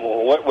know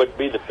what would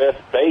be the best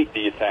bait, do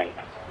you think?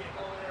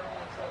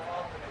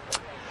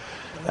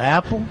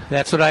 Apple?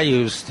 That's what I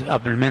used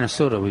up in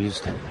Minnesota. We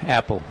used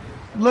apple.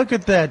 Look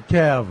at that,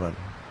 Calvin.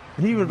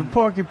 He was a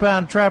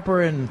porcupine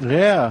trapper in...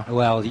 Yeah.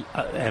 Well,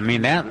 I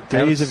mean, that's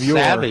Days of yore.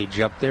 savage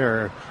up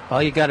there.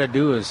 All you got to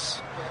do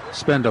is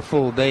spend a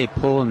full day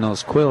pulling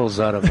those quills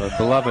out of a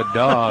beloved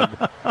dog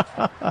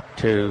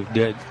to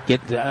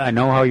get. I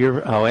know how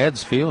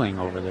Ed's feeling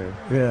over there.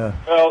 Yeah.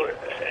 Well,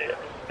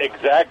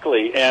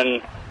 exactly.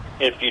 And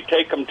if you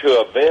take them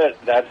to a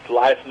vet, that's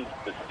licensed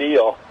to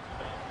steal.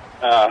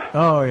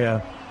 Oh,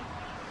 yeah.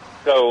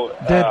 So,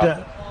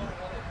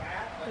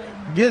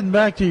 getting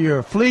back to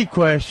your flea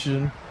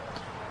question,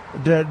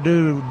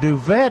 do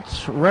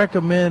vets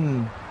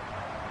recommend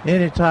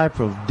any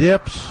type of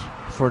dips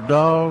for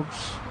dogs?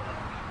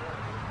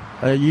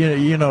 Like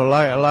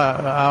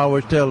I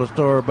always tell the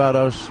story about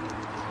us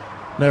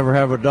never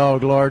have a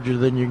dog larger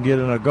than you can get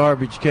in a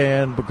garbage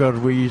can because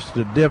we used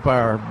to dip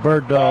our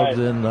bird dogs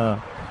in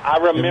I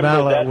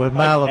remember that with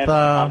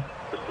malathion.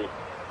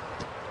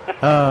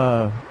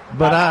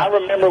 But I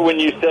remember when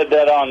you said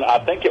that I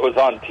think it was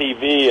on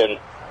TV and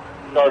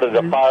started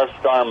a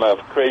firestorm of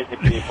crazy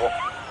people.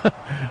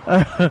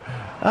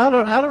 I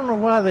don't know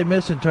why they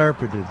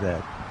misinterpreted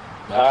that.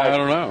 I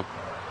don't know.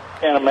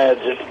 Can't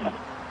imagine.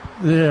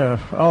 Yeah,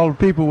 all the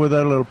people with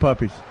their little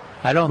puppies.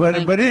 I don't.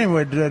 But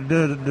anyway, do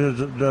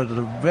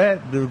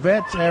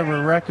vets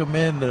ever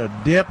recommend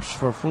dips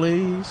for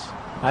fleas?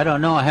 I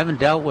don't know. I haven't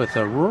dealt with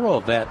a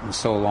rural vet in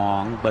so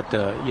long, but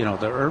the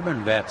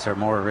urban vets are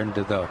more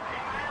into the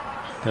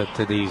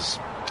these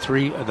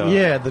treating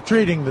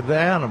the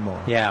animal.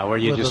 Yeah, where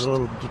you with just a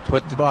little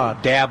put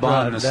dab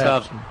on the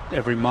stuff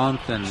every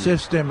month and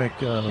systemic.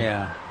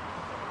 Yeah,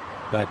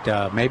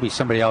 but maybe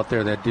somebody out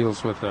there that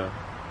deals with a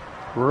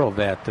rural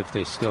vet, if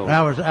they still.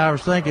 I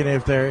was thinking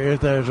if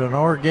there's an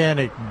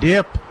organic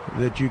dip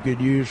that you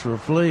could use for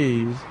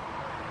fleas,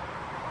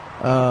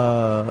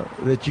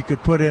 that you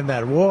could put in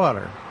that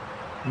water,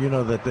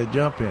 that they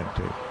jump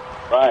into.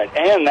 Right,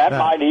 and that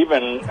might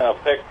even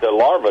affect the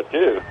larva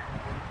too.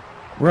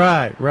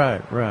 Right.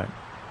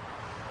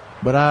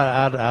 But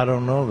I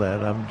don't know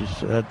that.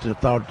 That's a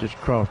thought just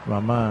crossed my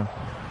mind.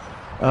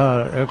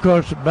 Of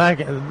course, back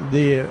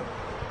the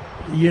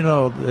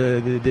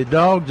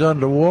dogs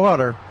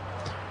underwater.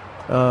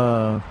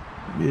 The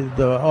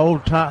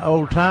old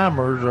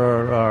timers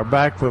are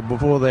back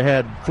before they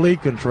had flea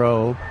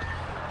control.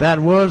 That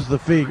was the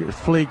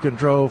flea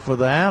control for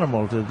the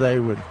animals, that they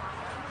would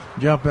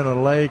jump in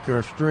a lake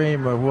or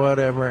stream or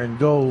whatever and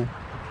go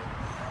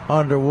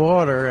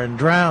underwater and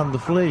drown the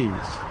fleas.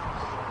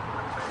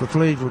 The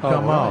fleas would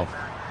come off.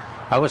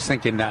 I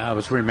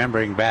was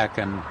remembering back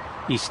in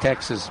East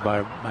Texas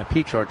by my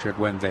peach orchard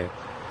when the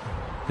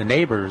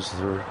neighbors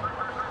or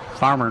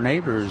farmer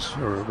neighbors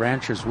or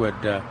ranchers would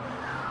go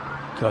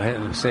ahead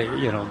and say,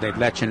 they'd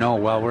let you know,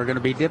 well, we're going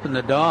to be dipping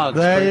the dogs.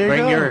 There you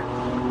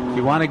go. If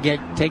you want to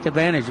take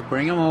advantage,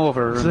 bring them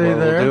over.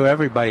 We'll do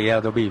everybody. Yeah,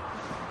 there'll be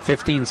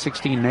 15,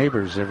 16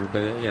 neighbors,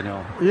 everybody,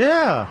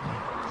 Yeah.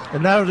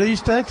 And that was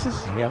East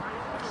Texas? Yep.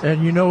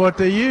 And you know what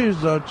they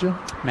use, don't you?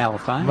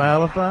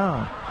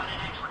 Malathion.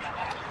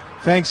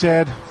 Thanks,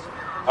 Ed.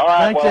 All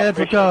right. Thanks, Ed,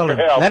 for calling.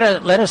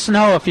 Let us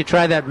know if you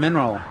try that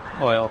mineral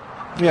oil.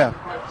 Yeah.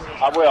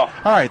 I will.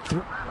 All right.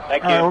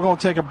 Thank you. All right, we're going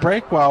to take a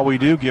break. While we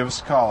do, give us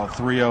a call at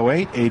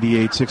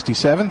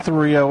 308-8867,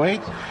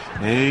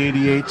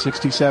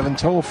 308-8867.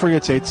 Toll free,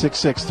 it's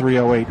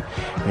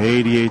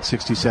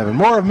 866-308-8867.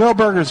 More of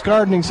Milberger's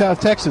Gardening South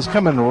Texas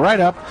coming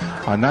right up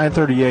on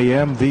 9:30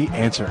 a.m. The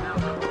Answer.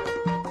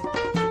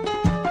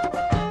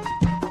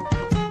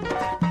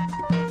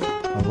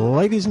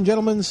 Ladies and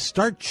gentlemen,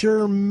 start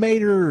your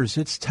maters.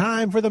 It's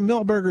time for the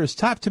Milberger's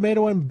Top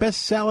Tomato and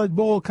Best Salad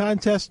Bowl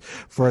contest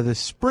for the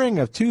spring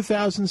of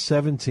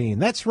 2017.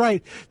 That's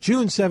right,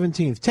 June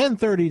 17th,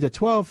 10:30 to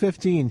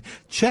 12:15.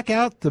 Check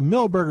out the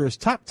Milberger's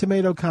Top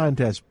Tomato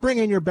contest. Bring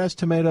in your best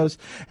tomatoes,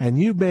 and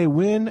you may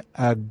win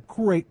a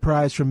great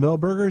prize from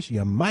Milberger's.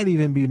 You might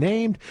even be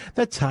named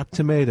the top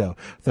tomato.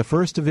 The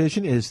first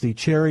division is the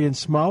cherry and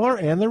smaller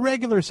and the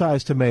regular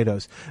size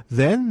tomatoes.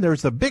 Then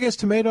there's the biggest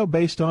tomato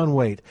based on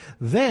weight.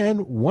 Then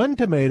one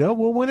tomato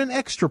will win an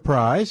extra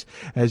prize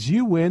as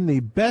you win the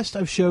Best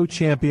of Show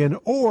Champion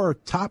or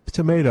Top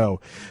Tomato.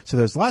 So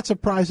there's lots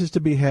of prizes to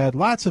be had,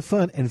 lots of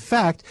fun. In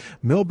fact,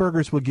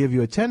 Milberger's will give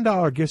you a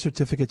 $10 gift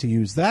certificate to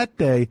use that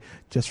day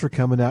just for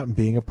coming out and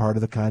being a part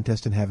of the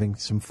contest and having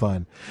some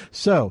fun.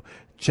 So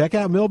check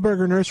out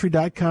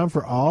MilbergerNursery.com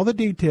for all the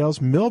details,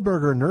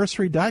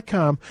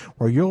 MilbergerNursery.com,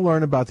 where you'll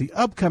learn about the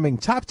upcoming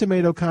Top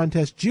Tomato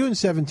Contest June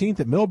 17th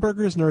at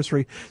Milberger's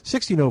Nursery,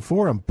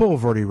 1604 on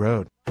Boulevardy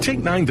Road. Take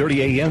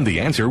 930 AM The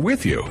Answer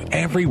with you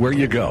everywhere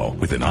you go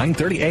with the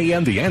 930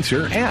 AM The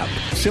Answer app.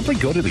 Simply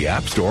go to the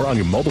App Store on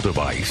your mobile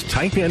device,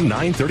 type in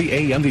 930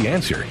 AM The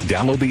Answer,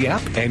 download the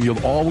app, and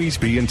you'll always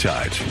be in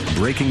touch.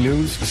 Breaking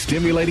news,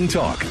 stimulating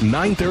talk,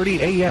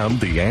 930 AM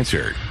The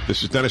Answer.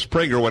 This is Dennis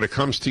Prager. When it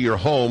comes to your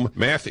home,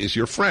 math is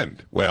your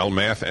friend. Well,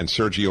 Math and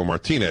Sergio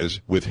Martinez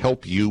with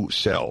Help You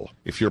Sell.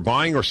 If you're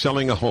buying or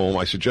selling a home,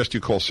 I suggest you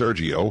call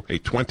Sergio, a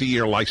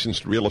 20-year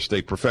licensed real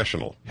estate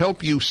professional.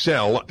 Help You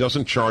Sell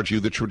doesn't charge you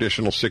the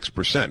traditional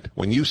 6%.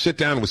 When you sit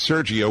down with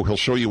Sergio, he'll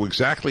show you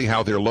exactly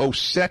how their low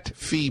set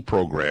fee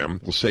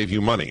program will save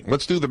you money.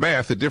 Let's do the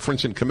math. The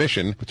difference in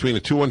commission between a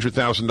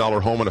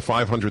 $200,000 home and a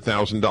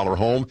 $500,000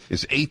 home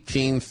is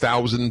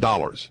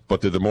 $18,000.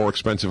 But did the more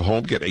expensive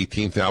home get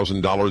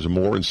 $18,000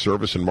 more in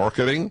service and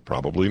marketing?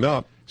 Probably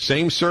not.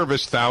 Same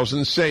service,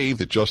 thousands saved.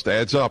 It just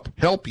adds up.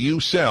 Help You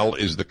Sell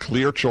is the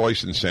clear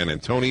choice in San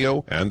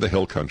Antonio and the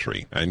Hill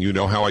Country. And you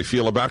know how I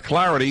feel about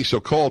clarity,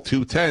 so call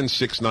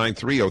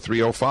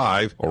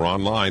 210-693-0305 or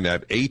online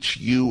at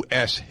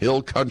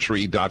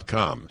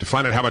hushillcountry.com. To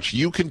find out how much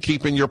you can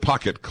keep in your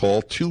pocket,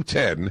 call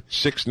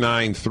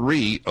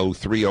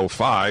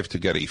 210-693-0305 to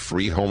get a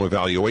free home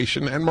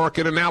evaluation and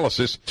market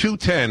analysis.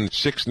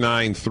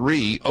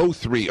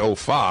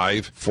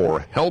 210-693-0305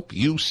 for Help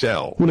You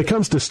Sell. When it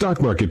comes to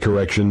stock market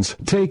corrections,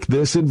 take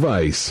this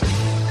advice.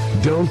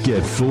 Don't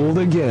get fooled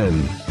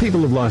again.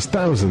 People have lost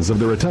thousands of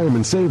their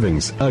retirement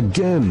savings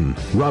again.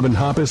 Robin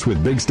Hoppus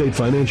with Big State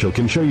Financial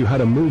can show you how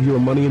to move your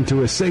money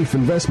into a safe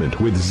investment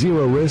with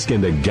zero risk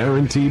and a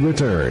guaranteed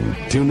return.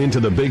 Tune into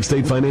the Big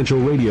State Financial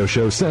radio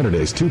show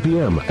Saturdays 2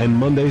 p.m. and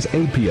Mondays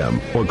 8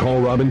 p.m. or call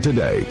Robin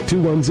today,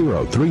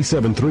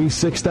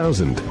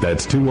 210-373-6000.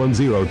 That's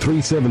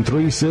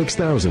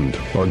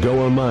 210-373-6000. Or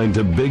go online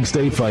to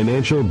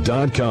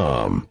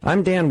BigStateFinancial.com.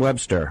 I'm Dan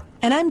Webster.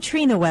 And I'm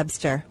Trina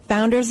Webster,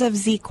 founders of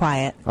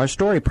Z-Quiet. Our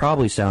story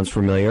probably sounds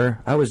familiar.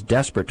 I was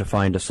desperate to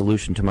find a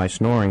solution to my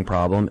snoring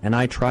problem, and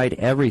I tried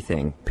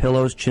everything.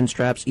 Pillows, chin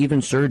straps,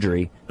 even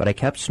surgery, but I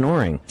kept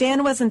snoring.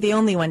 Dan wasn't the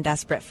only one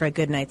desperate for a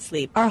good night's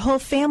sleep. Our whole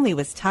family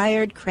was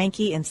tired,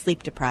 cranky, and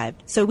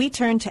sleep-deprived. So we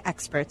turned to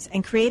experts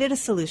and created a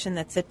solution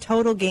that's a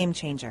total game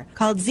changer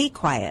called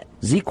Z-Quiet.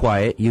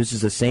 Z-Quiet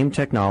uses the same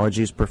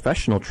technology as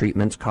professional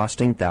treatments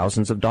costing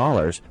thousands of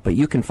dollars, but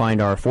you can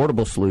find our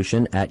affordable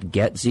solution at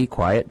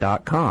GetZQuiet.com.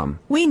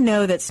 We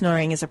know that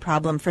snoring is a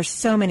problem for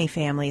so many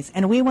families,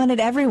 and we wanted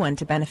everyone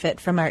to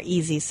benefit from our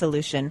easy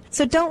solution.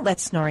 So don't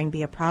let snoring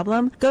be a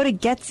problem. Go to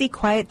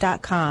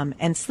GetZQuiet.com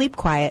and sleep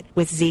quiet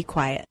with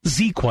Z-Quiet.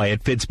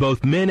 Z-Quiet fits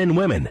both men and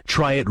women.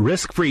 Try it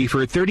risk-free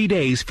for 30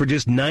 days for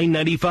just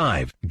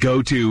 $9.95.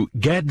 Go to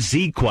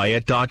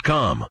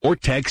GetZQuiet.com or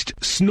text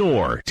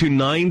SNORE to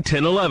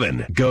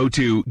 91011. Go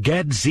to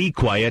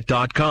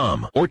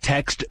GetZQuiet.com or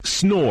text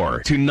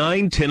SNORE to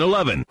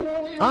 91011.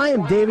 I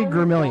am David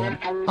Gramillion,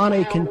 on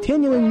a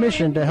continuing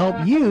mission to help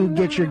you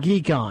get your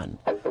geek on.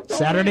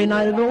 Saturday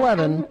night at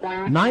 11,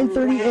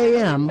 9:30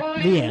 a.m.,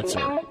 The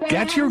Answer.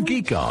 Get your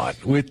geek on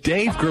with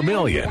Dave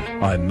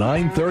Gramillion on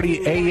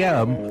 9:30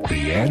 a.m.,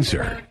 The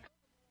Answer.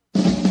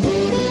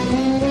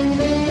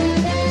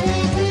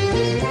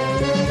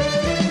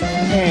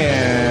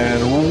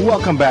 And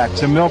welcome back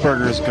to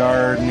Milberger's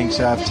Gardening,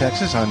 South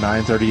Texas on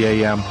 9:30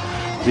 a.m.,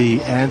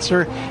 The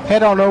Answer.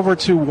 Head on over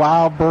to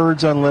Wild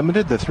Birds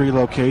Unlimited, the 3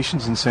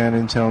 locations in San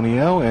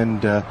Antonio,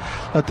 and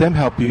let them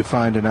help you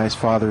find a nice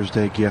Father's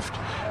Day gift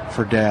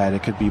for Dad.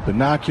 It could be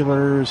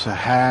binoculars,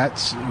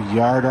 hats,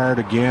 yard art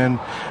again.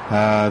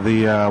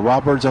 The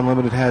Wild Birds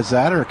Unlimited has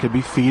that, or it could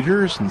be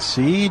feeders and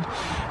seed,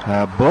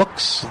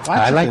 books.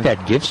 I like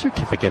that gift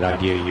certificate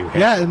idea you have.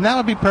 Yeah, and that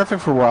would be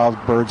perfect for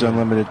Wild Birds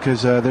Unlimited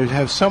because they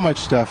have so much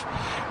stuff,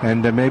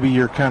 and maybe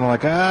you're kind of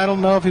like, I don't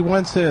know if he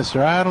wants this,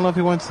 or I don't know if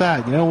he wants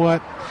that. You know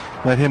what?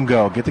 Let him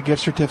go. Get the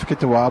gift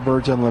certificate to Wild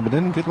Birds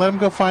Unlimited and let him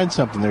go find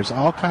something. There's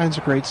all kinds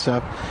of great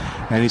stuff,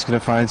 and he's going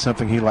to find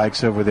something he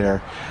likes over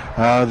there.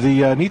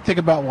 The neat thing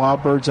about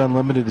Wild Birds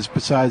Unlimited is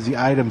besides the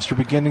items, you're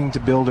beginning to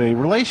build a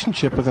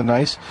relationship with a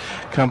nice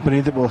company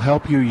that will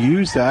help you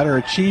use that or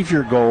achieve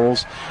your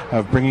goals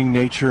of bringing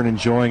nature and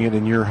enjoying it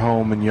in your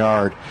home and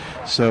yard.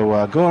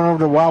 So going over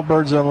to Wild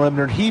Birds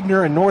Unlimited,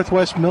 Huebner and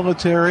Northwest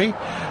Military,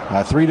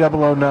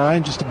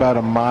 3009, just about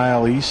a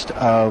mile east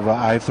of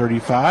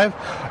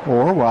I-35,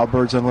 or Wild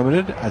Birds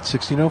Unlimited at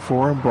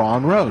 1604 in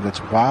Braun Road.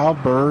 It's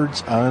Wild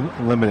Birds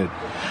Unlimited.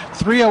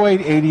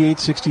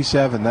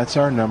 308-8867, that's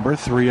our number,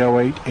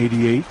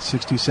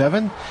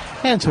 308-8867,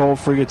 and toll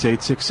free it's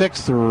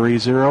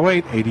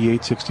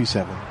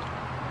 866-308-8867.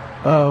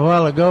 A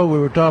while ago we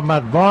were talking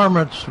about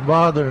varmints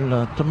bothering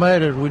the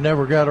tomatoes. We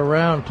never got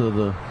around to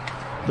the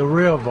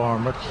real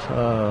varmints,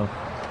 the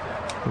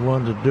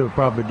ones that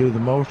probably do the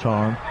most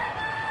harm.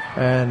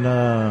 And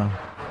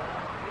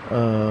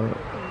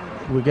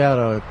we got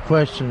a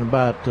question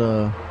about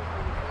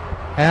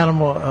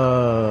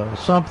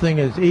something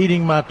is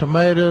eating my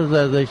tomatoes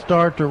as they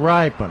start to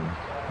ripen.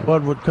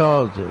 What would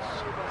cause this?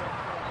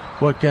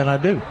 What can I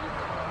do?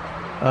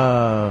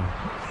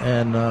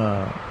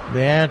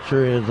 The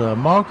answer is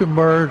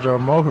mockingbirds are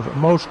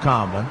most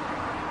common.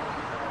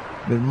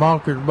 Did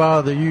mockers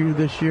bother you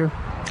this year?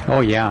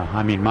 Oh, yeah.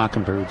 I mean,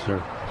 mockingbirds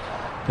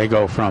they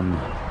go from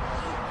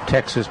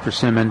Texas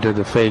persimmon to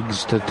the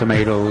figs to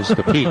tomatoes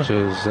to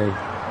peaches.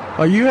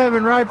 Are you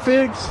having ripe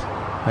figs?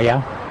 Oh,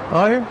 yeah.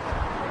 Are you?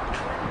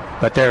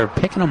 But they're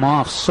picking them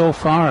off so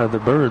far. The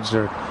birds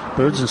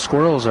and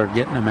squirrels are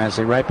getting them as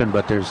they ripen,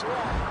 but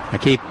I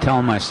keep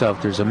telling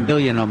myself there's a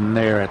million of them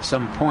there. At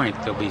some point,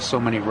 there'll be so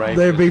many ripe.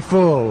 They'll be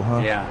full,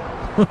 huh? Yeah.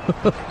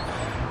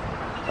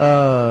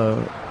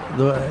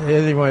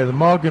 Anyway, the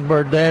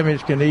mockingbird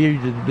damage can be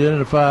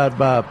identified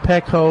by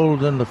peck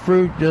holes in the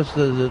fruit just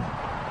as it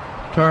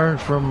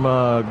turns from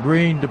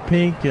green to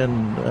pink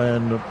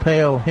and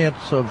pale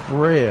hints of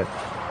red.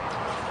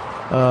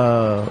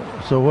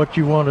 So what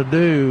you want to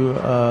do,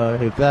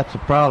 if that's a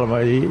problem,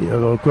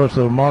 of course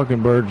the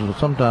mockingbirds,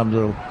 sometimes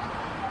they'll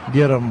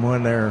get them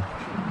when they're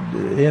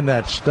in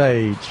that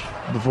stage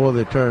before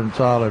they turn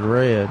solid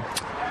red.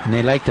 And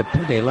they like to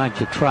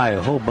try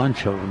a whole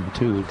bunch of them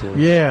too.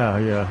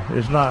 Yeah.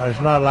 It's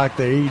not like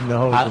they're eating the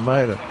whole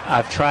tomato.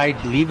 I've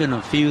tried leaving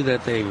a few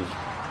that they've,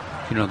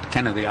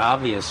 kind of the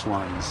obvious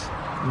ones.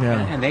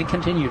 Yeah. And they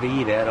continue to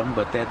eat at them,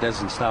 but that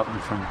doesn't stop them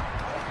from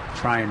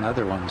trying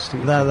other ones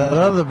too. Now that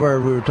other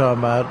bird we were talking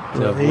about,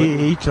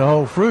 he eats the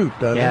whole fruit,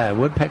 doesn't he? Yeah,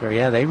 woodpecker.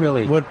 Yeah, they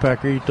really.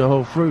 Woodpecker eat the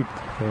whole fruit.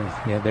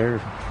 They're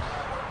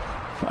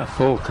a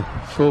full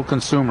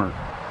consumer.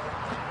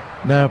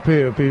 Now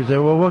people say,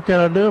 well, what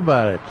can I do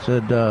about it?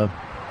 Said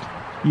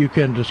you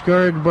can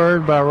discourage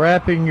birds by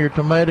wrapping your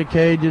tomato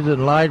cages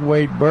in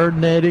lightweight bird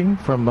netting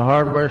from the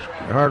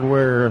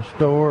hardware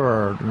store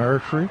or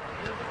nursery.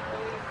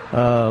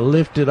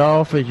 Lift it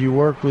off as you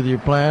work with your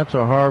plants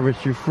or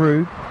harvest your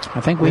fruit. I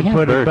think we have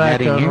put bird it back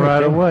netting on here right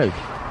too. away.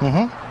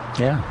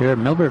 Mm-hmm. Yeah, here at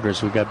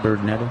Millburgers we got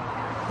bird netting.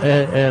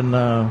 And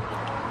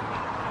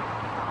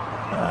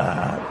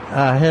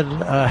I had,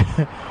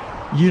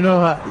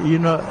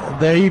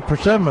 they eat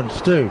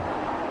persimmons too.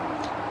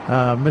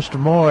 Mr.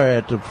 Moore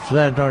at the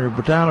San Antonio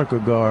Botanical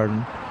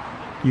Garden,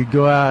 you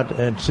go out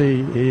and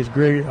see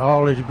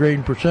all his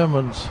green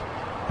persimmons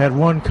had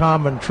one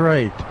common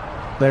trait: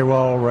 they were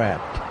all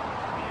wrapped.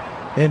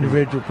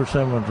 Individual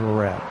persimmons were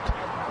wrapped.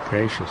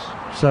 Gracious.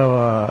 So,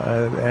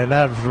 and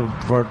that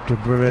was to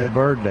prevent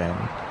bird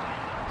damage.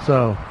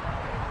 So,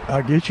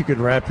 I guess you could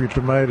wrap your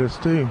tomatoes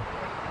too.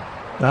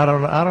 I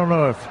don't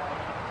know if.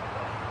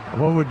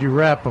 What would you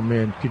wrap them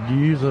in? Could you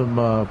use them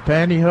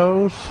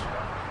pantyhose?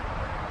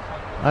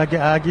 I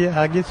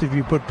guess if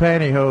you put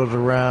pantyhose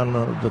around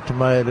the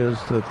tomatoes,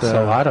 that's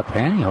a lot of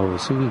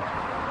pantyhose.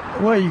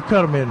 Well, you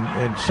cut them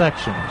in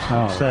sections,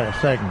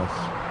 segments,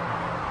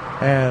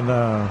 and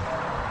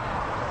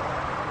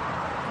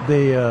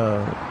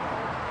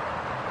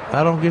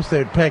I don't guess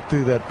they'd peck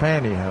through that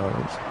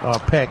pantyhose or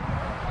peck.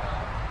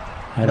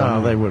 I don't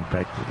know. They would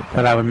peck through the pantyhose.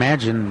 But I would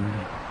imagine,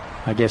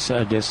 I guess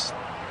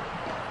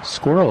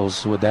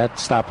squirrels, would that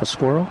stop a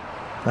squirrel?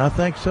 I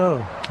think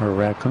so. Or a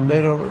raccoon? They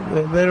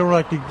don't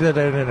like to get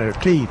that in their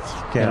teeth.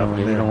 They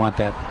don't want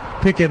that.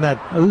 Picking that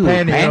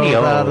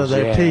pantyhose out of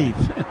their teeth.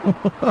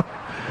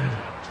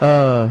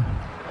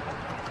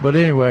 But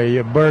anyway,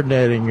 your bird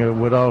netting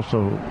would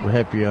also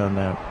help you on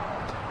that.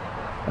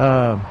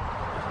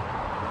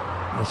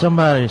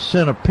 Somebody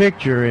sent a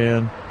picture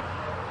in,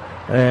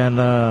 and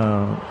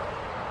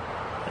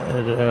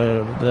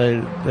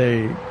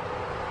they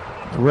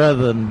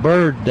rather than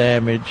bird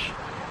damage,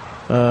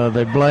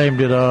 they blamed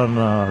it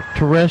on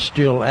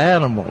terrestrial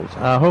animals.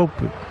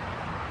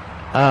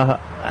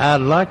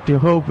 I'd like to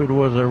hope it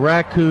was a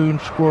raccoon,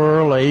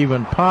 squirrel, or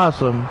even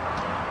possum,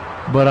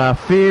 but I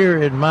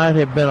fear it might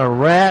have been a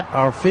rat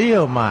or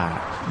field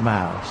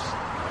mouse.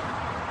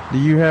 Do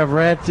you have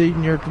rats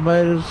eating your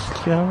tomatoes,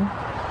 Calvin?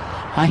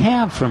 I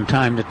have from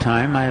time to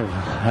time.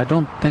 I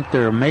don't think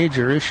they're a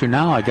major issue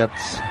now. I got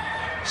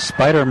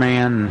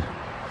Spider-Man.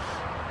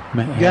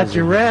 Got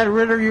your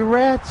rid of your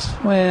rats?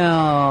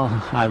 Well,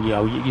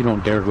 you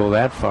don't dare go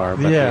that far.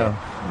 But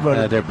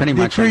but they're pretty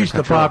much decrease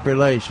the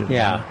population.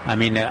 Yeah, I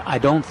mean, I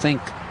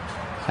think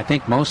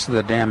most of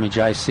the damage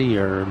I see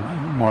are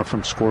more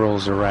from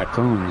squirrels or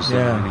raccoons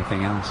than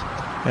anything else.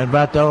 And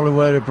about the only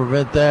way to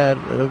prevent that,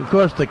 of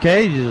course, the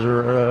cages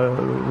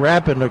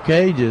wrapping the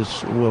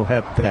cages will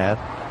help that.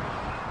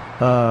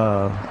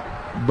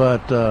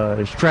 But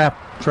it's trap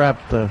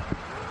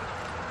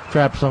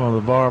some of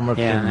the varmints.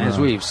 Yeah, and as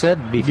we've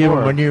said before, give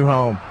them a new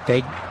home.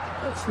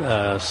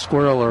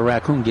 Squirrel or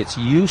raccoon gets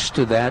used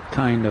to that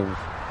kind of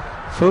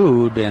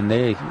food, and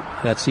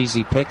that's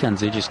easy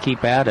pickings. They just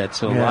keep at it.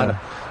 So a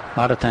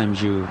lot of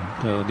times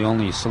the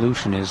only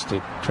solution is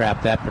to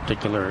trap that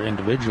particular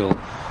individual.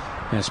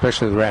 And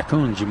especially the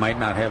raccoons, you might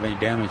not have any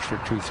damage for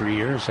 2-3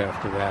 years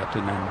after that,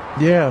 and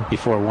then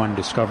before one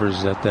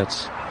discovers that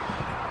that's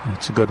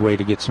a good way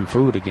to get some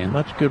food again.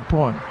 That's a good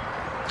point.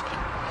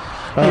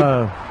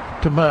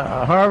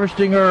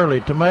 Harvesting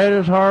early.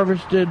 Tomatoes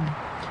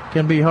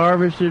can be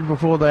harvested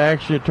before they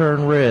actually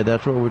turn red.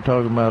 That's what we were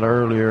talking about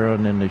earlier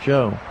on in the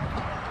show.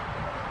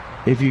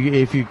 If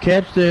you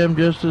catch them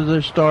just as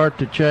they start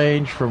to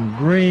change from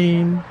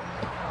green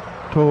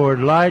toward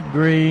light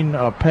green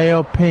or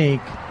pale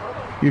pink,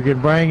 you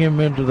can bring them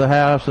into the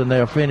house and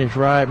they'll finish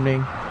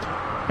ripening.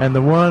 And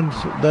the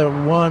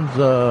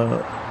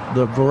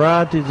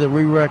varieties that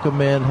we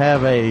recommend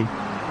have a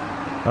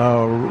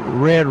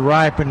red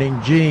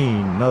ripening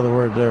gene. In other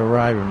words, they're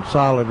ripening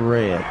solid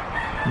red,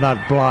 not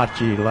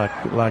blotchy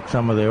like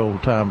some of the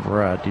old-time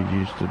varieties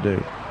used to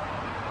do.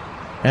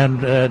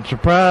 And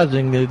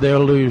surprisingly,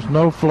 they'll lose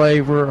no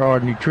flavor or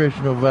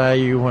nutritional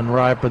value when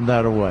ripened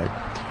that away.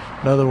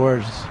 In other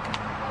words,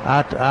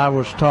 I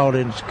was taught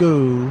in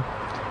school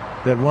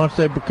that once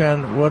they've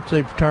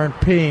turned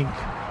pink,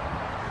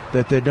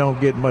 that they don't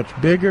get much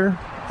bigger,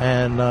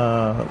 and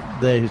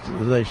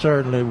they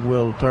certainly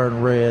will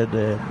turn red,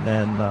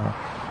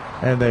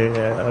 and they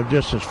are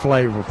just as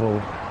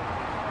flavorful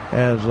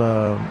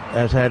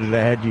as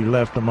had you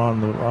left them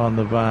on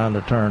the vine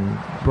to turn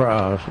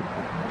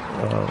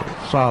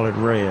solid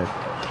red.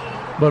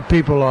 But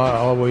people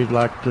always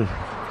like to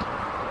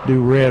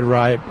do red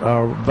ripe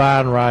or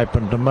vine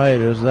ripened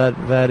tomatoes.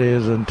 That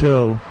is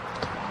until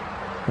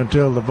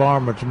the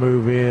varmints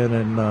move in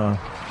and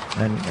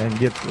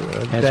get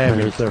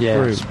damage their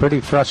fruit. It's pretty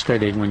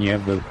frustrating when you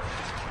have the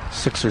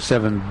 6 or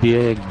 7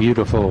 big,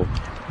 beautiful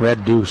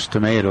red deuce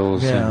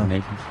tomatoes, and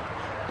the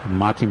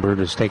mockingbird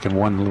has taken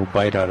one little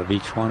bite out of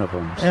each one of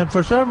them. So. And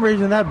for some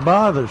reason that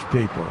bothers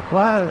people.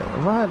 Why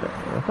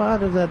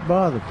does that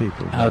bother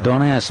people?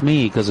 Don't ask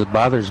me, because it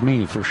bothers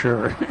me for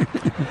sure.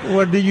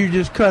 Well, do you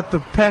just cut the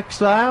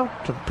pecks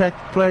out, to peck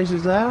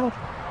places out?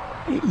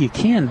 You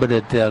can, but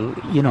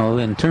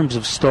in terms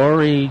of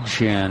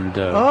storage and.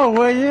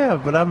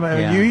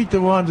 But you eat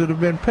the ones that have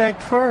been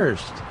pecked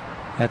first.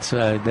 That's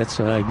I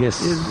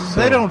guess.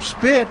 They don't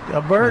spit.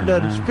 A bird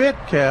doesn't spit,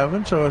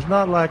 Calvin. So it's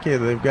not like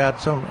they've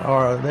got some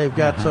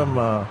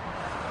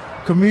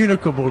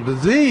communicable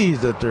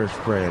disease that they're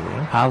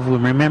spreading. I'll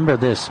remember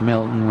this,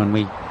 Milton, when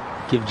we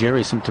give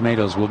Jerry some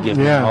tomatoes. We'll give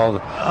him all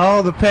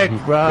the peck.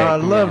 I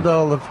loved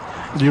all the.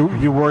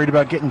 You worried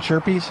about getting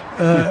chirpies?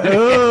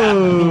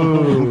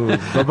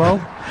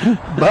 Bobo?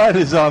 Bud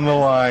is on the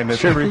line at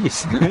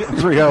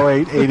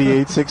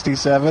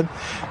 308-8867.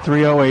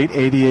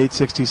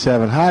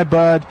 308-8867. Hi,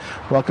 Bud.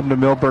 Welcome to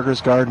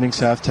Milberger's Gardening,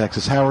 South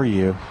Texas. How are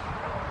you?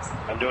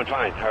 I'm doing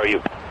fine. How are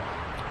you?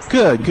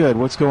 Good.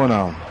 What's going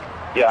on?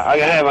 Yeah, I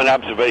have an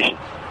observation.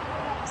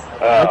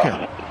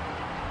 Okay.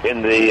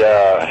 In the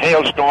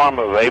hailstorm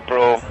of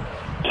April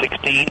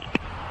 16th,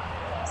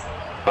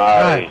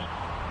 my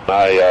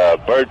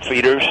bird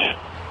feeders,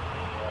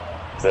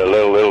 the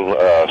little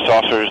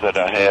saucers that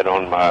I had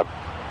on my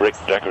brick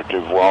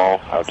decorative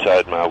wall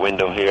outside my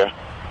window here,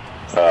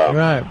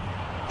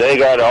 they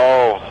got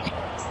all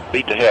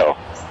beat to hell.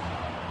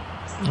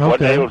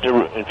 Okay.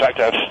 In fact,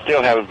 I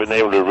still haven't been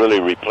able to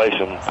really replace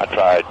them. I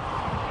tried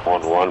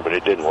one, but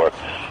it didn't work.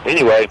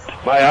 Anyway,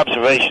 my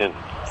observation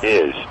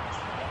is,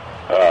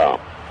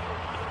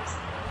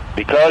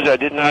 because I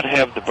did not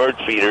have the bird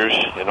feeders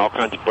and all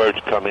kinds of birds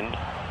coming,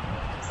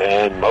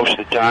 and most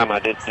of the time I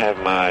didn't have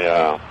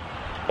my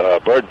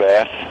bird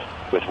bath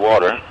with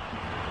water,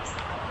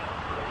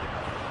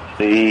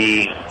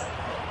 the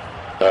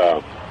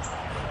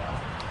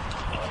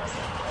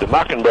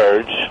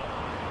mockingbirds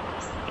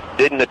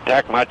didn't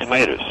attack my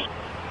tomatoes.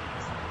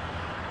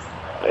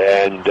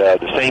 And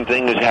the same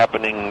thing is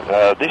happening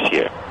this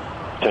year,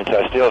 since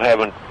I still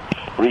haven't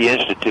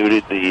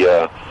reinstituted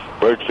the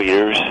bird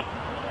feeders.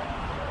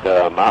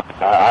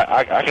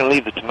 I can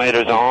leave the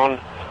tomatoes on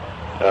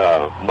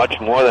much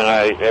more than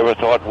I ever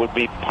thought would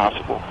be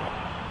possible.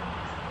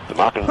 The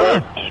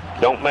mockingbirds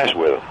don't mess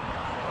with them.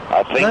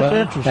 I think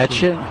that's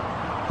interesting.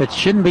 That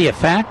shouldn't be a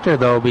factor,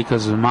 though,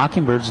 because the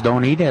mockingbirds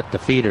don't eat at the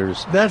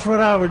feeders. That's what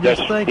I was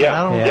just thinking.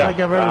 I don't think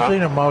I've ever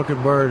seen a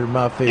mockingbird in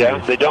my feeders. Yeah,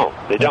 they don't.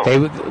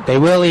 They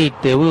will eat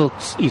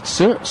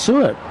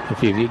suet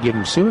if you give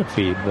them suet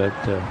feed, but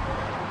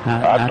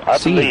not I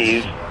seeds.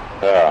 believe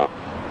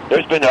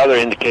there's been other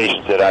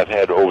indications that I've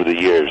had over the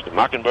years. The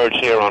mockingbirds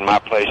here on my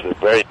place are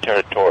very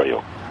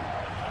territorial.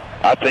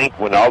 I think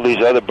when all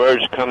these other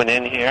birds coming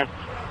in here,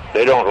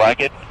 they don't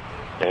like it,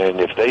 and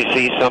if they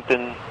see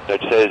something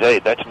that says, "Hey,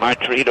 that's my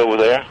treat over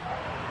there,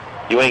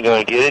 you ain't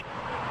going to get it,"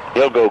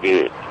 he'll go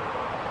get it.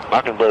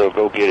 Mockingbird will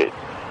go get it.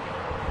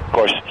 Of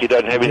course, he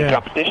doesn't have any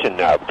competition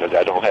now because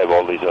I don't have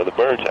all these other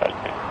birds out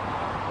there.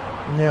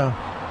 Yeah.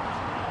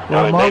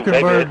 Well,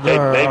 mockingbirds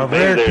are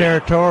very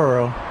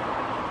territorial.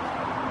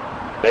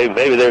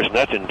 Maybe there's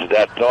nothing to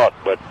that thought,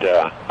 but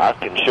I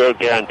can sure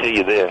guarantee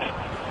you this.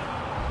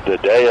 The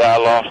day I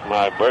lost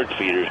my bird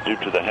feeders due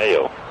to the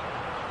hail,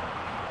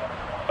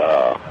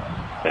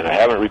 and I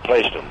haven't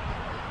replaced them,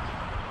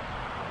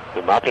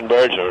 the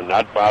mockingbirds are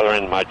not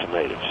bothering my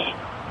tomatoes.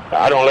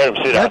 I don't let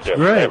them sit out there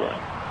forever.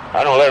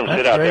 I don't let them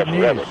sit out there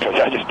forever because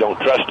I just don't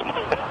trust them.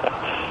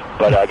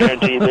 But I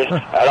guarantee you this,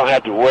 I don't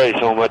have to worry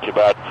so much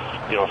about,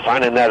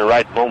 finding that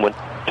right moment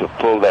to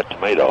pull that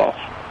tomato off.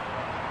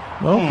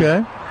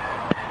 Okay.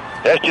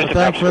 That's just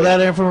thanks for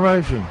that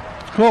information.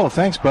 Cool.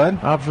 Thanks,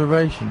 bud.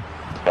 Observation.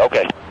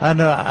 Okay. I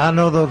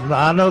know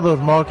those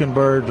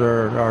mockingbirds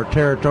are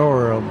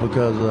territorial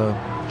because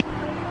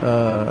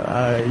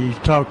I used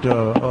to talk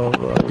to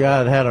a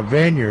guy that had a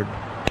vineyard,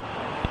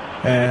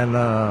 and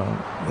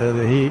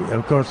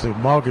of course the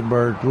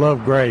mockingbirds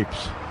love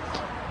grapes,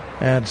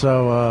 and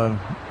so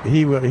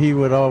he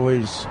would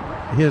always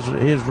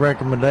his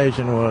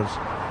recommendation was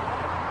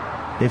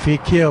if he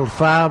killed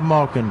 5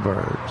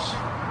 mockingbirds,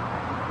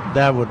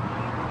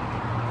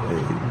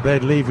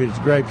 they'd leave his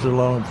grapes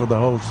alone for the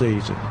whole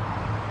season.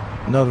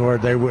 In other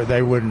words,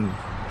 they wouldn't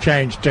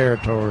change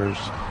territories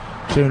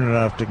soon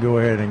enough to go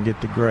ahead and get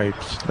the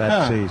grapes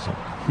that season.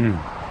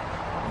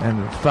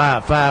 And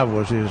five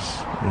was his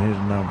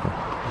number.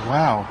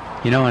 Wow.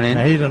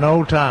 And he's an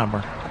old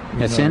timer.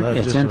 It's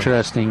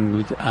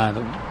interesting.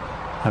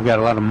 I've got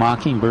a lot of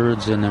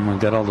mockingbirds, and then we've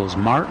got all those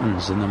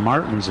martins, and the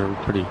martins are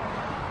pretty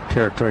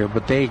territorial,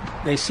 but they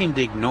seem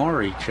to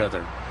ignore each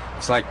other.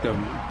 It's like the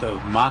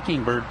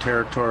mockingbird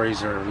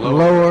territories are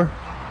lower.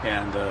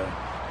 And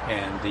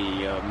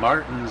the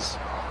martins,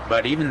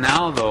 but even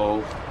now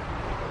though,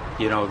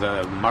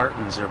 the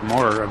martins are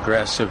more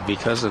aggressive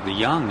because of the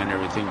young and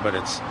everything, but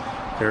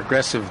they're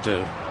aggressive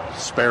to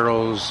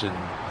sparrows and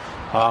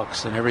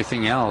hawks and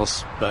everything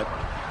else, but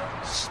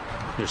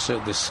there's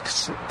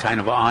this kind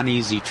of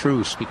uneasy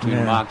truce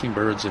between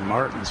mockingbirds and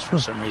martins for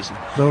some reason.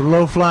 Those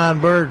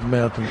low-flying birds,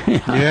 Milton.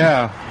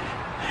 Yeah.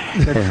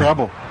 They're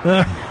trouble.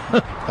 The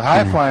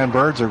high-flying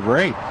birds are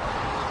great.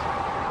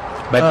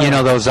 But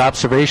those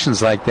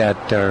observations like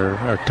that are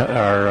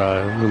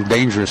a little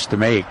dangerous to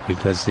make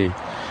because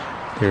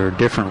they're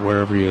different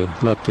wherever you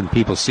look, and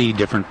people see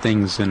different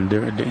things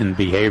in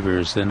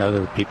behaviors than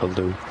other people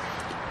do.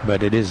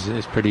 But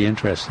it's pretty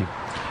interesting.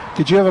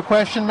 Did you have a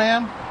question,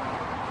 ma'am?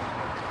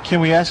 Can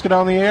we ask it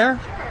on the air?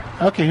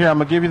 Okay, here, I'm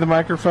going to give you the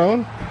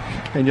microphone,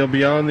 and you'll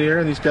be on the air,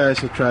 and these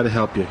guys will try to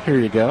help you. Here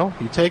you go.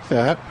 You take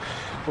that.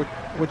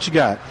 What you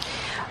got?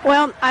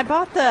 Well, I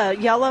bought the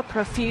Yellow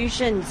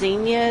Profusion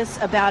zinnias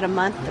about a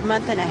month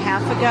and a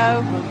half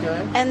ago,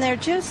 and they're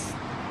just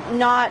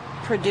not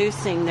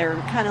producing. They're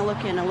kind of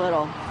looking a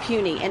little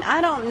puny, and I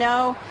don't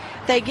know.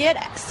 They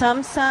get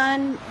some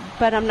sun,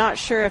 but I'm not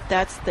sure if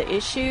that's the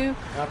issue.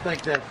 I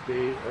think that's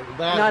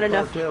not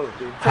enough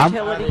fertility.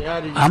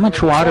 How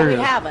much water? Well,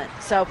 we haven't.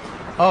 So.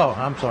 Oh,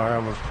 I'm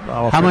sorry.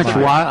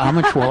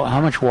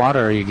 How much water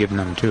are you giving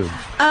them to?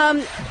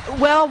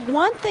 Well,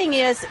 one thing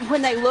is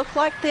when they look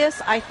like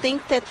this, I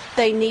think that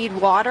they need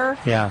water.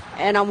 Yeah.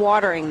 And I'm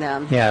watering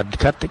them. Yeah,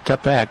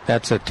 cut back.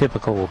 That's a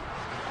typical.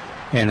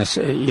 And it's,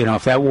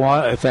 if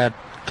that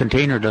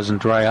container doesn't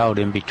dry out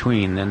in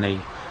between, then they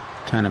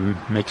kind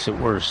of makes it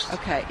worse.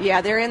 Okay.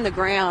 Yeah, they're in the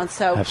ground.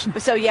 So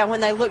yeah,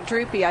 when they look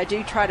droopy, I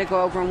do try to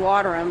go over and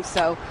water them.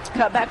 So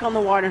cut back on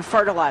the water and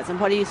fertilize them.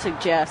 What do you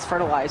suggest?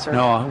 Fertilizer?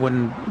 No, I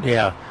wouldn't.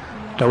 Yeah,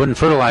 I wouldn't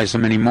fertilize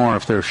them anymore.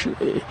 If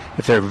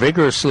they're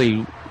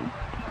vigorously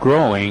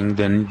growing,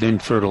 then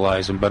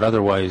fertilize them. But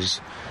otherwise,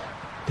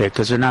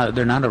 because they're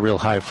not a real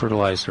high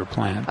fertilizer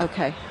plant.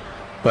 Okay.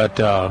 But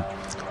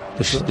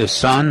the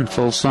sun,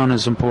 full sun,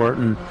 is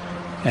important.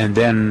 And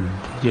then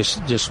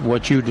just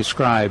what you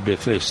described,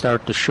 if they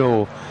start to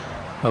show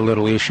a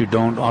little issue,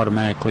 don't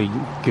automatically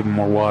give them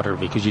more water,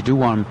 because you do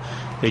want them.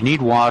 They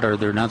need water.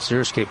 They're not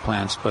xeriscape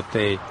plants, but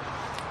they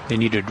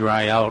need to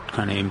dry out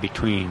kind of in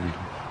between.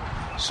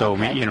 So,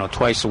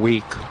 twice a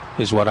week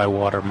is what I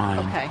water mine.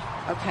 Okay.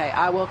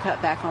 I will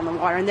cut back on the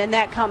water. And then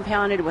that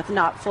compounded with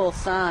not full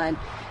sun,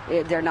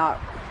 they're not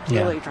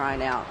really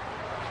drying out.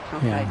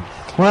 Okay. Yeah.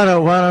 Why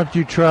don't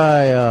you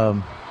try...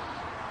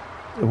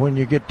 when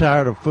you get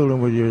tired of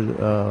fooling with your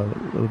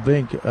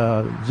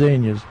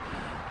zinnias,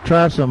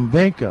 try some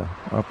vinca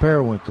or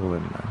periwinkle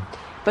in there.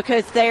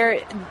 Because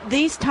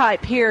these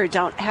type here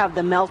don't have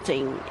the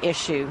melting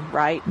issue,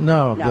 right?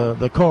 No.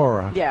 the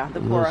Cora. Yeah,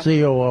 the Cora.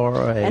 The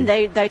Cora. And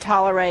they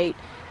tolerate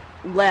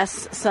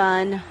less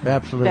sun.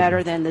 Absolutely.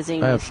 Better than the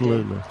zinnias.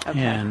 Absolutely. Okay.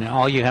 And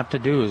all you have to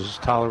do is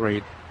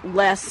tolerate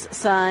less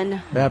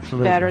sun.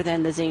 Absolutely. Better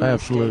than the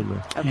zinnias. Absolutely.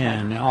 Okay.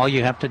 And all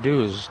you have to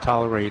do is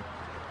tolerate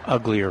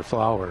uglier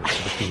flowers.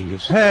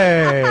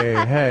 Hey,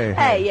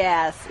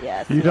 yes.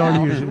 You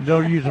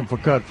don't use them for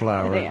cut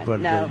flowers,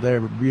 but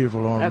they're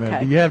beautiful ornaments.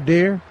 Okay. Do you have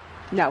deer?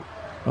 No.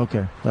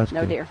 Okay, that's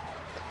no good. deer.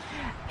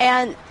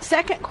 And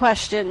second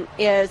question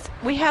is,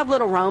 we have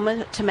little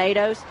Roma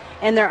tomatoes,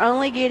 and they're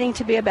only getting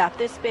to be about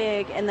this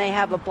big, and they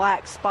have a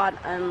black spot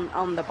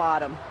on the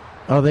bottom.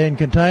 Are they in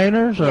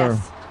containers? Yes.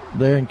 Or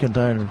they're in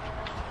containers.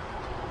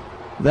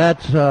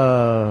 That's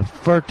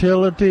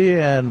fertility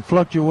and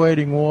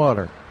fluctuating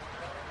water.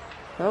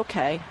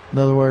 Okay. In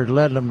other words,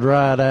 letting them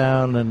dry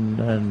down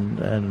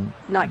and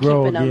not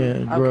grow keeping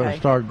again, them. Okay.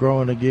 start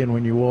growing again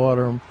when you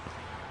water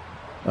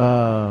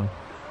them.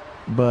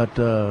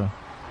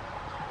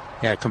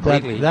 Yeah,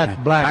 completely. That's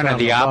black. Kind of on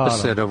the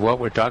opposite bottom. of what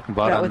we're talking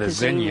about on with the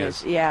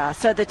zinnias. Yeah,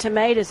 so the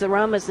tomatoes, the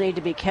Romas need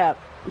to be kept.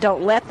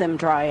 Don't let them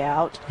dry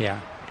out. Yeah.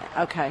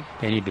 Okay.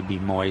 They need to be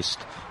moist.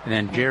 And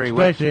then, Jerry,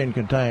 especially in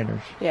containers.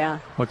 Yeah.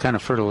 What kind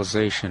of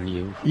fertilization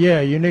you?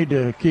 Yeah, you need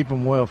to keep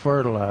them well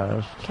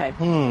fertilized. Okay.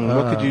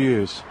 What could you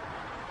use?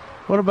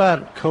 What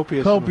about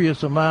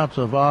copious amounts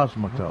of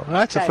Osmocote?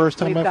 That's the first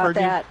time I've heard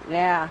that.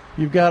 Yeah.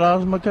 You've got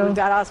Osmocote? We've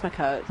got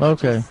Osmocote.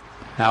 Okay.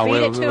 Now,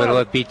 will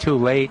it be too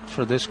late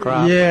for this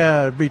crop?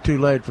 Yeah, it'd be too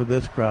late for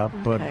this crop.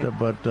 Okay.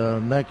 But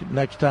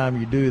next time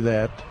you do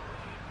that,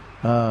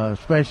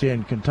 especially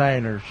in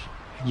containers.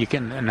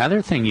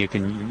 Another thing you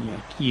can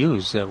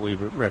use that we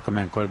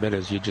recommend quite a bit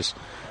is you just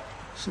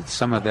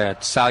some of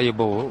that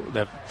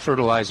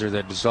fertilizer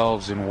that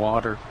dissolves in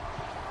water.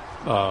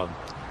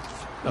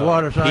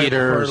 Water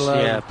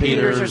fertilizer.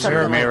 Peters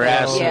or Mir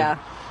acid. Yeah.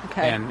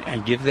 Okay.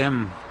 And give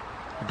them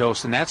a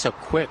dose, and that's a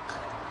quick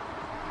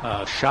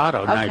shot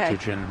of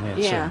nitrogen.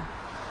 Yeah.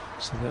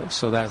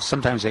 So that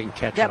sometimes they can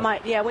catch that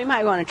up. we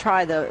might want to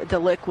try the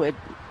liquid.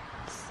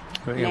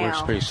 It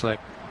works pretty slick.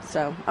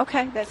 So,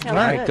 okay, that sounds All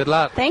right, good. Good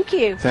luck. Thank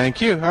you. Thank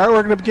you. All right,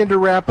 we're going to begin to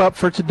wrap up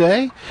for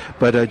today,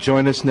 but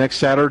join us next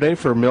Saturday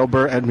for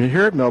here at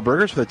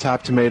Millburgers for the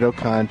Top Tomato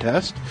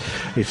Contest.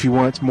 If you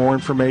want more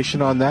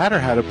information on that or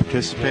how to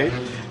participate,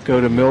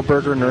 go to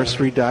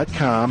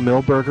millburgernursery.com,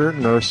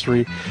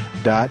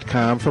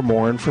 millburgernursery.com for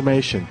more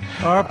information.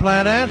 Or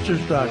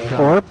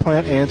plantanswers.com. Or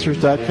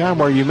plantanswers.com,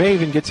 where you may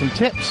even get some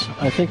tips.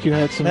 I think you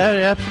had some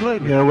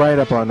absolutely.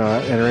 Write-up on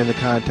entering the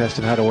contest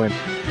and how to win.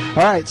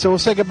 All right, so we'll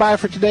say goodbye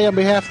for today on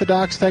behalf of the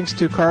Docs. Thanks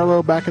to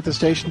Carlo back at the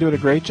station doing a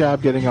great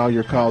job getting all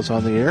your calls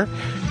on the air.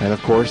 And, of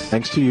course,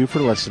 thanks to you for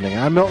listening.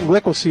 I'm Milton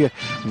Glick. We'll see you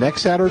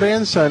next Saturday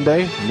and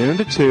Sunday, noon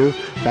to 2,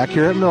 back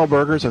here at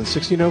Millburgers on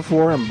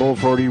 1604 and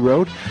Bulverde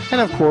Road.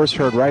 And, of course,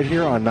 heard right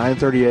here on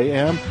 9:30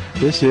 a.m.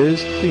 This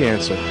is The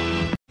Answer.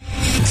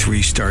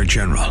 3-star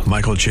General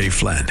Michael J.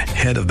 Flynn,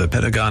 head of the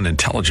Pentagon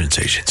Intelligence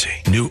Agency,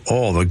 knew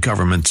all the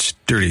government's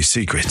dirty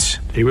secrets.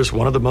 He was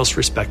one of the most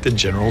respected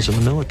generals in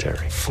the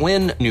military.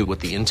 Flynn knew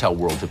what the intel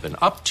world had been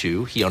up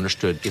to. He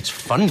understood its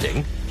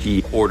funding.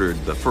 He ordered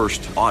the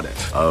first audit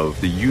of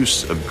the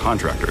use of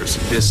contractors.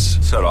 This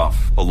set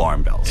off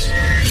alarm bells.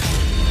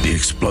 The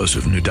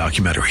explosive new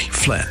documentary,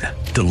 Flynn,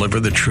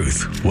 Deliver the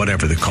Truth,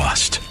 Whatever the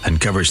Cost,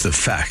 uncovers the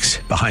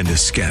facts behind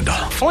this scandal.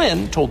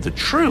 Flynn told the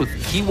truth.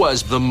 He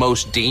was the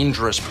most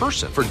dangerous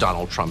person for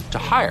Donald Trump to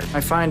hire. I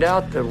find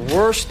out the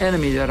worst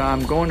enemy that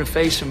I'm going to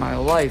face in my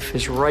life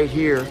is right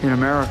here in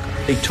America.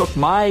 They took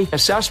my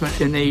assessment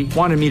and they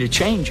wanted me to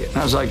change it. And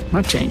I was like, I'm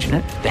not changing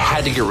it. They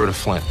had to get rid of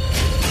Flynn.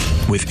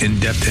 With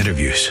in-depth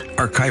interviews,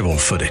 archival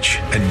footage,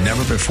 and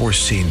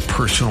never-before-seen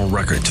personal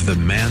records of the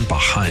man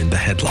behind the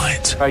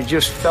headlines. I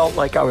just felt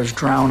like I was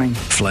drowning.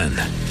 Flynn,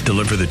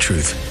 Deliver the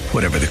Truth,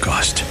 Whatever the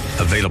Cost.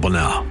 Available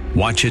now.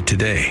 Watch it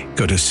today.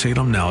 Go to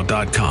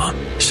salemnow.com.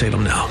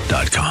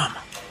 salemnow.com.